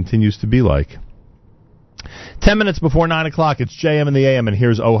like and continues to be like. 10 minutes before 9 o'clock, it's JM and the AM, and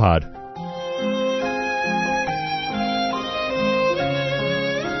here's Ohad.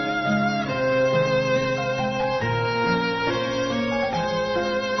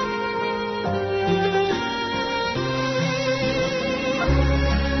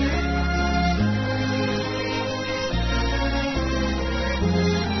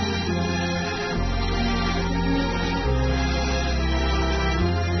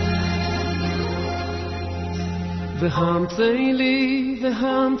 והמצא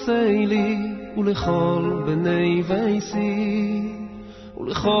לי ולכל בני ביתי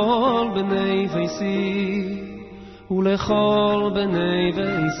ולכל בני ביתי ולכל בני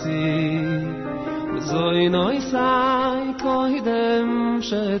ביתי וזוי נויסי קוידם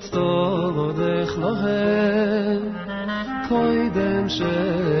שתצטודך להם קוידם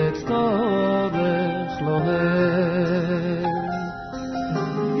שתצטודך להם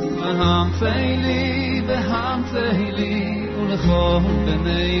והמצא לי ולכל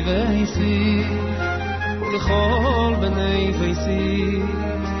בני ביתי ולכל בני ביתי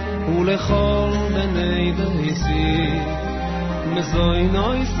ולכל בני ביתי מזוי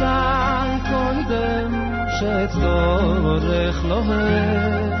נויסי קוידם שתצטודך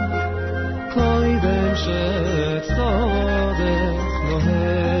להם קוידם שתצטודך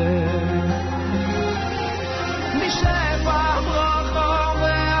להם משפע ברכה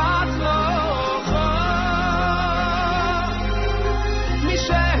והצלחה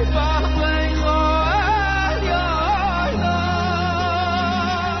משפע ברכה עליונה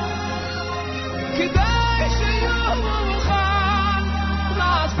כדאי שיומך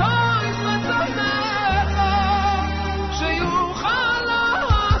לעשות רצונך שיוכל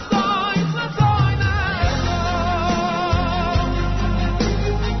לעשות רצונך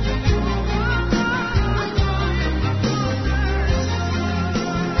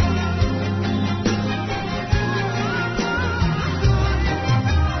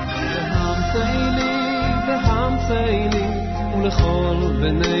והמצא לי ולכל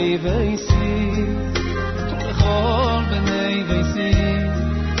בני ביתי ולכל בני ביתי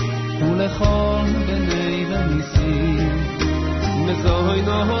ולכל בני ביתי מזוי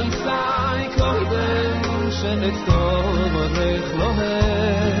נויסי קוידם שתצטודך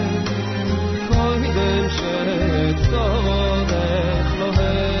להם קוידם שתצטודך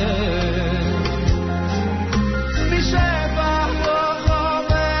להם משפע ברכה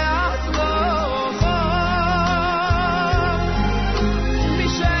והצלחה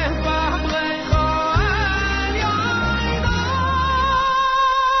משפע ברכה עליונה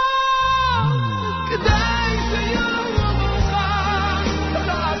כדאי שיומך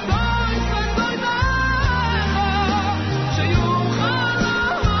לעשות רצונך שיוכל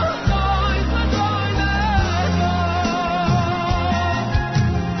לעשות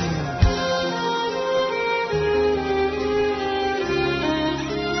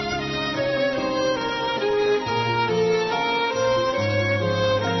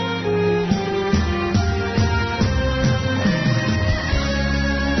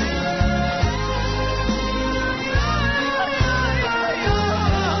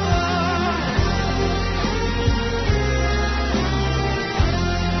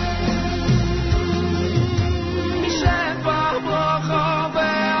משפע ברכה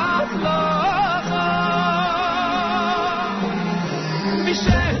והצלחה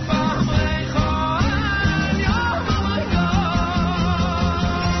משפע ברכה עליונה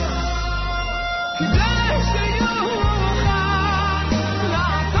כדאי שיוכל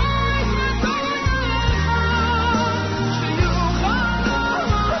לעשות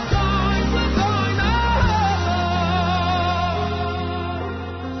רצונך שיוכל לעשות רצונך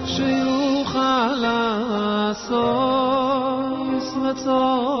שיוכל לעשות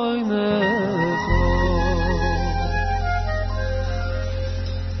רצונך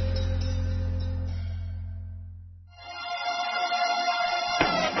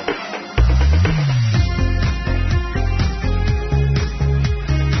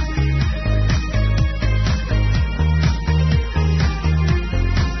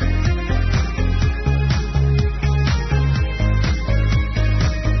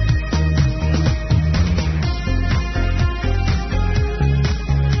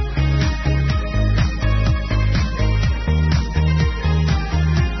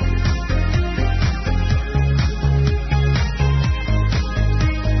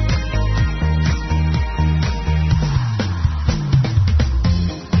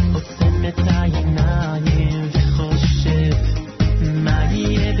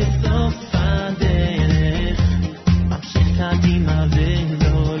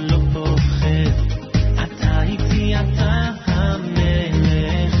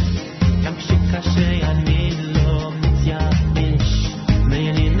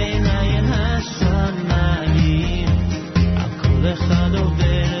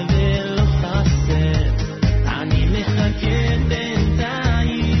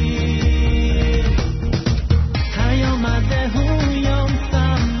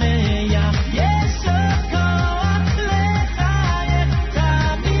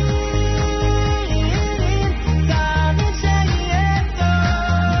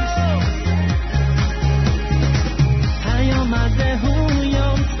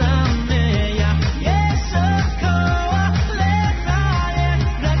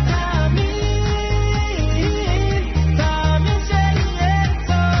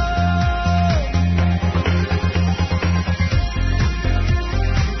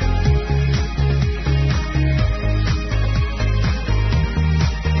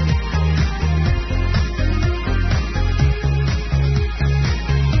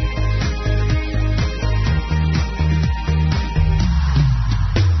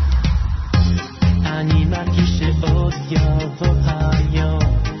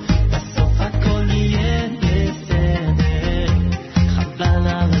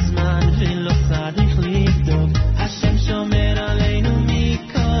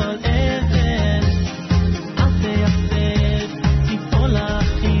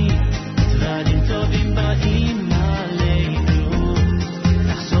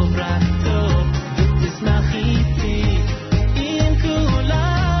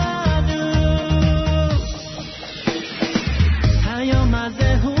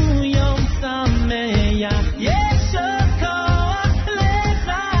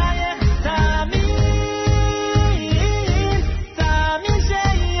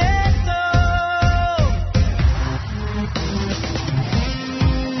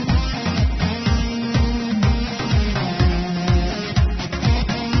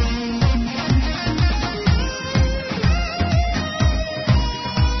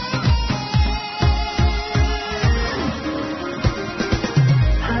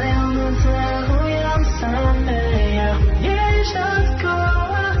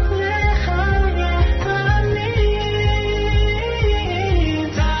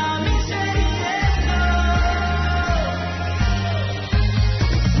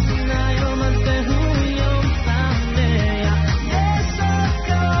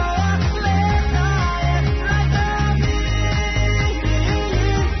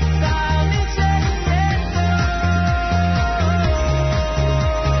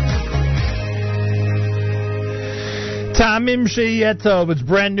Yamim Sheyetov. It's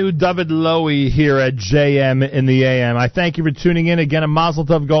brand new David Lowy here at JM in the AM. I thank you for tuning in. Again, a mazel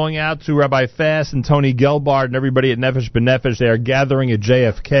tov going out to Rabbi Fass and Tony Gelbard and everybody at Nefesh B'Nefesh. They are gathering at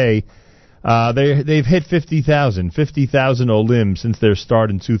JFK. They've hit 50,000 olim since their start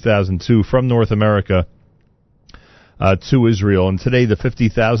in 2002 from North America to Israel. And today the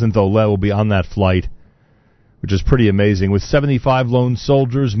 50,000th Oleh will be on that flight, which is pretty amazing, with 75 lone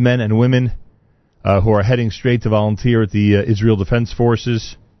soldiers, men and women, who are heading straight to volunteer at the Israel Defense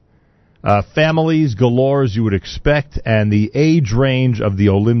Forces. Families galore, as you would expect, and the age range of the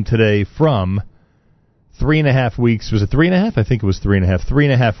Olim today from 3.5 weeks, was it 3.5? I think it was 3.5.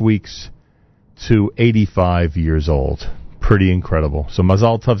 3.5 weeks to 85 years old. Pretty incredible. So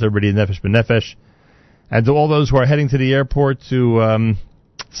Mazal Tov to everybody in Nefesh B'Nefesh, and to all those who are heading to the airport to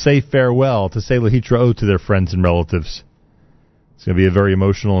say farewell, to say Lahitra'ot to their friends and relatives. It's going to be a very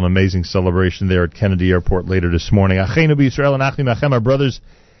emotional and amazing celebration there at Kennedy Airport later this morning. Achenu b'Yisrael and Achim Achem, our brothers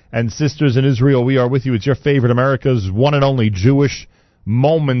and sisters in Israel, we are with you. It's your favorite America's one and only Jewish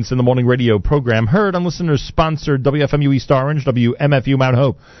Moments in the Morning radio program, heard on listeners-sponsored WFMU East Orange, WMFU Mount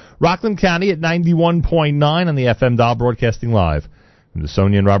Hope, Rockland County at 91.9 on the FM dial, broadcasting live from the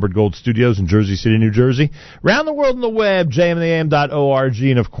Sonia and Robert Gold Studios in Jersey City, New Jersey. Around the world on the web, jmam.org,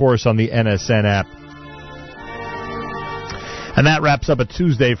 and of course on the NSN app. And that wraps up a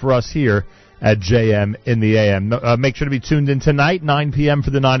Tuesday for us here at JM in the AM. Make sure to be tuned in tonight, 9 p.m. for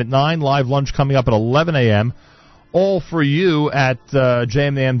the 9 at 9. Live lunch coming up at 11 a.m. All for you at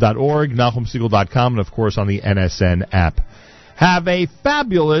jmam.org, NachumSegal.com, and, of course, on the NSN app. Have a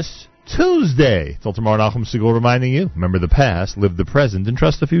fabulous Tuesday. Till tomorrow, Nachum Segal reminding you, remember the past, live the present, and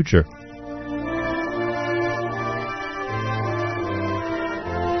trust the future.